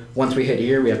knew once we hit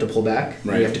here, we have to pull back.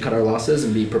 Right. We have to cut our losses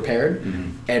and be prepared.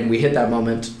 And we hit that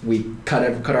moment. We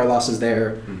cut our losses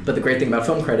there. But the great thing about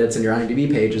film credits and your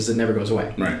IMDb page is it never goes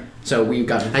away. Right. So we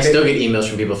got. I still get emails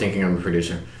from people thinking I'm a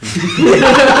producer.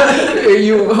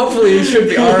 You hopefully should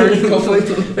be. Hopefully,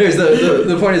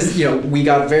 the point is, we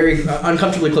got very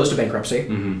uncomfortably close to bankruptcy,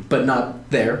 but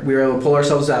not there. We were able to pull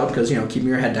ourselves out because keeping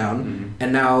your head down,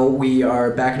 and now we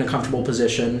are back in a comfortable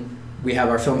position. We have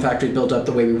our film factory built up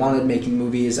the way we wanted, making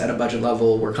movies at a budget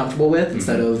level we're comfortable with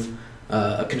instead of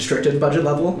a constricted budget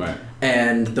level. Right.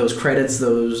 And those credits,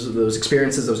 those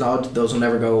experiences, those knowledge, those will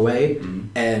never go away,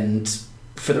 and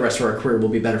for the rest of our career will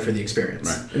be better for the experience.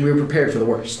 Right. And we were prepared for the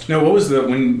worst. Now, what was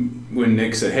when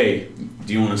Nick said, "Hey,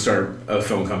 do you want to start a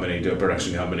film company, do a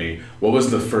production company?" What was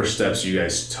the first steps you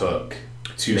guys took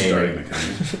to starting the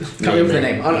company? Coming up with a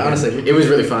name. Honestly, it was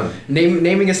really fun.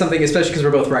 Naming is something, especially because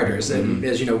we're both writers, and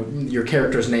as you know, your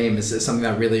character's name is something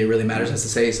that really, really matters. Has to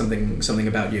say something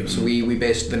about you. So we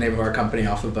based the name of our company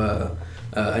off of a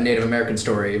Native American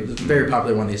story, a very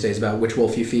popular one these days, about which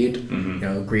wolf you feed.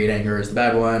 Greed, anger is the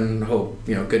bad one. Hope,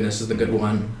 goodness is the good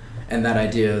one. And that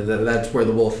idea, that's where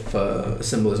the wolf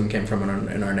symbolism came from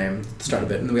in our name, the start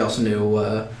of it. And we also knew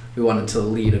we wanted to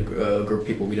lead a group of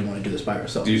people. We didn't want to do this by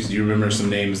ourselves. Do you remember some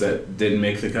names that didn't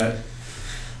make the cut?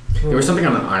 There was something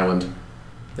on an island.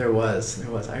 There was.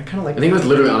 I kind of like. I think it was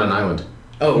literally on an island.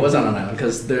 Oh, it was on an island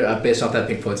because they're based off that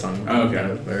Pink Floyd song. Oh, okay.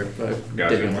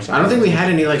 Gotcha. Digging more I don't think we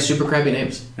had any like super crappy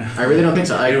names. I really don't think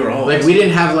so. They were all like we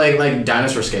didn't have like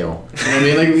dinosaur scale. You know what I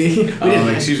mean? Like we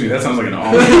didn't. Excuse me, that sounds like an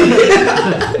all.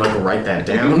 Michael, write that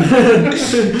down.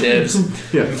 Dibs.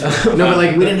 Yeah. No, but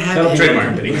like we didn't have any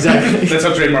Trademark. Exactly. That's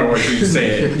how trademark works. You just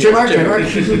say it. Trademark.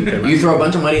 You throw a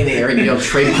bunch of money in the air and you yell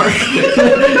trademark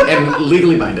and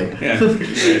legally binding. Yeah.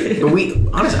 But we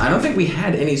honestly, I don't think we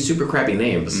had any super crappy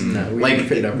names. No, we Like,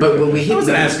 figured out but pretty we I hit.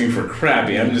 wasn't asking for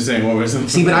crappy. I'm just saying what was the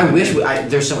See, but I wish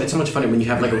it's so much funny when you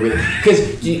have like a really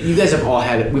because you guys have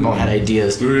we've all had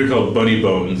ideas. We were called Bunny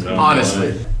Bones.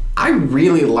 Honestly, I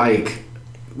really like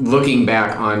looking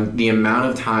back on the amount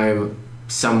of time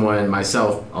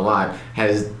myself a lot,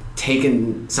 has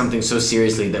taken something so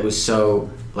seriously that was so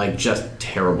like just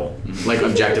terrible, like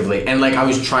objectively, and like I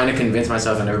was trying to convince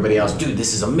myself and everybody else, dude,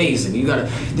 this is amazing. You gotta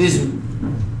this.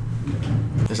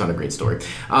 That's not a great story.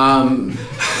 I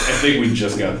think we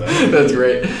just got that. That's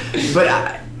great. But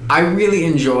I really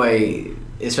enjoy,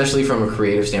 especially from a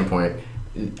creative standpoint,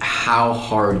 how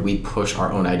hard we push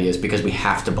our own ideas because we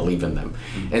have to believe in them.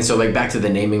 And so like back to the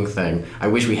naming thing, I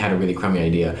wish we had a really crummy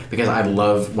idea because I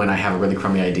love when I have a really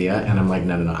crummy idea and I'm like,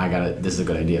 no, this is a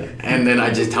good idea. And then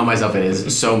I just tell myself it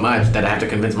is so much that I have to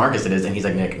convince Marcus it is, and he's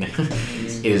like, Nick,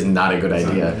 it is not a good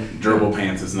idea. Durable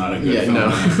Pants is not a good film.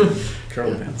 No.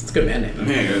 Turtle Pants. It's a good band name.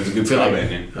 Yeah, it's a good feel film like,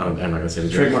 name. I'm not gonna say the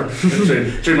Trademark.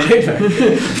 Trademark.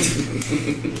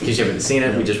 In case you haven't seen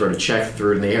it, we just wrote a check,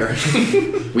 threw it in the air.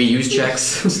 We use checks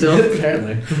still.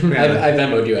 Apparently. I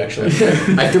Venmo'd you actually.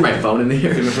 I threw my phone in the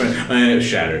air. It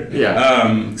shattered.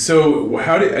 Yeah. So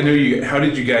how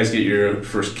did you guys get your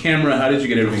first camera? How did you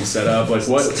get everything set up? Like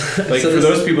what? Like for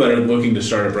those people that are looking to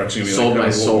start a production, Sold my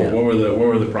soul. What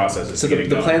were the processes? So to getting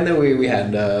the going? plan that we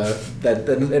had that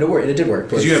it worked. It did work.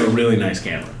 Because you have a really nice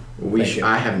camera.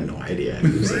 I have no idea how to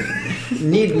use it.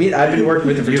 Need me. I've been working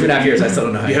with it for 2.5 years. I still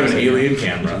don't know how. You to have an use it. alien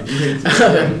camera.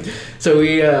 So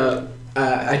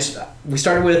we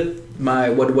started with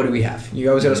what do we have? You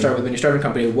always got to start with when you start a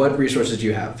company. What resources do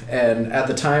you have? And at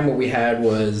the time, what we had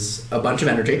was a bunch of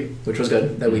energy, which was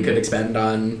good that we could expend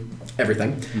on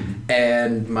everything,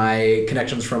 and my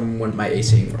connections from my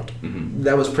ACing world.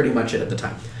 That was pretty much it at the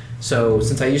time. So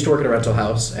since I used to work at a rental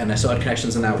house and I still had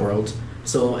connections in that world,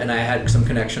 and I had some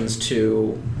connections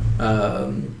to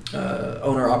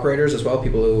owner operators as well,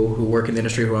 people who work in the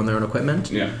industry who own their own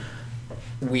equipment. Yeah.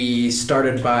 We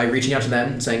started by reaching out to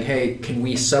them and saying, hey, can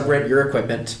we sub-rent your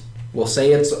equipment? We'll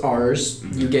say it's ours.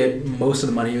 You get most of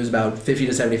the money. It was about 50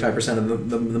 to 75% of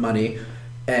the money.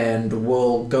 And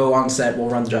we'll go on set, we'll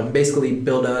run the job, and basically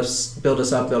build us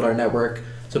up, build our network,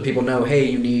 so people know, hey,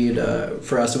 you need,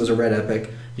 for us it was a Red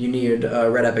Epic, you need a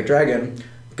Red Epic Dragon,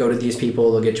 go to these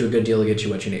people, they'll get you a good deal, they'll get you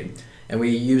what you need. And we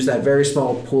used that very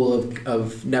small pool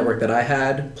of network that I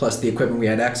had, plus the equipment we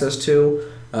had access to.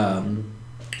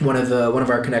 One of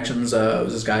our connections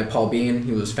was this guy, Paul Bean.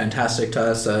 He was fantastic to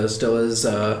us, still is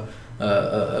a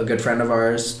good friend of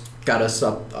ours, got us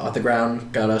up off the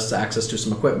ground, got us access to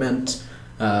some equipment.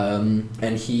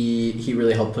 And he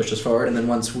really helped push us forward. And then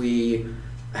once we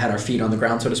had our feet on the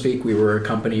ground, so to speak, we were a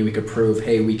company, we could prove,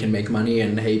 hey, we can make money,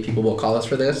 and hey, people will call us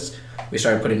for this. We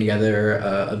started putting together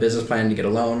a business plan to get a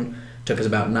loan. Took us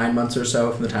about 9 months or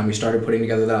so from the time we started putting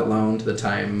together that loan to the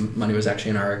time money was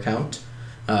actually in our account.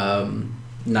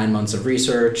 9 months of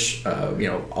research,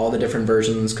 all the different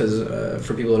versions, because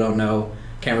for people who don't know,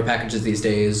 camera packages these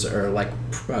days are like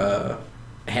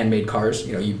handmade cars.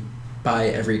 You buy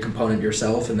every component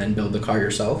yourself and then build the car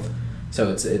yourself. So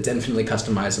it's infinitely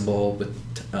customizable with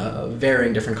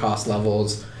varying different cost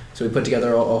levels. So we put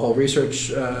together a whole research,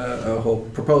 a whole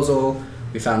proposal.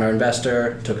 We found our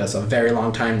investor. It took us a very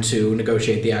long time to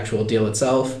negotiate the actual deal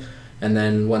itself. And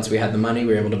then once we had the money,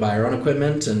 we were able to buy our own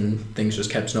equipment, and things just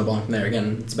kept snowballing from there.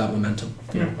 Again, it's about momentum.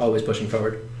 Always pushing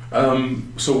forward.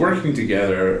 So working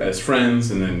together as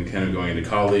friends and then kind of going into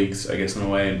colleagues, I guess in a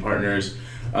way, and partners,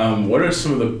 what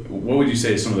would you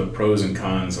say some of the pros and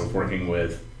cons of working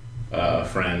with a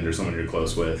friend or someone you're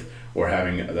close with, or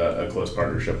having a close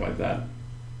partnership like that?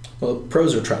 Well,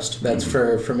 pros are trust. That's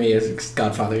for me as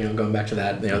Godfather. Going back to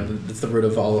that. That's the root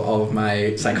of all of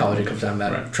my psychology comes down to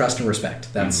that. Right. Trust and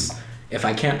respect. That's if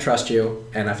I can't trust you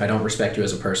and if I don't respect you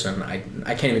as a person, I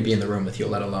can't even be in the room with you,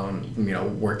 let alone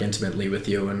work intimately with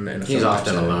you. And he's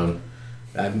often alone.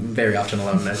 I'm very often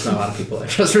alone. There's not a lot of people I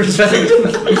trust and respect.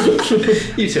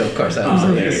 You too, of course.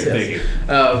 Thank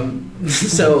you.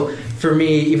 So for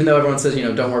me, even though everyone says,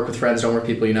 don't work with friends, don't work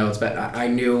with people it's bad, I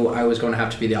knew I was going to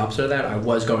have to be the opposite of that. I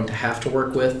was going to have to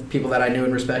work with people that I knew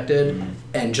and respected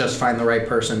and just find the right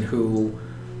person who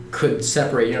could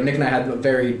separate. Nick and I had a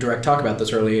very direct talk about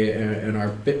this early in our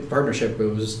partnership. It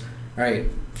was, all right,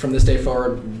 from this day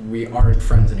forward, we aren't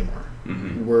friends anymore.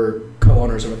 Mm-hmm. We're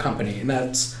co-owners of a company, and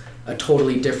that's a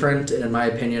totally different, and in my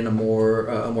opinion, a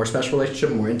more special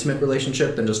relationship, a more intimate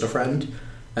relationship than just a friend.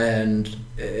 And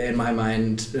in my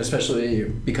mind, especially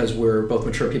because we're both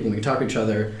mature people and we can talk to each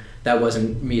other, that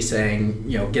wasn't me saying,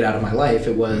 get out of my life.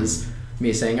 It was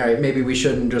me saying, all right, maybe we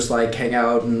shouldn't just like hang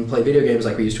out and play video games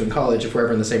like we used to in college. If we're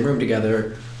ever in the same room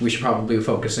together, we should probably be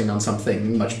focusing on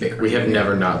something much bigger. We have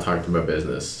never not talked about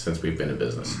business since we've been in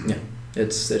business. Yeah.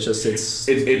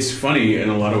 It's funny in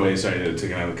a lot of ways. Sorry to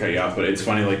kind of cut you off, but it's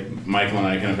funny. Like Michael and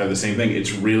I kind of have the same thing.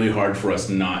 It's really hard for us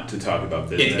not to talk about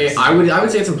business. I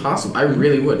would say it's impossible. I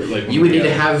really would. Like, you would need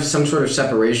to have some sort of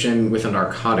separation with a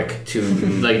narcotic to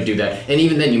like do that, and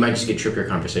even then, you might just get trippier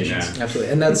conversations. Yeah.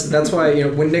 Absolutely, and that's why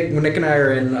when Nick and I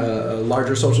are in a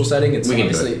larger social setting, it's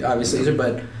obviously easier,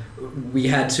 but we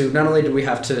had to not only do we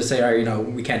have to say, all right,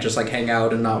 we can't just like hang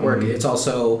out and not work. It's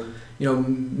also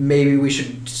maybe we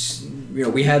should.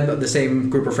 We had the same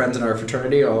group of friends in our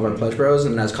fraternity, all of our pledge bros,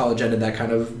 and as college ended, that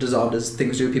kind of dissolved as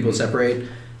things do. People separate,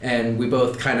 and we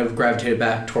both kind of gravitated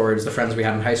back towards the friends we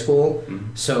had in high school.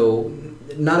 So,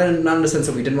 not in the sense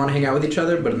that we didn't want to hang out with each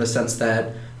other, but in the sense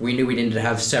that we knew we needed to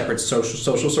have separate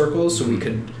social circles, so we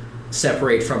could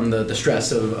separate from the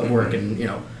stress of work. And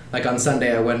like on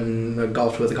Sunday, I went and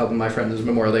golfed with a couple of my friends. It was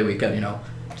Memorial Day weekend.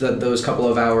 Those couple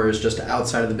of hours just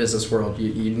outside of the business world,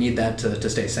 you need that to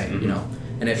stay sane.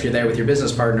 And if you're there with your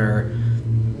business partner,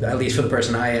 at least for the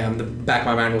person I am, the back of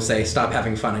my mind will say, stop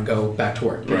having fun and go back to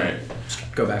work. Right.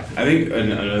 Just go back. I think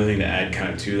another thing to add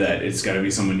kind of to that, it's got to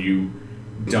be someone you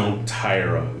don't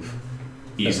tire of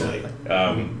easily.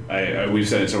 We've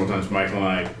said it several times. Michael and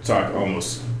I talk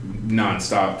almost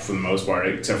nonstop for the most part,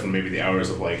 except for maybe the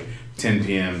hours of like 10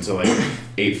 p.m. to like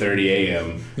 8:30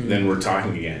 a.m. Then we're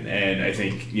talking again. And I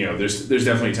think there's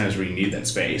definitely times where you need that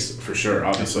space for sure,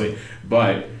 obviously,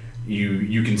 but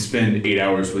you can spend 8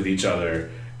 hours with each other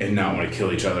and not want to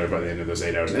kill each other by the end of those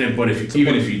 8 hours. But if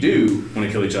you do want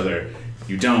to kill each other,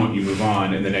 you don't. You move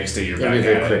on, and the next day you're back at it.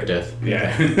 It'll be a very quick death.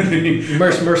 Yeah,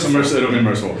 merciful. It'll be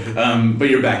merciful. But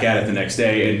you're back at it the next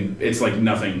day, and it's like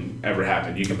nothing ever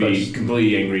happened. You can be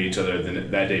completely angry at each other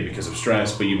that day because of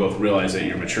stress, but you both realize that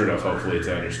you're mature enough, hopefully,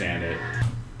 to understand it.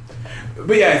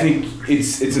 But yeah, I think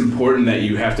it's important that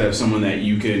you have to have someone that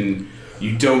you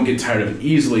don't get tired of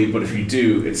easily, but if you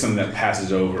do, it's something that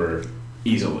passes over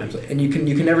easily. And you can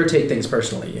never take things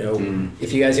personally.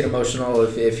 If you guys get emotional,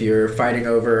 if you're fighting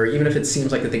over, even if it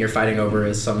seems like the thing you're fighting over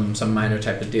is some minor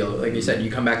type of deal, like you said,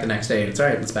 you come back the next day and it's all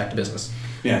right. It's back to business.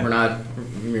 Yeah, we're not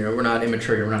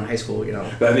immature. We're not in high school.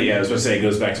 But I think I was going to say it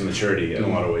goes back to maturity in a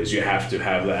lot of ways. You have to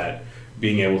have that.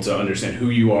 Being able to understand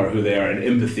who you are, who they are, and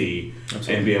empathy,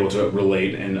 Absolutely. And be able to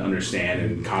relate and understand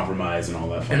and compromise and all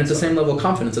that fun And it's stuff. the same level of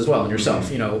confidence as well in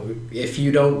yourself. If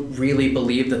you don't really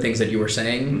believe the things that you were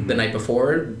saying the night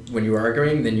before when you were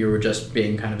arguing, then you were just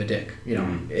being kind of a dick.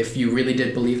 If you really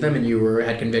did believe them and you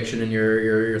had conviction in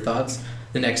your thoughts,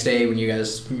 the next day when you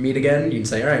guys meet again, you can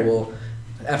say, all right, well,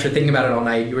 after thinking about it all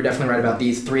night, you were definitely right about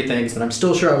these 3 things, but I'm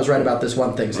still sure I was right about this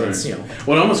one thing. So right. It's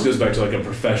Well, it almost goes back to like a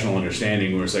professional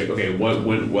understanding where it's like, okay, what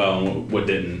went well and what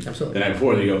didn't. Absolutely. The night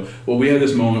before, they go, well, we had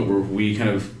this moment where we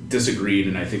kind of disagreed,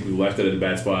 and I think we left it at a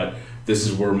bad spot. This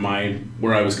is where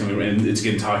I was coming from, and it's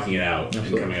again talking it out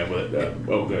Absolutely. And coming up with it.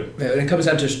 Good. And it comes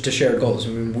down to shared goals. I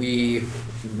mean,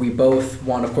 we both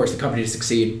want, of course, the company to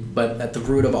succeed, but at the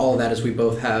root of all of that is we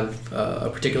both have a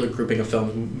particular grouping of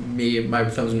films, my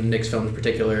films and Nick's films in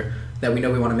particular, that we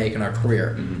know we want to make in our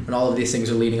career. And all of these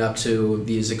things are leading up to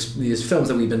these films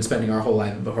that we've been spending our whole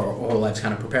lives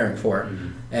kind of preparing for.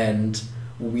 And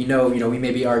we know, we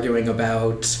may be arguing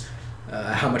about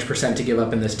how much % to give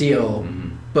up in this deal,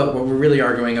 but what we're really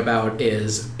arguing about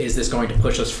is this going to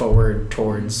push us forward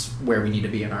towards where we need to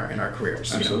be in our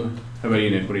careers? Absolutely. How about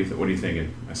you, Nick? What are you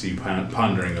thinking? I see you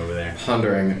pondering over there.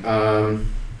 Pondering.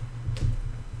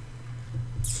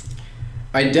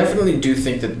 I definitely do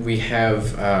think that we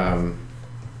have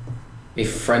a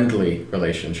friendly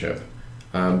relationship.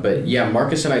 But yeah,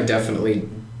 Marcus and I definitely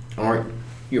aren't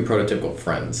your prototypical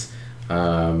friends.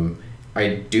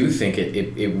 I do think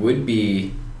it would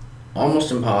be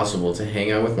almost impossible to hang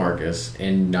out with Marcus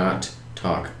and not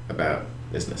talk about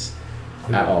business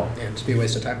at all. Yeah, it'd just be a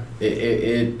waste of time. I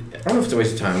don't know if it's a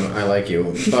waste of time. I like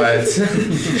you, but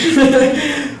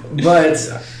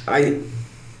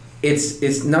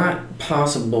it's not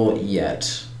possible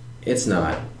yet. It's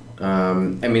not. I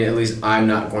mean, at least I'm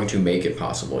not going to make it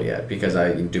possible yet because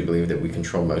I do believe that we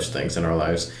control most things in our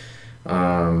lives.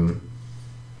 But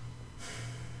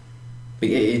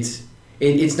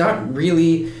it's not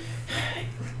really.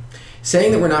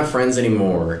 saying that we're not friends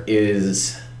anymore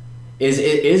is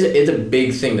a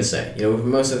big thing to say. You know,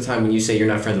 most of the time when you say you're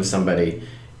not friends with somebody,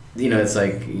 you know, it's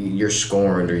like you're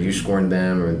scorned or you scorned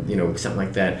them or, you know, something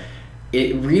like that.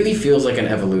 It really feels like an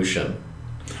evolution.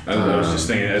 I was just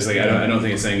thinking, I don't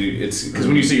think it's saying it's because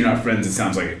when you say you're not friends, it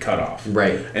sounds like a cutoff,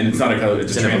 right? And it's not a cutoff;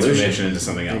 it's a transformation evolution into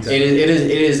something else. It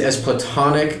is as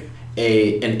platonic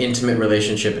an intimate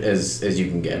relationship as you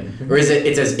can get, or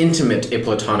it's as intimate a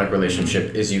platonic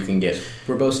relationship as you can get.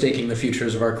 We're both staking the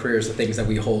futures of our careers, the things that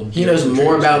we hold. He knows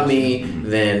more about me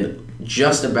than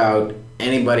just about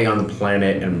anybody on the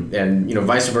planet, and you know,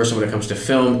 vice versa when it comes to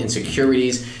film,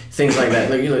 insecurities, things like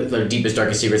that. Like, you know, the deepest,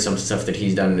 darkest secrets, some stuff that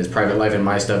he's done in his private life and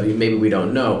my stuff, maybe we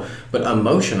don't know. But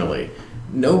emotionally,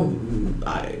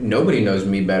 nobody knows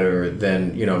me better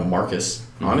than, you know, Marcus,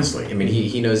 honestly. I mean,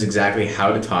 he knows exactly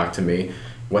how to talk to me,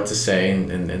 what to say,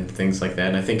 and things like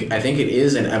that. And I think it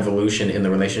is an evolution in the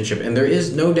relationship, and there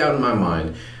is no doubt in my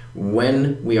mind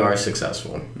when we are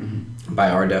successful,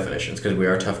 by our definitions, because we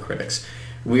are tough critics,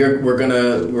 we're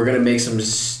gonna make some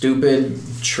stupid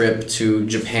trip to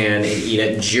Japan and eat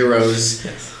at Jiro's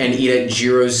and eat at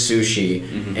Jiro's sushi,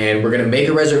 and we're gonna make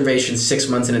a reservation 6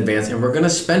 months in advance, and we're gonna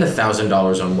spend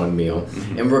 $1,000 on one meal,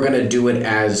 and we're gonna do it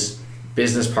as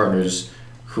business partners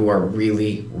who are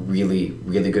really, really,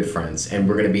 really good friends, and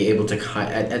we're gonna be able to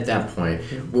at that point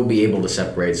we'll be able to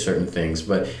separate certain things,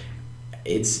 but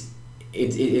it's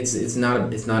not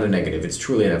a negative. It's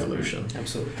truly an evolution.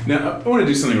 Absolutely. Now I want to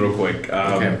do something real quick.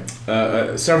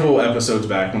 Several episodes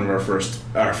back, one of our first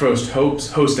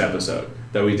host episode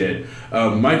that we did,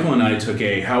 Michael and I took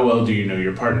a "How well do you know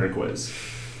your partner" quiz,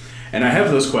 and I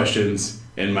have those questions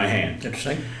in my hand.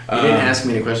 Interesting. You didn't ask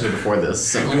me any questions before this,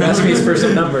 so I'm asking these for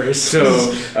some numbers. So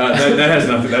that has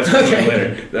nothing. That's okay.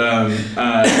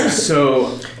 Later.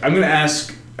 So I'm gonna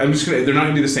ask. They're not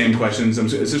gonna be the same questions.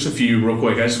 It's just a few real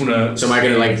quick. I just want to. So am I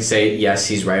gonna like say yes,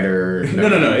 he's right, or no?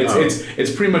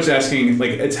 It's pretty much asking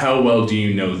like it's how well do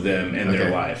you know them and their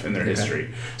life and their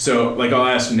history. So like I'll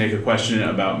ask Nick a question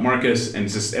about Marcus and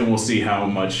we'll see how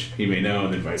much he may know,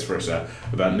 and then vice versa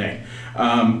about Nick.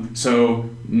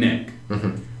 So Nick,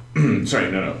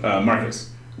 Marcus.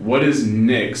 What is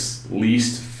Nick's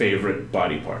least favorite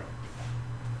body part?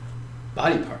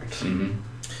 Body part. Mm-hmm.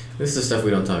 This is the stuff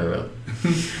we don't talk about.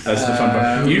 That's the fun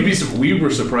part. We were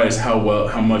surprised how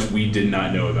much we did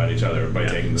not know about each other by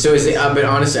taking this. So is it? But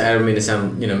honestly, I don't mean to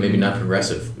sound, you know, maybe not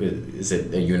progressive. Is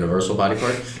it a universal body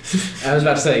part? I was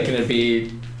about to say, can it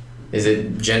be? Is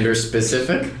it gender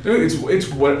specific? It's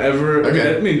whatever.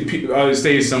 Okay. I mean, I'll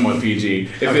stay somewhat PG.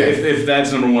 If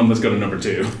that's number one, let's go to number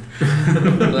two.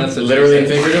 Well, that's literally and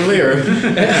figuratively, or?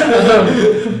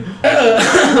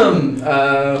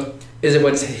 Is it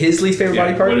what's his least favorite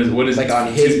body part? What is like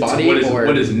on his body?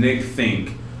 What does Nick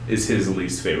think is his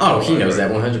least favorite? Oh, he knows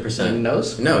that 100%. He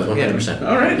knows? Knows 100%.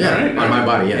 All right. On my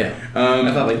body, yeah.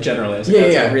 I thought like generally. I was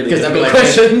Really, because that'd be like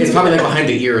it's probably like behind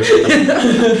the ear or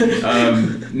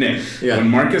something. Nick, when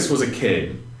Marcus was a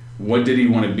kid, what did he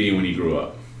want to be when he grew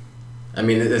up? I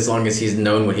mean, as long as he's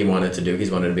known what he wanted to do,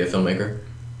 he's wanted to be a filmmaker.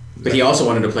 But he also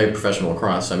wanted to play professional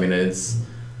lacrosse. I mean, it's...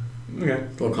 Okay.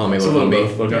 Little column A, little B.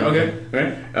 Okay. All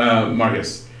right.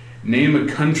 Marcus, name a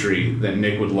country that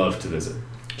Nick would love to visit.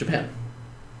 Japan.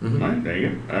 Mm-hmm. All right, there you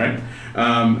go. All right.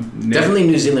 Nick, definitely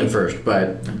New Zealand first,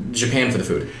 but Japan for the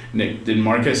food. Nick, did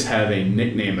Marcus have a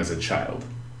nickname as a child?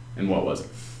 And what was it?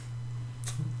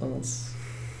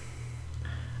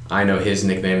 I know his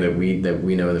nickname that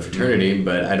we know in the fraternity,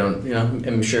 but I don't, you know,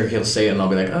 I'm sure he'll say it and I'll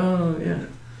be like, oh, yeah.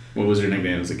 What was your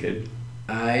nickname as a kid?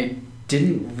 I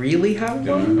didn't really have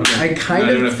one. Okay. I kind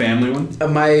Not of... even a family one?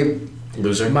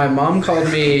 Loser. My mom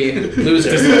called me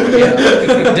loser.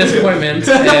 Disappointment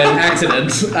and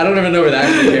accident. I don't even know where that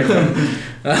came from.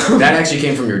 That actually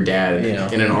came from your dad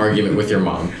in an argument with your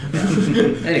mom.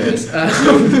 Anyways.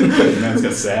 That's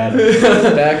got sad.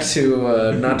 Back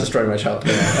to not destroying my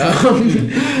childhood.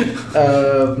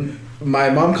 My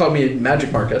mom called me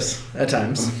Magic Marcus at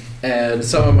times. And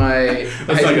some of my...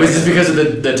 Was this because of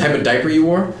the type of diaper you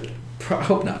wore?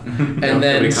 Hope not. And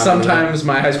then sometimes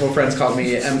my high school friends called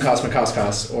me M-Cos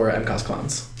McCoscos or M-Cos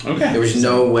Clowns. Okay. There was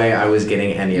no way I was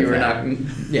getting any of that.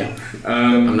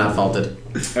 I'm not faulted.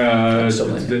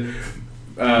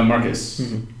 Marcus,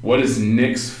 what is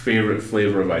Nick's favorite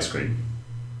flavor of ice cream?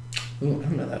 Ooh, I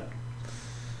don't know that.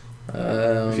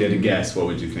 If you had to guess, what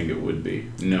would you think it would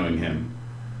be, knowing him?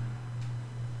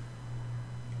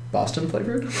 Boston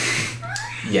flavored?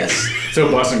 Yes. So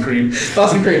Boston cream.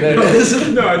 Boston cream, there it is.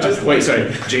 No, I just wait.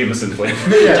 Sorry, Jameson flavor.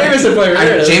 Jameson flavor,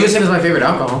 there it is. Jameson is my favorite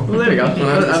alcohol. Well, there you go.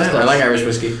 I like Irish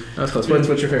whiskey. That's close. What's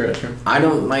your favorite ice cream? I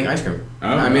don't like ice cream. Oh,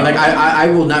 I mean, like, I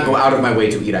will not go out of my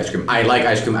way to eat ice cream. I like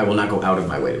ice cream. I will not go out of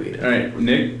my way to eat it. All right,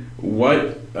 Nick.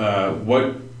 What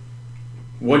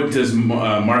does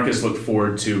Marcus look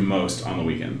forward to most on the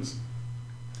weekends?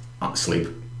 Sleep.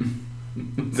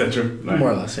 Is that true?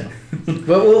 More or less, yeah.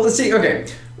 Well, let's see. Okay,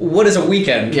 what is a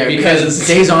weekend? Yeah, because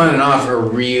days on and off are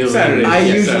really. Saturday. I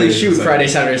Yeah, usually Saturday, shoot Sunday. Friday,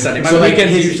 Saturday, Sunday. My So, like,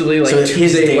 weekend's his- usually like so his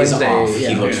Tuesday, days Wednesday. off, Yeah.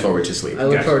 he looks forward to sleep. I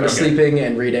look Gotcha, forward to okay. sleeping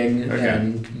and reading Okay.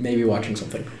 and maybe watching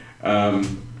something.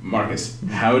 Marcus,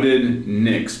 how did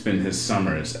Nick spend his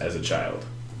summers as a child?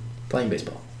 Playing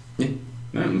baseball.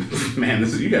 Man,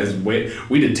 you guys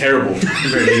we did terrible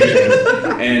compared to you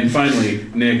guys. And finally,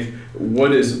 Nick,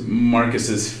 what is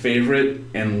Marcus's favorite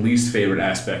and least favorite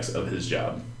aspects of his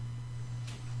job?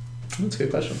 That's a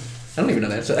good question. I don't even know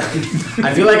the answer to that.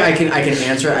 I feel like I can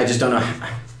answer it. I just don't know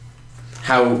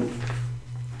how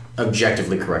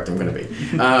objectively correct I'm going to be.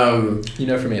 You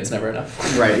know, for me, it's never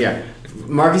enough. Right, yeah.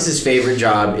 Marcus's favorite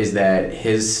job is that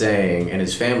his saying and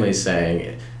his family's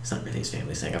saying, it's not really his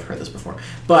family's saying, I've heard this before,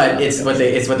 but it's what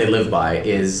they live by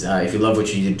is if you love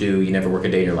what you do, you never work a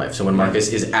day in your life. So when Marcus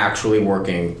is actually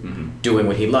working, doing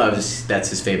what he loves, that's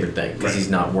his favorite thing because Right. he's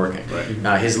not working.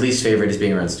 Right. His least favorite is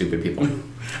being around stupid people.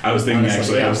 I was thinking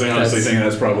Honestly, I was honestly thinking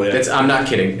that's probably it. I'm not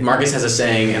kidding. Marcus has a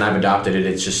saying and I've adopted it.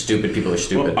 It's just stupid people are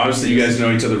stupid. Well, obviously, you guys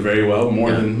know each other very well,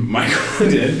 more than Michael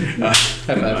did.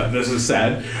 This is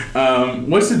sad.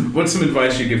 What's some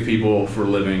advice you give people for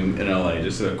living in LA?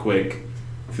 Just a quick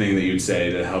thing that you'd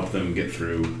say to help them get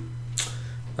through.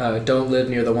 Don't live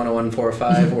near the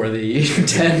 10145 or the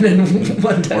 10 and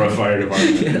 110. Or a fire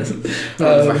department.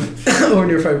 Yes. Or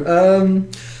near fire.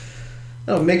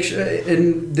 Make sure.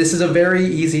 And this is a very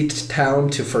easy town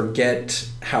to forget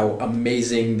how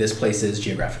amazing this place is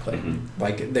geographically. Mm-hmm.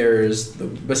 Like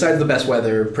besides the best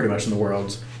weather pretty much in the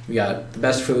world, you got the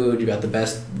best food, you got the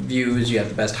best views, you got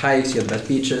the best hikes, you got the best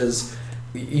beaches.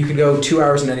 You can go 2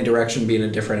 hours in any direction, be in a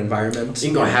different environment. You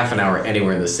can go half an hour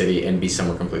anywhere in the city and be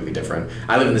somewhere completely different.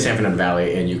 I live in the San Fernando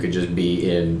Valley, and you could just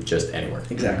be in just anywhere.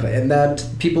 Exactly, and that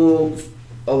people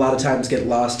a lot of times get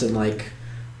lost in like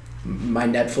my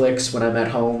Netflix when I'm at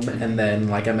home, and then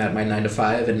like I'm at my 9 to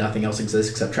 5 and nothing else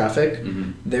exists except traffic.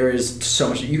 Mm-hmm. There is so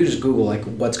much. You could just Google like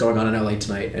what's going on in LA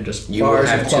tonight, and just You bars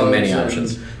have and too clubs many and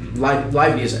options.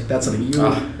 Live music. That's something you.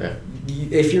 Yeah.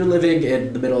 If you're living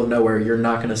in the middle of nowhere, you're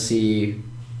not going to see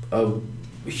a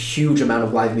huge amount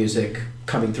of live music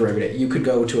coming through every day. You could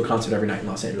go to a concert every night in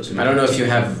Los Angeles. I don't know if you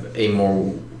have a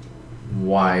more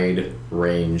wide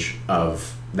range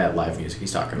of that live music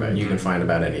he's talking about. You can find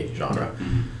about any genre.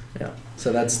 Yeah.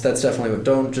 So that's definitely what.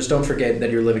 Don't forget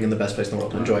that you're living in the best place in the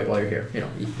world. Enjoy it while you're here. You know,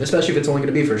 especially if it's only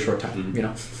going to be for a short time. You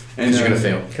know, And You're gonna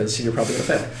fail. because you're probably going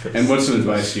to fail. And what's some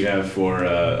advice you have for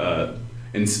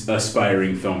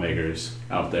aspiring filmmakers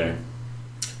out there?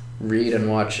 Read and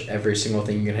watch every single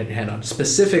thing you can hit your hand on.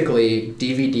 Specifically,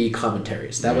 DVD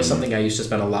commentaries. That was something I used to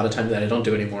spend a lot of time that I don't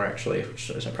do anymore, actually,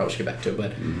 which I probably should get back to.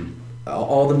 But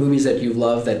all the movies that you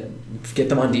love, that get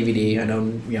them on DVD. I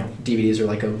know DVDs are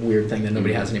like a weird thing that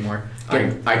nobody has anymore.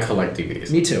 I collect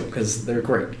DVDs. Me too, because they're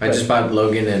great. I just bought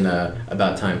Logan and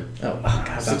About Time. Oh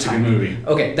God, Such a good movie.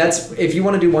 Okay, that's if you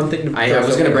want to do one thing. I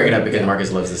was going to bring it up because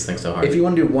Marcus loves this thing so hard. If you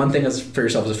want to do one thing for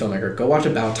yourself as a filmmaker, go watch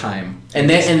About Time. And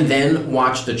then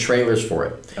watch the trailers for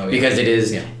it. Oh, yeah. Because it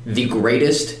is the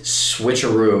greatest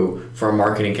switcheroo for a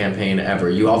marketing campaign ever.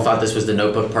 You all thought this was The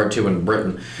Notebook Part 2 in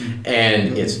Britain,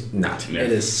 and it's not. Yeah.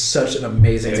 It is such an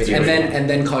amazing It's thing. And beautiful.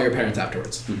 then call your parents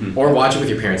afterwards. Or watch it with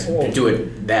your parents. Oh. Do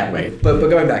it that way. But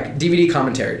going back, DVD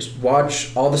commentaries.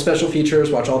 Watch all the special features,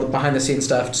 watch all the behind the scenes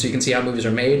stuff so you can see how movies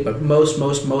are made, but most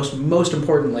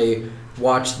importantly,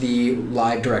 watch the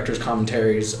live director's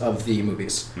commentaries of the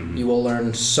movies. You will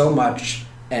learn so much,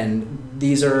 and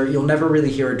you'll never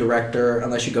really hear a director,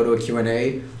 unless you go to a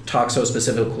Q&A, talk so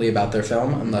specifically about their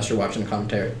film unless you're watching a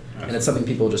commentary. And it's something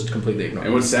people just completely ignore.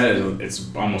 And what's sad is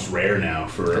it's almost rare now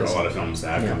for a lot of films to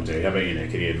have Yeah. commentary. How about you,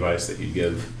 Nick? Any advice that you'd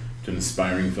give to an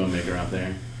aspiring filmmaker out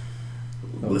there?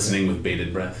 Listening with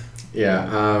bated breath. Yeah.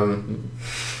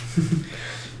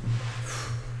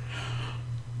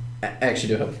 I actually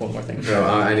do have one more thing. So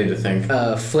I need to think.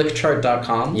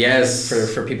 Flickchart.com. Yes.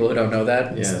 For people who don't know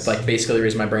that, it's Yes. like basically the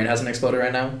reason my brain hasn't exploded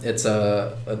right now. It's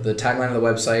the tagline of the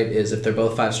website is if they're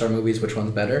both 5-star movies, which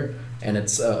one's better? And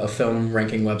it's a film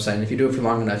ranking website. And if you do it for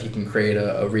long enough, you can create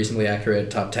a reasonably accurate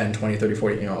top 10, 20, 30,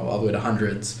 40, all the way to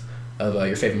hundreds of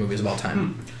your favorite movies of all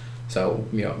time. So,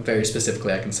 very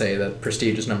specifically, I can say that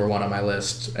Prestige is number 1 on my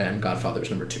list and Godfather is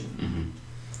number 2.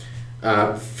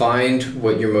 Find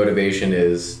what your motivation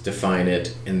is, define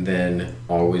it, and then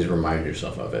always remind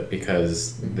yourself of it.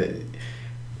 Because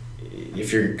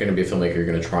if you're going to be a filmmaker, you're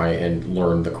going to try and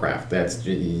learn the craft.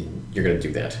 You're going to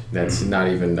do that. That's not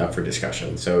even up for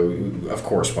discussion. So, of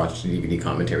course, watch DVD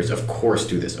commentaries. Of course,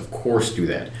 do this. Of course, do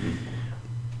that.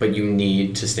 But you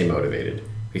need to stay motivated,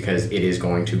 because it is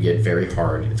going to get very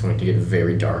hard. It's going to get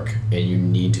very dark, and you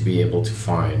need to be able to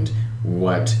find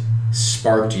what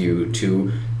sparked you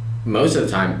to, most of the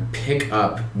time, pick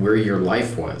up where your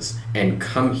life was and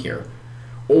come here,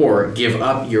 or give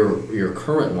up your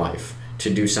current life to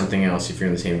do something else if you're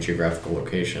in the same geographical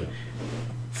location.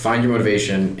 Find your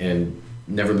motivation and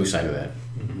never lose sight of that,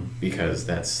 because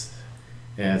that's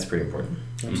pretty important.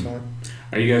 Absolutely.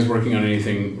 Are you guys working on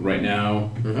anything right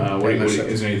now?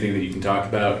 Is there anything that you can talk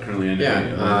about currently?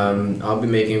 I'll be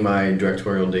making my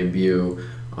directorial debut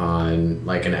on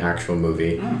like an actual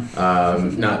movie,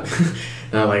 not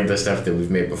like the stuff that we've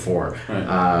made before. Right.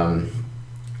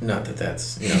 Not that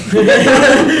that's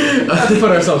Not to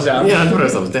put ourselves down. Yeah, not to put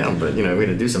ourselves down, but we had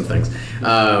to do some things.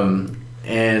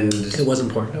 And it wasn't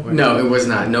important. No, it was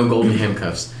not. No golden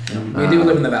handcuffs. We do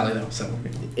live in the valley though, so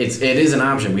it is an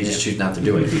option. We just choose not to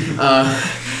do it.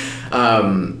 I'll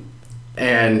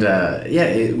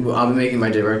be making my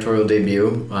directorial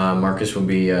debut. Marcus will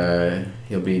be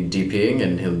he'll be DPing,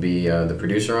 and he'll be the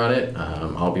producer on it.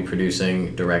 I'll be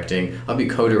producing, directing. I'll be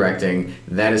co-directing.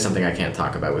 That is something I can't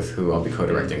talk about with who I'll be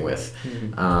co-directing with.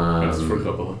 That's for a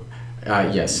couple.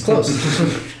 Yes. close.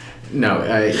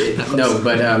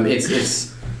 But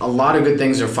it's a lot of good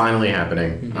things are finally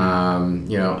happening.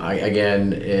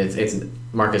 It's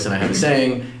Marcus and I have a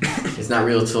saying, it's not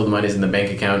real till the money's in the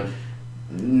bank account.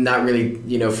 Not really,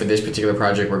 for this particular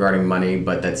project regarding money,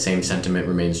 but that same sentiment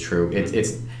remains true.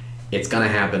 It's gonna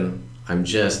happen. I'm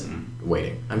just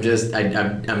waiting. I'm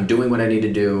doing what I need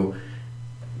to do,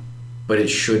 but it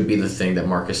should be the thing that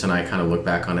Marcus and I kind of look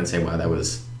back on and say, wow, that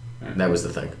was the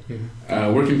thing.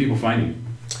 Where can people find you?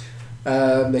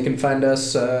 They can find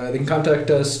us, they can contact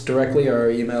us directly.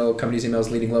 Our company's email is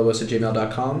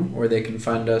leadinglobos@gmail.com, or they can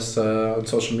find us on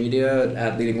social media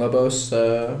at Leading Lobos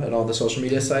at all the social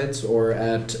media sites, or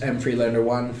at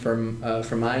mfreelander1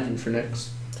 for mine and for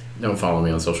Nick's. Don't follow me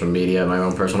on social media, my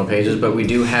own personal pages, but we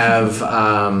do have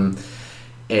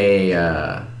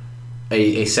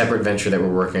a separate venture that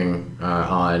we're working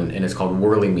on, and it's called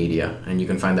Whirly Media, and you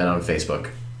can find that on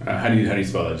Facebook. How do you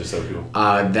spell that, just so people?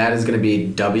 That is going to be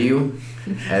W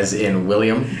as in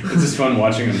William. It's just fun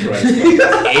watching him try.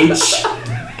 H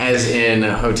as in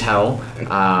hotel.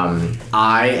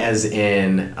 I as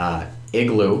in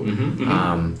igloo.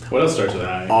 What else starts with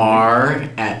I?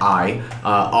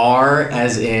 R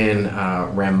as in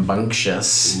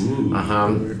rambunctious.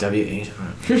 W-H.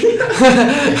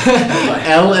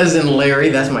 L as in Larry.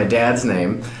 That's my dad's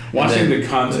name. Watching the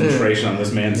concentration on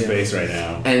this man's face right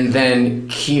now. And then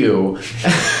Q.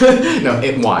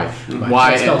 Y.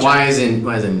 Y as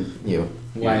in you.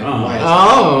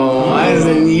 Why as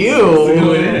in you.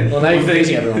 Well, now you're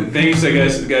facing everyone. Thank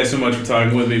you guys so much for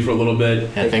talking with me for a little bit.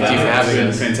 Yeah, thank you for having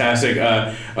us. Fantastic.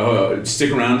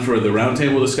 Stick around for the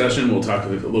roundtable discussion. We'll talk a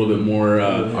little bit more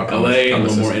LA, a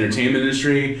little more entertainment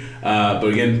industry. But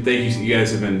again, thank you. You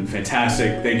guys have been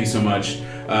fantastic. Thank you so much.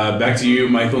 Back to you,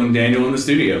 Michael and Daniel, in the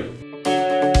studio.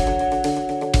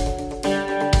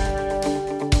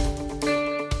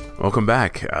 Welcome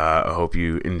back. I hope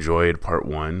you enjoyed part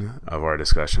one of our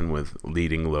discussion with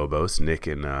Leading Lobos, Nick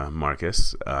and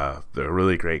Marcus. They're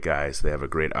really great guys. They have a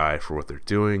great eye for what they're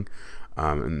doing,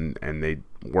 and they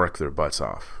work their butts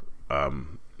off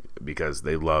because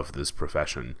they love this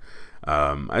profession.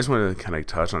 I just wanted to kind of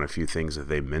touch on a few things that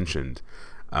they mentioned.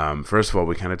 First of all,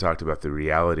 we kind of talked about the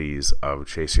realities of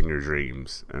chasing your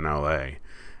dreams in LA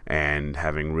and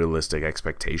having realistic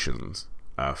expectations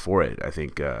for it. I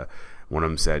think one of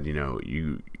them said,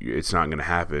 it's not going to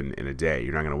happen in a day.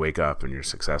 You're not going to wake up and you're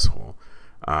successful.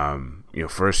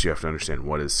 First you have to understand,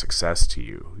 what is success to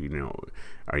you?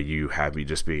 Are you happy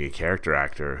just being a character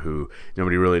actor who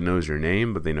nobody really knows your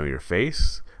name, but they know your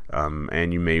face?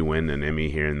 And you may win an Emmy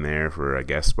here and there for a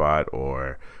guest spot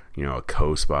or a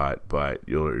co-spot, but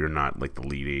you're not like the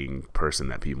leading person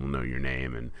that people know your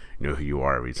name and know who you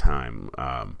are every time.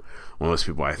 One of those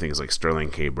people I think is like Sterling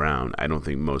K. Brown. I don't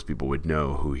think most people would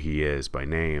know who he is by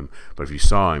name, but if you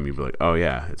saw him, you'd be like, oh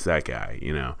yeah, it's that guy.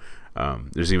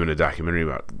 There's even a documentary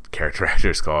about character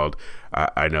actors called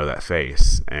I Know That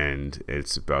Face, and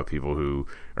it's about people who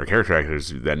are character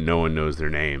actors that no one knows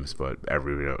their names, but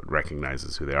everyone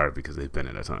recognizes who they are because they've been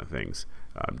in a ton of things.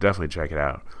 Definitely check it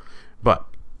out. But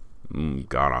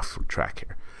gone off track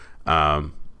here.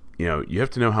 You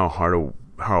have to know how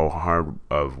how hard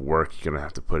of work you're gonna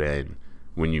have to put in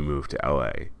when you move to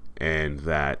LA, and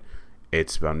that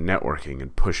it's about networking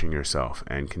and pushing yourself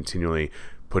and continually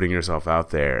putting yourself out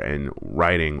there and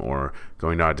writing or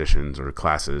going to auditions or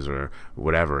classes or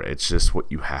whatever. It's just what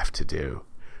you have to do.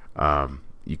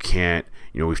 You can't,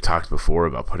 we've talked before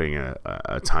about putting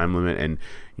a time limit, and,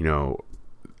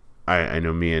 I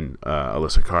know me and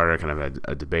Alyssa Carter kind of had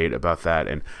a debate about that.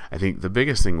 And I think the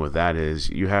biggest thing with that is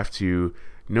you have to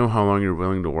know how long you're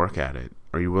willing to work at it.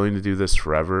 Are you willing to do this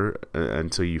forever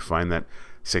until you find that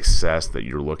success that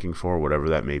you're looking for, whatever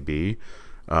that may be?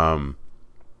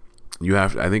 You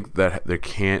have to, I think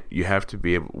that you have to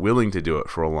be willing to do it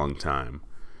for a long time,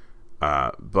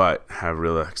 but have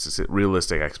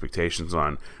realistic expectations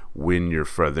on when you're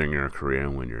furthering your career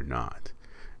and when you're not.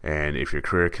 And if your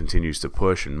career continues to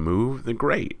push and move, then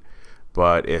great.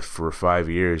 But if for 5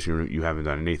 years you haven't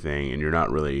done anything and you're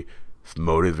not really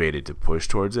motivated to push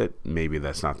towards it, maybe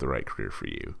that's not the right career for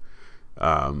you.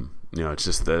 It's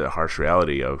just the harsh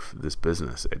reality of this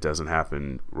business. It doesn't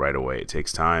happen right away. It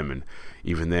takes time. And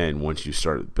even then, once you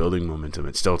start building momentum,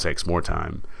 it still takes more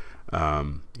time.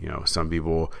 Some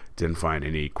people didn't find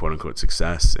any quote unquote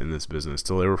success in this business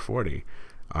till they were 40.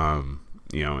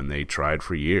 And they tried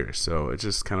for years. So it's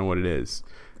just kind of what it is.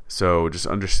 So just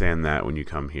understand that when you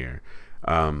come here.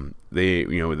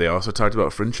 They also talked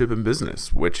about friendship and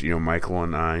business, which, Michael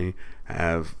and I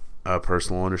have a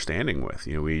personal understanding with.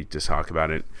 We just talk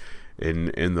about it in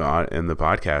the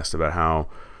podcast about how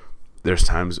there's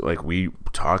times like we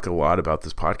talk a lot about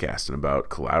this podcast and about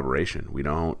collaboration. We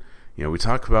don't, we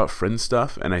talk about friend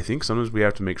stuff, and I think sometimes we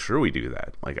have to make sure we do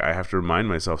that. Like I have to remind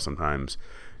myself sometimes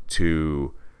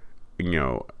to,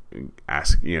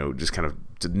 ask, just kind of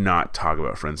to not talk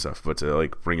about friend stuff, but to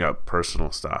like bring up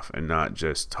personal stuff and not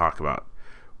just talk about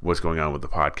what's going on with the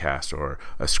podcast or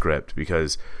a script,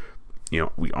 because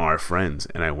we are friends,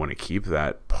 and I want to keep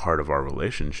that part of our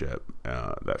relationship,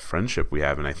 that friendship we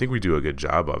have, and I think we do a good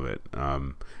job of it.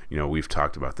 We've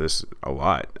talked about this a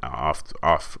lot off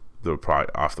the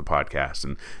podcast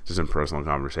and just in personal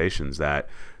conversations that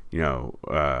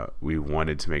we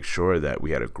wanted to make sure that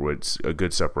we had a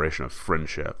good separation of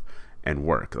friendship and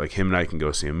work. Like him and I can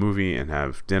go see a movie and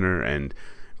have dinner and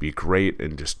be great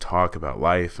and just talk about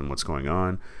life and what's going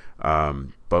on,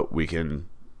 but we can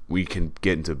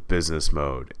get into business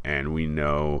mode, and we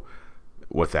know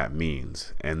what that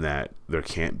means, and that there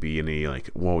can't be any like,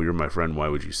 well, you're my friend, why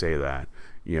would you say that,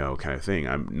 kind of thing.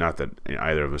 I'm not that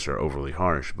either of us are overly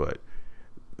harsh, but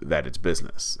that it's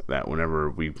business, that whenever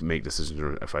we make decisions,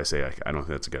 or if I say like, I don't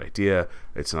think that's a good idea,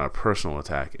 it's not a personal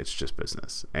attack, it's just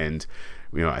business. And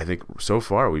I think so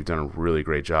far we've done a really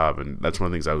great job, and that's one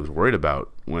of the things I was worried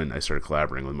about when I started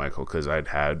collaborating with Michael, because I'd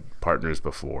had partners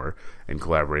before and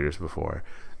collaborators before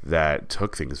that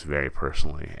took things very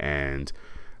personally, and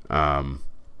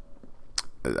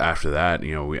after that,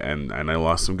 and I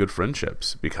lost some good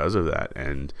friendships because of that.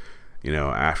 And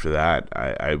after that,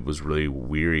 I was really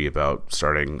weary about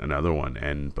starting another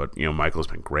one. But Michael's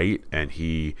been great, and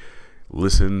he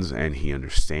listens, and he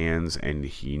understands, and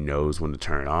he knows when to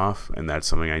turn it off, and that's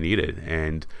something I needed.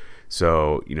 And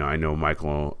so, I know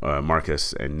Michael,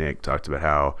 Marcus, and Nick talked about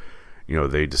how,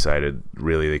 they decided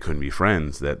really they couldn't be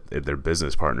friends, that they're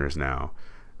business partners now.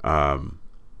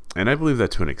 And I believe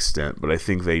that to an extent, but I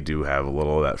think they do have a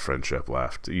little of that friendship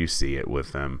left. You see it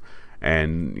with them.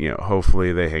 And,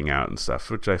 hopefully they hang out and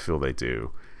stuff, which I feel they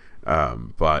do.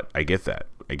 But I get that.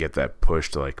 I get that push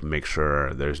to like make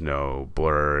sure there's no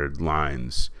blurred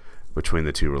lines between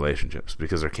the two relationships,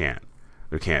 because there can't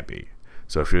be.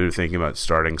 So if you're thinking about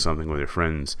starting something with your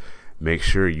friends, make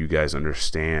sure you guys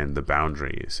understand the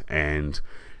boundaries and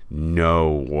know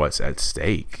what's at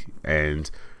stake,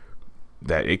 and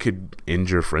that it could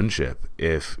end your friendship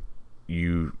if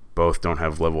you both don't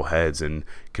have level heads and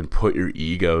can put your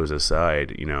egos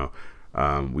aside.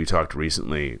 We talked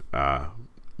recently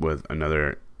with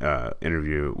another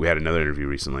interview. We had another interview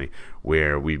recently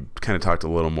where we kind of talked a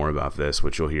little more about this,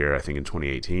 which you'll hear, I think, in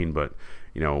 2018. But,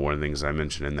 one of the things I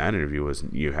mentioned in that interview was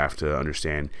you have to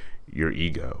understand your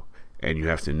ego, and you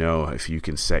have to know if you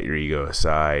can set your ego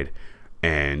aside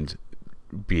and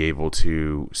be able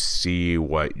to see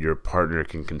what your partner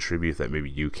can contribute that maybe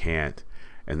you can't,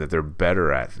 and that they're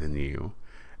better at than you,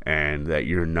 and that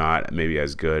you're not maybe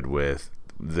as good with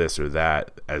this or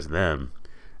that as them.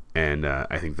 And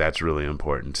I think that's really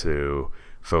important to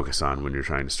focus on when you're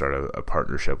trying to start a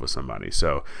partnership with somebody.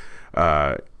 So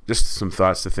just some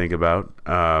thoughts to think about.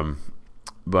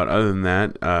 But other than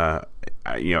that,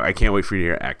 I can't wait for you to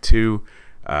hear Act 2.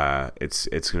 It's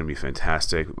going to be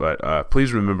fantastic. But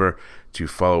please remember to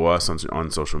follow us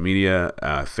on social media,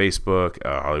 Facebook,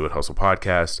 Hollywood Hustle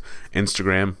Podcast,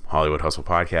 Instagram, Hollywood Hustle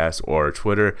Podcast, or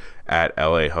Twitter at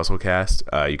LA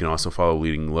Hustlecast. You can also follow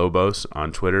Leading Lobos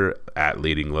on Twitter at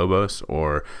Leading Lobos,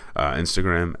 or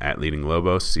Instagram at Leading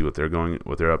Lobos. See what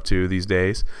they're up to these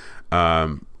days.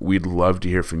 We'd love to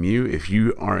hear from you. If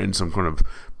you are in some kind of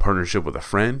partnership with a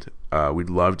friend, we'd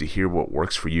love to hear what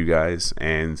works for you guys,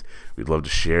 and we'd love to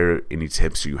share any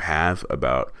tips you have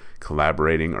about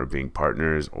collaborating or being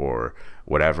partners or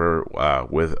whatever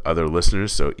with other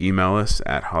listeners. So email us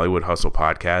at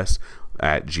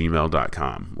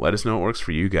hollywoodhustlepodcast@gmail.com. Let us know what works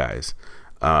for you guys.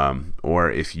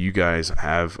 Or if you guys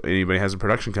anybody has a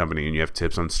production company and you have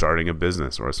tips on starting a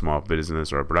business or a small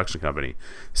business or a production company,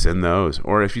 send those.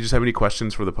 Or if you just have any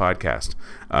questions for the podcast,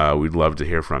 we'd love to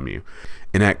hear from you.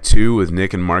 In Act 2 with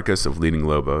Nick and Marcus of Leading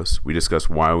Lobos, we discuss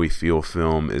why we feel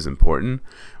film is important,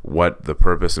 what the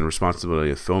purpose and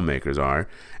responsibility of filmmakers are,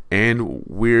 and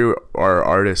where are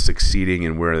artists succeeding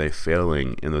and where are they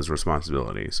failing in those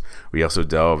responsibilities. We also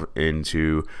delve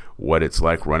into what it's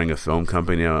like running a film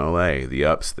company in LA, the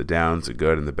ups, the downs, the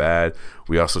good and the bad.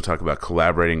 We also talk about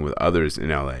collaborating with others in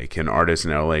LA. Can artists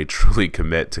in LA truly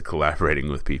commit to collaborating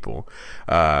with people?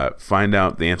 Find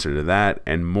out the answer to that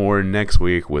and more next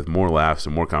week with more laughs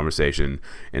and more conversation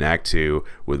in Act 2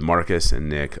 with Marcus and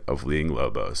Nick of Leading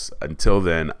Lobos. Until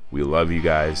then, we love you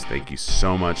guys. Thank you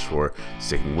so much for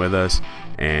sticking with us,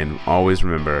 and always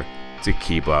remember to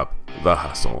keep up the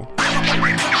hustle.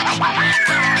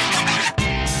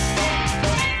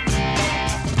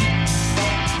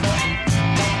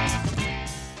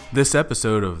 This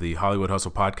episode of the Hollywood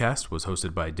Hustle Podcast was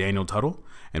hosted by Daniel Tuttle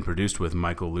and produced with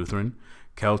Michael Lutheran.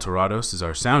 Kel Torados is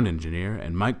our sound engineer,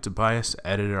 and Mike Tobias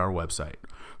edited our website.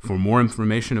 For more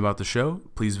information about the show,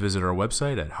 please visit our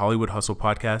website at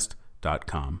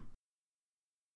hollywoodhustlepodcast.com.